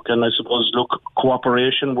do the work. And I suppose, look,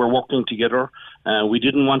 cooperation, we're working together. We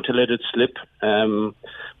didn't want to let it slip.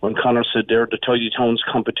 When Conor said there, the Tidy Towns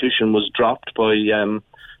competition was dropped by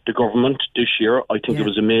the government this year. I think it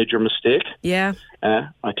was a major mistake. Yeah.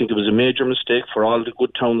 I think it was a major mistake for all the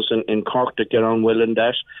good towns in Cork that get on well in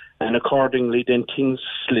that. And accordingly, then things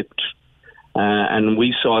slipped. And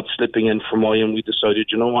we saw it slipping in Fermoy, and we decided,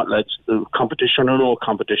 you know what, lads, competition or no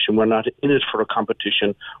competition, we're not in it for a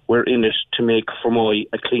competition, we're in it to make Fermoy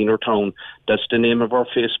a cleaner town. That's the name of our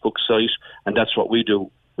Facebook site, and that's what we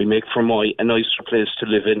do. We make Fermoy a nicer place to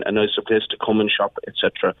live in, a nicer place to come and shop,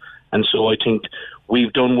 etc. And so I think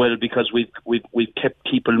we've done well because we've kept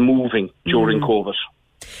people moving during COVID.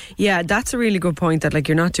 Yeah, that's a really good point, that like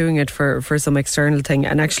you're not doing it for some external thing,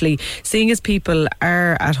 and actually seeing as people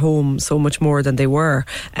are at home so much more than they were,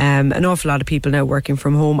 an awful lot of people now working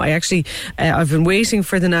from home. I've been waiting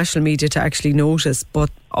for the national media to actually notice,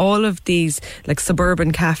 but all of these like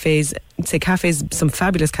suburban cafes, some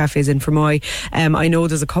fabulous cafes in Fermoy. I know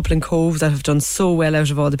there's a couple in Cove that have done so well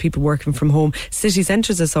out of all the people working from home. City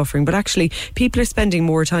centres are suffering, but actually people are spending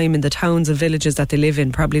more time in the towns and villages that they live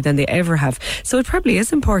in probably than they ever have. So it probably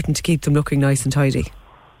is important to keep them looking nice and tidy.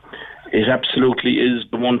 It absolutely is.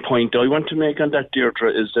 The one point I want to make on that, Deirdre,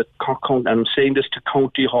 is that I'm saying this to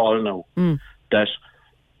County Hall now, that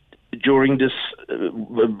during this,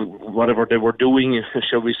 whatever they were doing,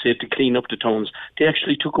 shall we say, to clean up the towns, they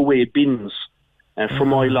actually took away bins.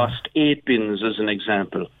 Fermoy lost 8 bins, as an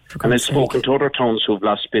example. And I've spoken to other towns who've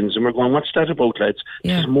lost bins, and we're going, what's that about, lads?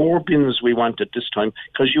 There's more bins we wanted this time,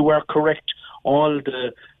 because you are correct. All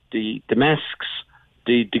the masks,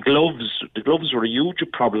 the gloves were a huge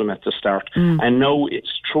problem at the start, and now it's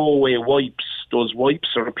throwaway wipes. Those wipes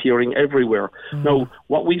are appearing everywhere. Now,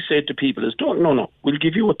 what we say to people is, we'll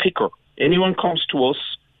give you a picker. Anyone comes to us,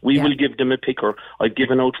 we will give them a picker. I've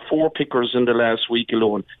given out 4 pickers in the last week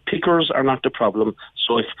alone. Pickers are not the problem.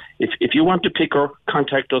 So if you want a picker,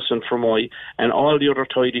 contact us in Fermoy and all the other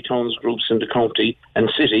Tidy Towns groups in the county and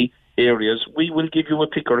city areas. We will give you a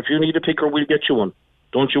picker. If you need a picker, we'll get you one.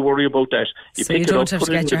 Don't you worry about that. You pick it up, put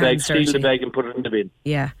it in the bag, seal the bag and put it in the bin.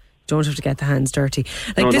 Yeah. Don't have to get the hands dirty.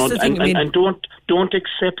 And don't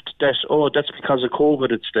accept that, that's because of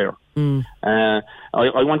COVID it's there.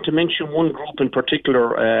 I want to mention one group in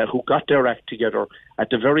particular who got their act together. At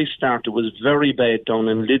the very start, it was very bad down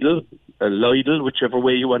in Lidl, whichever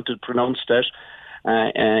way you want to pronounce that,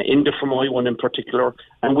 in the Fermoy one in particular.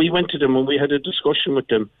 And we went to them and we had a discussion with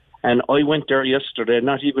them. And I went there yesterday,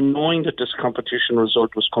 not even knowing that this competition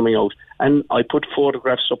result was coming out. And I put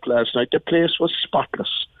photographs up last night. The place was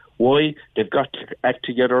spotless. Why? They've got to act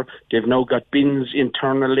together. They've now got bins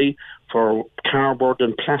internally for cardboard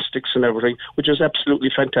and plastics and everything, which is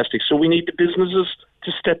absolutely fantastic. So we need the businesses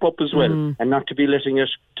to step up as well, and not to be letting it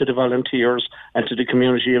to the volunteers and to the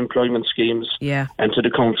community employment schemes and to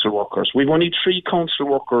the council workers. We've only 3 council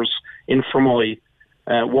workers in Fermoy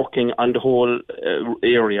working on the whole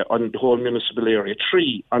area, on the whole municipal area.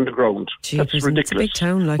 3 on the ground. That's ridiculous. It's a big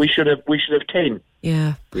town, we should have 10.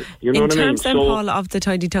 Yeah. You know what I mean? In terms then, Paul, of the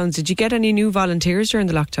Tidy Towns, did you get any new volunteers during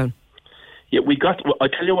the lockdown? Yeah, we got, I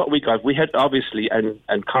tell you what we got. We had, obviously,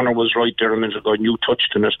 and Conor was right there a minute ago, and you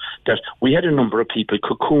touched on it, that we had a number of people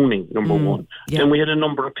cocooning, number one. Yeah. Then we had a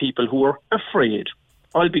number of people who were afraid.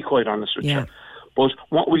 I'll be quite honest with you. But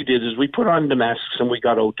what we did is we put on the masks and we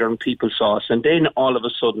got out there and people saw us. And then all of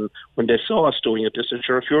a sudden, when they saw us doing it, they said,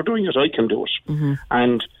 sure, if you're doing it, I can do it.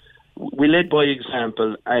 And we led by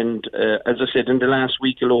example. And as I said, in the last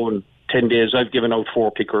week alone, 10 days, I've given out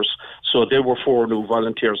 4 pickers. So there were 4 new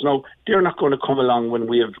volunteers. Now, they're not going to come along when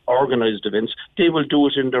we have organised events. They will do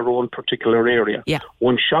it in their own particular area. Yeah.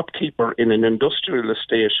 One shopkeeper in an industrial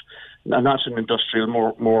estate, not an industrial,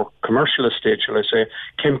 more commercial estate, shall I say,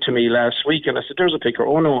 came to me last week and I said, there's a picker.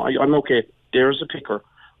 Oh no, I'm okay. There's a picker.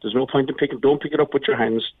 There's no point in picking. Don't pick it up with your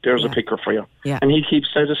hands. There's a picker for you. Yeah. And he keeps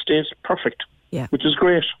that estate perfect. Yeah. Which is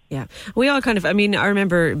great. Yeah. We all kind of, I mean, I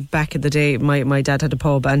remember back in the day, my dad had a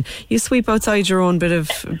pub and you sweep outside your own bit of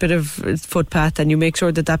footpath and you make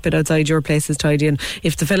sure that bit outside your place is tidy. And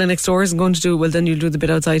if the fella next door isn't going to do it, well, then you'll do the bit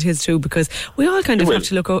outside his too, because we all kind of have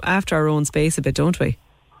to look after our own space a bit, don't we?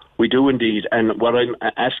 We do indeed. And what I'm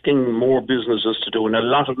asking more businesses to do, and a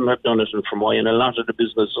lot of them have done it in Fermoy, and a lot of the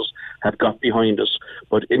businesses have got behind us.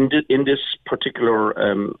 But in this particular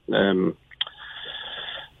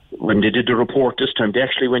when they did the report this time, they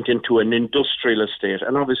actually went into an industrial estate,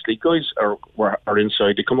 and obviously guys are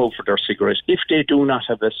inside, they come out for their cigarettes. If they do not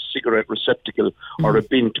have a cigarette receptacle or a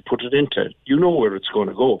bin to put it into, you know where it's going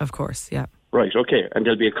to go. Of course, yeah. Right, okay, and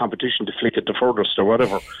there'll be a competition to flick it the furthest or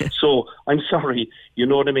whatever. So, I'm sorry, you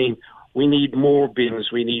know what I mean? We need more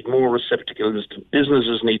bins, we need more receptacles. The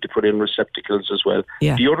businesses need to put in receptacles as well.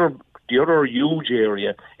 Yeah. The other huge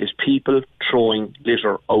area is people throwing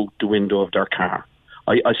litter out the window of their car.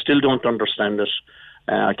 I still don't understand it.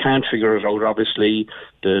 I can't figure it out. Obviously,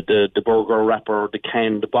 the burger wrapper, the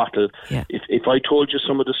can, the bottle. Yeah. If I told you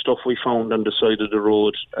some of the stuff we found on the side of the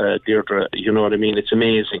road, Deirdre, you know what I mean? It's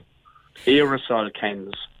amazing. Aerosol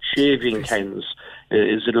cans, shaving cans.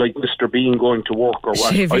 Is it like Mr. Bean going to work or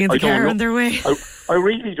what? Shaving in the car on their way. I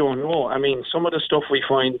really don't know. I mean, some of the stuff we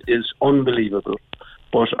find is unbelievable.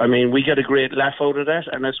 But, I mean, we get a great laugh out of that,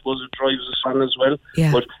 and I suppose it drives us on as well.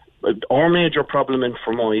 Yeah. But our major problem in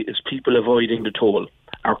Fermoy is people avoiding the toll,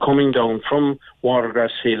 are coming down from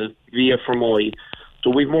Watergrass Hill via Fermoy.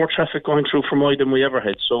 So we've more traffic going through Fermoy than we ever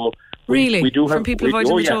had. So really? We do have from people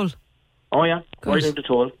avoiding the toll? Oh yeah, avoiding the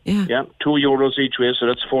toll. Yeah. €2 each way, so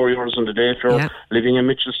that's €4 in the day. If you're living in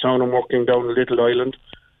Mitchelstown and working down a little island,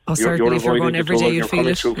 certainly if you're going every day, you'd feel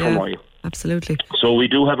it. Fermoy. Absolutely. So we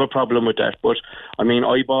do have a problem with that. But, I mean,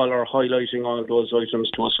 Eyeball are highlighting all those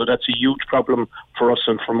items to us, so that's a huge problem for us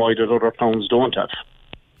in Fermoy that other towns don't have.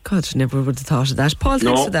 God, never would have thought of that. Paul,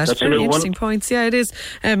 thanks for that. That's very interesting one. Points. Yeah, it is.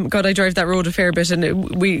 God, I drive that road a fair bit, and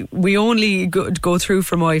we only go through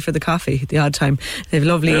Fermoy for the coffee the odd time. They have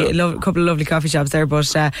a couple of lovely coffee shops there,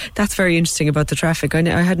 but that's very interesting about the traffic. I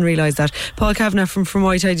hadn't realised that. Paul Kavanagh from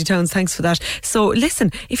Fermoy Tidy Towns, thanks for that. So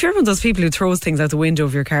listen, if you're one of those people who throws things out the window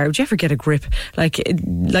of your car, would you ever get a grip? Like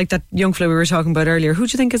that young fella we were talking about earlier, who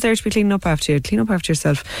do you think is there to be cleaning up after you? Clean up after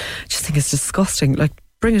yourself. I just think it's disgusting. Like,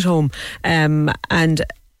 bring it home. And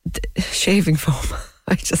shaving foam.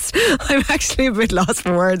 I'm actually a bit lost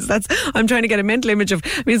for words. I'm trying to get a mental image of,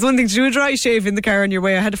 I mean, it's one thing to do a dry shave in the car on your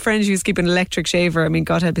way. I had a friend who was keeping an electric shaver. I mean,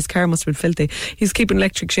 God help, his car must have been filthy. He's keeping an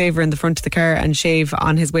electric shaver in the front of the car and shave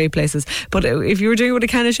on his way places. But if you were doing it with a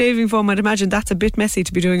can of shaving foam, I'd imagine that's a bit messy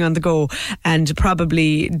to be doing on the go, and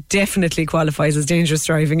probably definitely qualifies as dangerous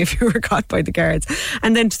driving if you were caught by the guards.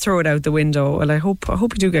 And then to throw it out the window. Well, I hope you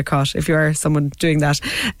do get caught if you are someone doing that.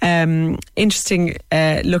 Interesting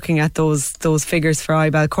looking at those figures for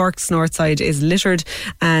Eyeball. Cork's north side is littered,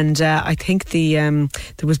 and I think there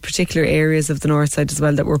was particular areas of the north side as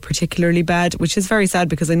well that were particularly bad, which is very sad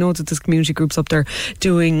because I know that there's community groups up there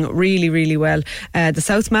doing really, really well. The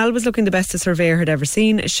South Mall was looking the best a surveyor had ever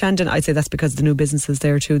seen. Shandon, I'd say that's because of the new businesses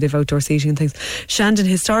there too, they've outdoor seating and things. Shandon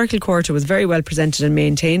Historical Quarter was very well presented and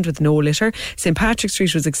maintained with no litter. St Patrick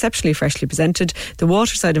Street was exceptionally freshly presented. The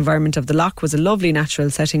waterside environment of the Loch was a lovely natural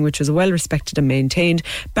setting which was well respected and maintained.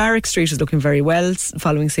 Barrack Street was looking very well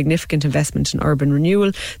following significant investment in urban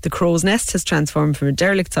renewal. The Crow's Nest has transformed from a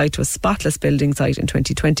derelict site to a spotless building site in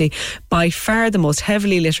 2020. By far the most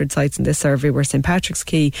heavily littered sites in this survey were St Patrick's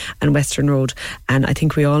Quay and Western Road, and I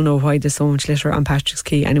think we all know why there's so much litter on Patrick's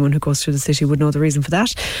Quay. Anyone who goes through the city would know the reason for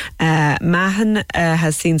that. Mahon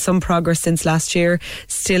has seen some progress since last year,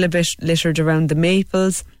 still a bit littered around the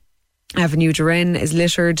Maples. Avenue Duren is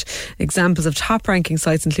littered. Examples of top ranking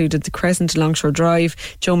sites included the Crescent Longshore Drive.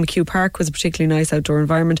 Joe McHugh Park was a particularly nice outdoor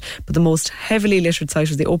environment, but the most heavily littered site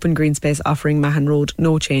was the open green space offering Mahon Road.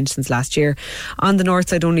 No change since last year. On the north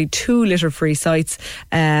side, only 2 litter free sites.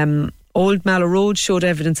 Old Mallow Road showed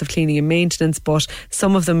evidence of cleaning and maintenance, but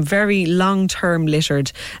some of them very long-term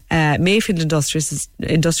littered. Mayfield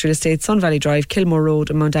Industrial Estate, Sun Valley Drive, Kilmore Road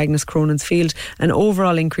and Mount Agnes Cronan's Field. An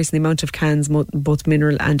overall increase in the amount of cans, both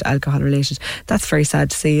mineral and alcohol related. That's very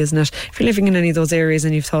sad to see, isn't it? If you're living in any of those areas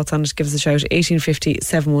and you've thoughts on it, give us a shout. 1850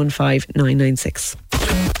 715 996.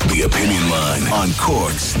 The Opinion Line on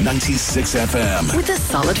Cork's 96 FM. With the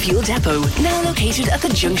Solid Fuel Depot, now located at the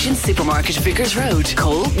Junction Supermarket, Vickers Road.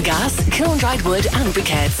 Coal, gas, kiln-dried wood and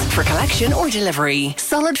briquettes for collection or delivery.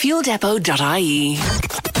 solidfueldepot.ie.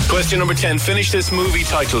 Question number 10. Finish this movie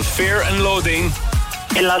title. Fear and Loathing.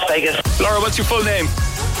 In Las Vegas. Laura, what's your full name?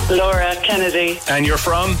 Laura Kennedy. And you're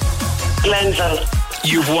from? Glenville.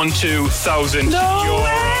 You've won 2,000 No euro.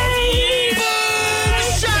 way!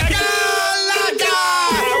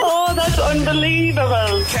 Oh, that's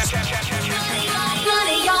unbelievable.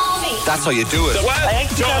 That's how you do it. I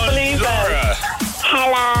actually can't believe that.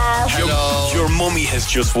 Hello. Your mummy has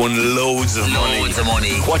just won loads of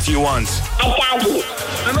money. What do you want? A doggy.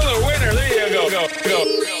 Another winner. There you go. Go.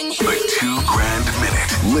 The $2,000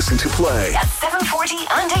 Minute. Listen to play At 7:40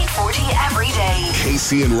 and 8:40 every day.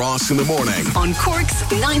 Casey and Ross in the morning. On Cork's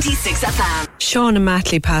 96 FM. Shauna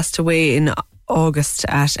Matley passed away in August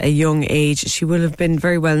at a young age. She will have been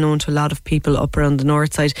very well known to a lot of people up around the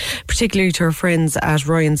north side, particularly to her friends at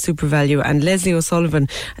Ryan SuperValu. And Leslie O'Sullivan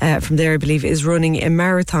from there, I believe, is running a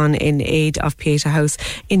marathon in aid of Pieta House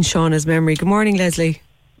in Shauna's memory. Good morning, Leslie.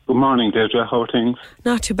 Good morning, Deirdre. How are things?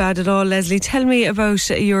 Not too bad at all, Leslie. Tell me about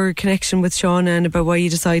your connection with Shauna and about why you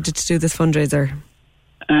decided to do this fundraiser.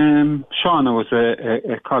 Shauna was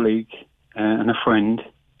a colleague and a friend.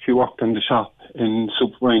 She worked in the shop in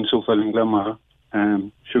Ryan SuperValu in Glenmore.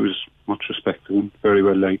 She was much respected and very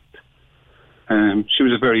well liked. She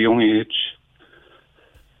was a very young age.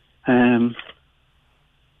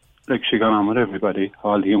 She got on with everybody.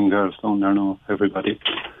 All the young girls down there know everybody.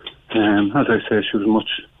 As I say, she was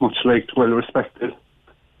much liked, well respected.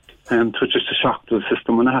 It was just a shock to the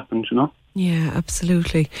system when it happened, you know. Yeah,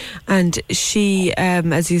 absolutely. And she,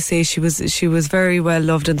 as you say, she was very well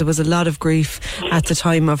loved, and there was a lot of grief at the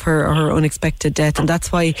time of her unexpected death, and that's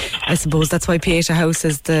why Pieta House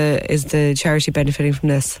is the charity benefiting from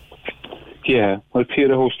this. Yeah, well,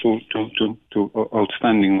 Pieta House do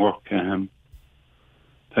outstanding work.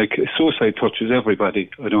 Suicide touches everybody.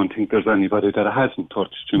 I don't think there's anybody that it hasn't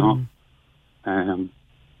touched, you know.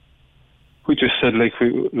 We just said it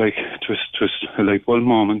was a light bulb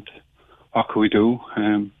moment. What could we do?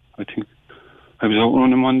 I think I was out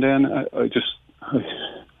running one day, and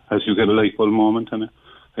as you get a light bulb moment, and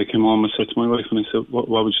I came home and said to my wife, and I said, "What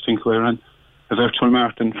would you think if I ran a virtual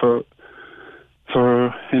marathon for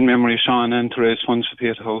in memory of Shauna and to raise funds for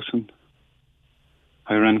Pieta House?" And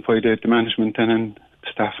I ran it by the management and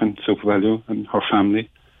staff and SuperValu and her family,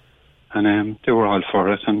 and they were all for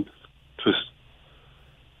it, and it was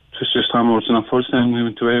just onwards and upwards. Then we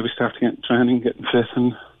went away, we started getting training, getting fit,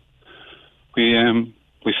 and we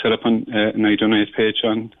set up an I Donate page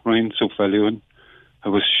on Ryan SuperValu, and it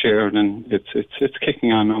was shared, and it's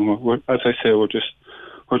kicking on. And we're, as I say, we're just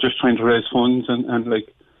trying to raise funds, and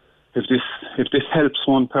like if this helps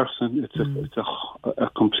one person, it's a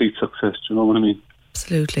complete success. Do you know what I mean?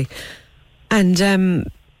 Absolutely. And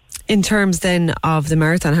in terms then of the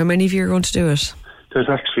marathon, how many of you are going to do it? There's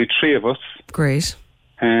actually 3 of us. Great.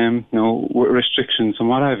 No restrictions and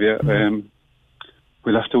what have you.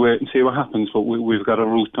 We'll have to wait and see what happens, but we've got a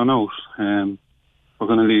route done out. We're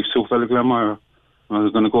going to leave SuperValu Glenmore. We're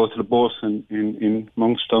going to go to the bus in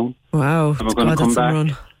Monkstown. Wow. And we're going to come back.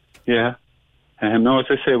 Run. Yeah. No, as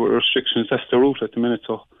I say, with restrictions, that's the route at the minute,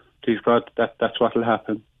 so please God, that's what will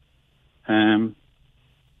happen.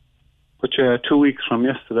 But yeah, 2 weeks from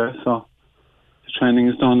yesterday, so the training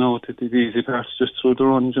is done now. The easy part's just through the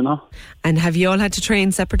runs, you know. And have you all had to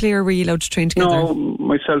train separately, or were you allowed to train together? No,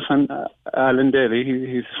 myself and Alan Daly,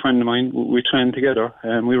 he's a friend of mine. We train together,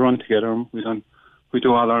 and we run together. And we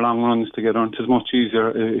do all our long runs together, and it's much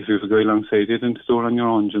easier if you have a guy alongside you than to do it on your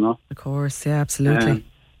own, you know. Of course, yeah, absolutely.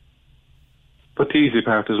 But the easy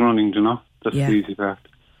part is running, you know. That's the easy part.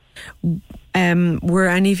 Were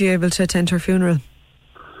any of you able to attend her funeral?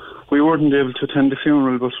 We weren't able to attend the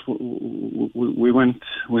funeral, but we went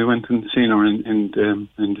and seen her in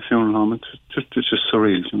the funeral home. It's just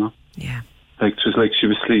surreal, you know. Yeah. Like just like she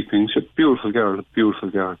was sleeping. She's a beautiful girl. Like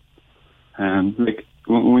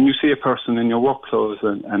when you see a person in your work clothes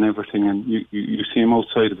and everything, and you see him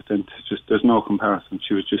outside of it, and it's just there's no comparison.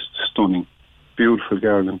 She was just stunning, beautiful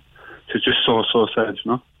girl, and she's just so sad,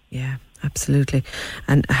 you know. Yeah, absolutely.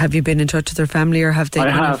 And have you been in touch with her family, or have they? I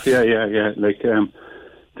have, yeah. Like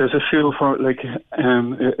there's a few for like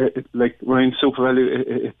Ryan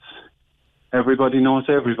SuperValu. everybody knows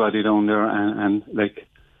everybody down there, and like,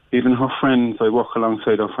 even her friends, I work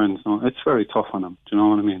alongside her friends now, it's very tough on them, do you know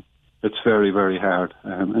what I mean? It's very, very hard.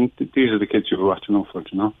 And these are the kids you're watching out for, do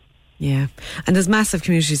you know? Yeah, and there's massive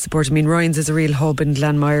community support. I mean, Ryan's is a real hub in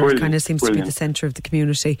Glanmire. It kind of seems to be the centre of the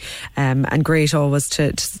community, and great always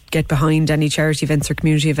to get behind any charity events or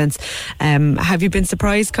community events. Have you been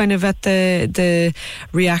surprised kind of at the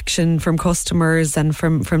reaction from customers and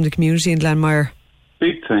from the community in Glanmire?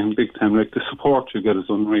 Big time. Like, the support you get is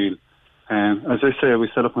unreal. As I say, we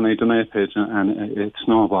set up an I Donate page and it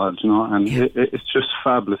snowballed, you know, and it's just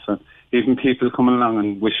fabulous. And even people coming along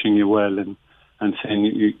and wishing you well and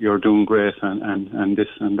saying you're doing great and this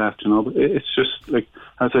and that, you know. But it's just, like,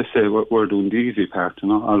 as I say, we're doing the easy part, you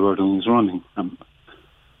know. All we're doing is running.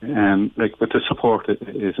 Like, but the support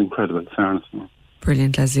is incredible, fairness, you know.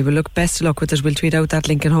 Brilliant, Leslie. Well, look, best of luck with it. We'll tweet out that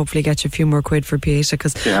link and hopefully get you a few more quid for Pieta,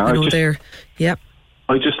 because I know they're... Yep.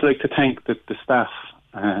 I'd just like to thank the staff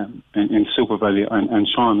in Super Valley and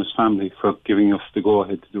Shauna's family for giving us the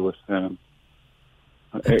go-ahead to do it.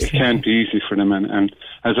 It can't be easy for them, and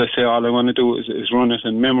as I say, all I want to do is run it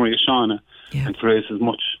in memory of Shauna and to raise as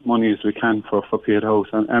much money as we can for Pieta House,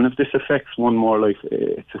 and if this affects one more life,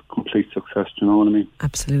 it's a complete success, do you know what I mean?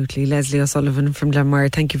 Absolutely. Leslie O'Sullivan from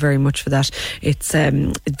Glanmire, thank you very much for that. It's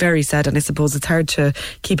very sad, and I suppose it's hard to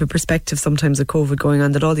keep a perspective sometimes of COVID going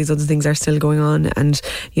on, that all these other things are still going on, and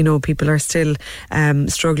you know, people are still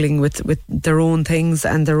struggling with their own things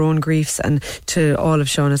and their own griefs. And to all of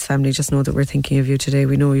Shauna's family, just know that we're thinking of you today.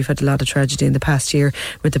 We know you've had a lot of tragedy in the past year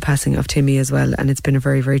with the passing of Timmy as well, and it's been a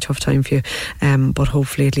very, very tough time for you, but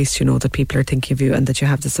hopefully at least you know that people are thinking of you and that you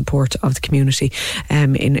have the support of the community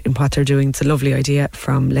in what they're doing. It's a lovely idea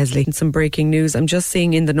from Leslie. And some breaking news I'm just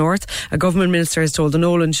seeing in the north. A government minister has told the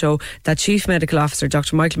Nolan Show that Chief Medical Officer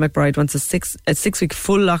Dr. Michael McBride wants a 6-week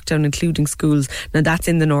full lockdown including schools. Now that's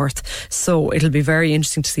in the north, so it'll be very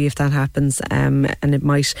interesting to see if that happens, and it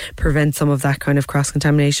might prevent some of that kind of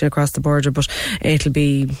cross-contamination across the border, but it'll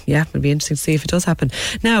be interesting to see if it does happen.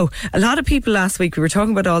 Now, a lot of people last week, we were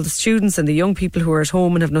talking about all the students and the young people who are at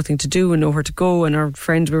home and have nothing to do and nowhere to go, and our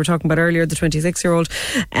friend we were talking about earlier, the 26-year-old,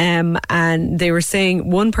 and they were saying,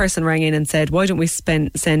 one person rang in and said, why don't we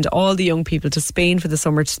send all the young people to Spain for the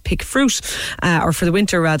summer to pick fruit, or for the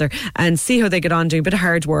winter rather, and see how they get on doing a bit of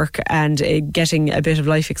hard work and getting a bit of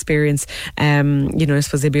life experience. You know, I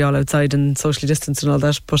suppose they'd be all outside and socially distanced and all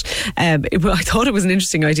that, but I thought it was an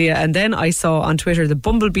interesting idea. And then I saw on Twitter the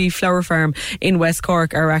Bumblebee Flower Farm in West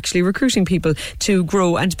Cork are actually recruiting people to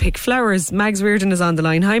grow and pick flowers. Mags Reardon is on the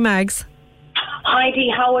line. Hi, Mags. Hi,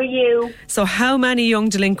 Dee, how are you? So how many young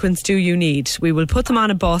delinquents do you need? We will put them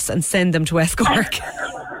on a bus and send them to West Cork.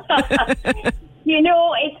 You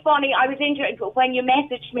know, it's funny. I was interested when you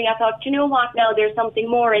messaged me. I thought, you know what? Now there's something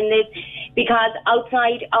more in this, because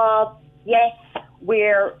outside of, yes,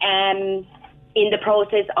 we're in the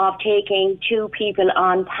process of taking 2 people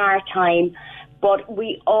on part-time, but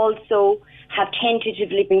we also have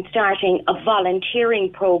tentatively been starting a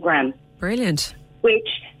volunteering program. Brilliant. Which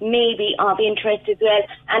may be of interest as well.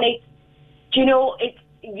 And it's, you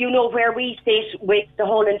know where we sit with the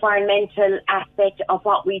whole environmental aspect of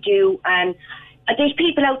what we do, and there's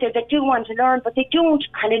people out there that do want to learn, but they don't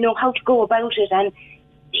kind of know how to go about it, and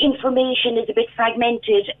information is a bit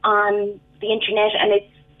fragmented on the internet, and it's,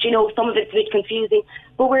 some of it's a bit confusing.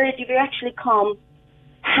 But whereas if you actually come,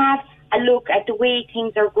 have a look at the way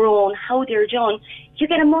things are grown, how they're done, you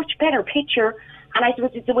get a much better picture. And I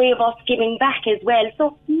suppose it's a way of us giving back as well.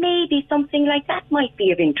 So maybe something like that might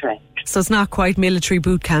be of interest. So it's not quite military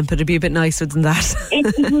boot camp, it'd be a bit nicer than that.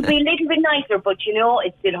 It would be a little bit nicer, but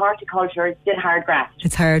it's still horticulture, it's still hard graft.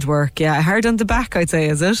 It's hard work, yeah. Hard on the back, I'd say,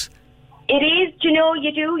 is it? It is, you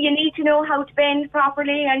need to know how to bend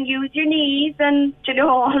properly and use your knees and,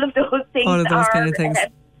 all of those things. All of those kind of things.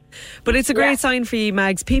 But it's a great sign for you,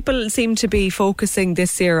 Mags. People seem to be focusing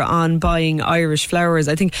this year on buying Irish flowers.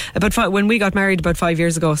 I think when we got married about 5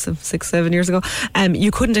 years ago, 6-7 years ago,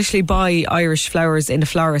 you couldn't actually buy Irish flowers in a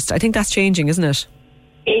florist. I think that's changing, isn't it?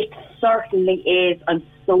 It certainly is. I'm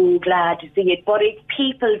so glad to see it. But it's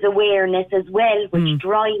people's awareness as well, which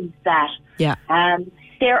drives that. Yeah.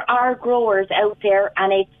 There are growers out there,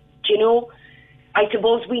 and it's, I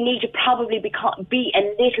suppose we need to probably be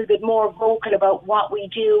a little bit more vocal about what we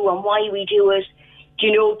do and why we do it,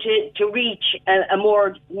 to reach a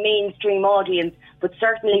more mainstream audience. But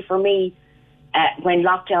certainly for me, when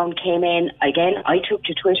lockdown came in, again, I took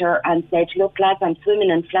to Twitter and said, look, lads, I'm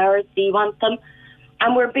swimming in flowers. Do you want them?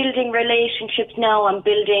 And we're building relationships now. I'm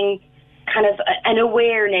building kind of an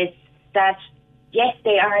awareness that, yes,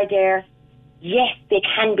 they are there. Yes, they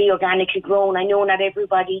can be organically grown. I know not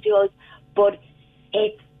everybody does, but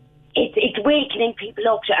it's it's wakening people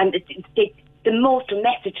up to, and the most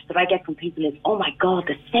message that I get from people is, oh my God,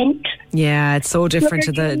 the scent. Yeah, it's so different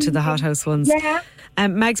to the hothouse ones. Yeah.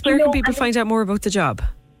 Mags, where can people find out more about the job?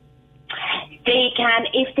 They can,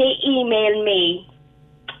 if they email me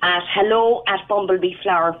at hello@Bumblebee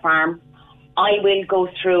Flower Farm, I will go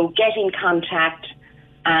through, get in contact,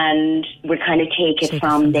 and we'll kind of take it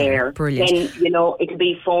from there. Brilliant. Then, it'll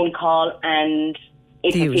be a phone call, and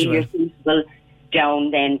if I feel you're suitable,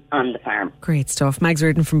 down then on the farm. Great stuff. Mags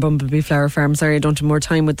Reardon from Bumblebee Flower Farm. Sorry I don't have more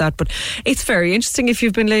time with that, but it's very interesting if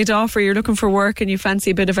you've been laid off or you're looking for work and you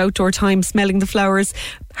fancy a bit of outdoor time smelling the flowers.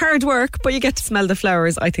 Hard work, but you get to smell the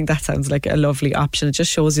flowers. I think that sounds like a lovely option. It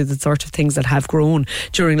just shows you the sort of things that have grown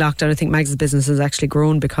during lockdown. I think Mags' business has actually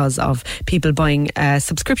grown because of people buying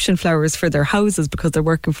subscription flowers for their houses because they're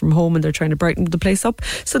working from home and they're trying to brighten the place up.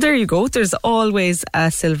 So there you go. There's always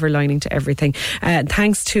a silver lining to everything.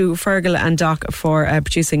 Thanks to Fergal and Doc for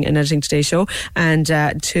producing and editing today's show, and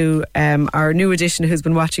to our new addition who's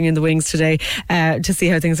been watching in the wings today to see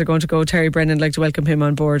how things are going to go, Terry Brennan. I'd like to welcome him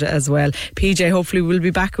on board as well. PJ, hopefully we'll be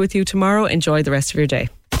back with you tomorrow. Enjoy the rest of your day.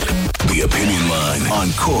 The Opinion Line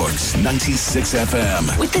on Cork's 96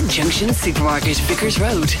 FM. With the Junction Supermarket, Vickers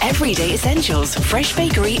Road. Everyday essentials, fresh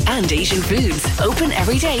bakery and Asian foods. Open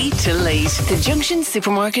every day till late. The Junction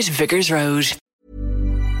Supermarket, Vickers Road.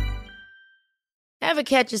 Ever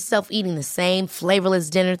catch yourself eating the same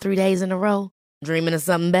flavorless dinner 3 days in a row? Dreaming of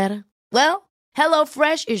something better? Well,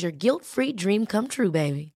 HelloFresh is your guilt-free dream come true,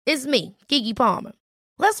 baby. It's me, Keke Palmer.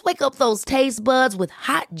 Let's wake up those taste buds with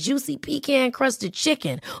hot, juicy pecan-crusted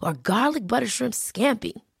chicken or garlic butter shrimp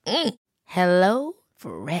scampi. Hello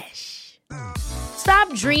Fresh.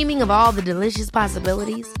 Stop dreaming of all the delicious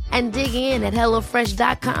possibilities and dig in at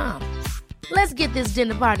HelloFresh.com. Let's get this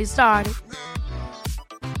dinner party started.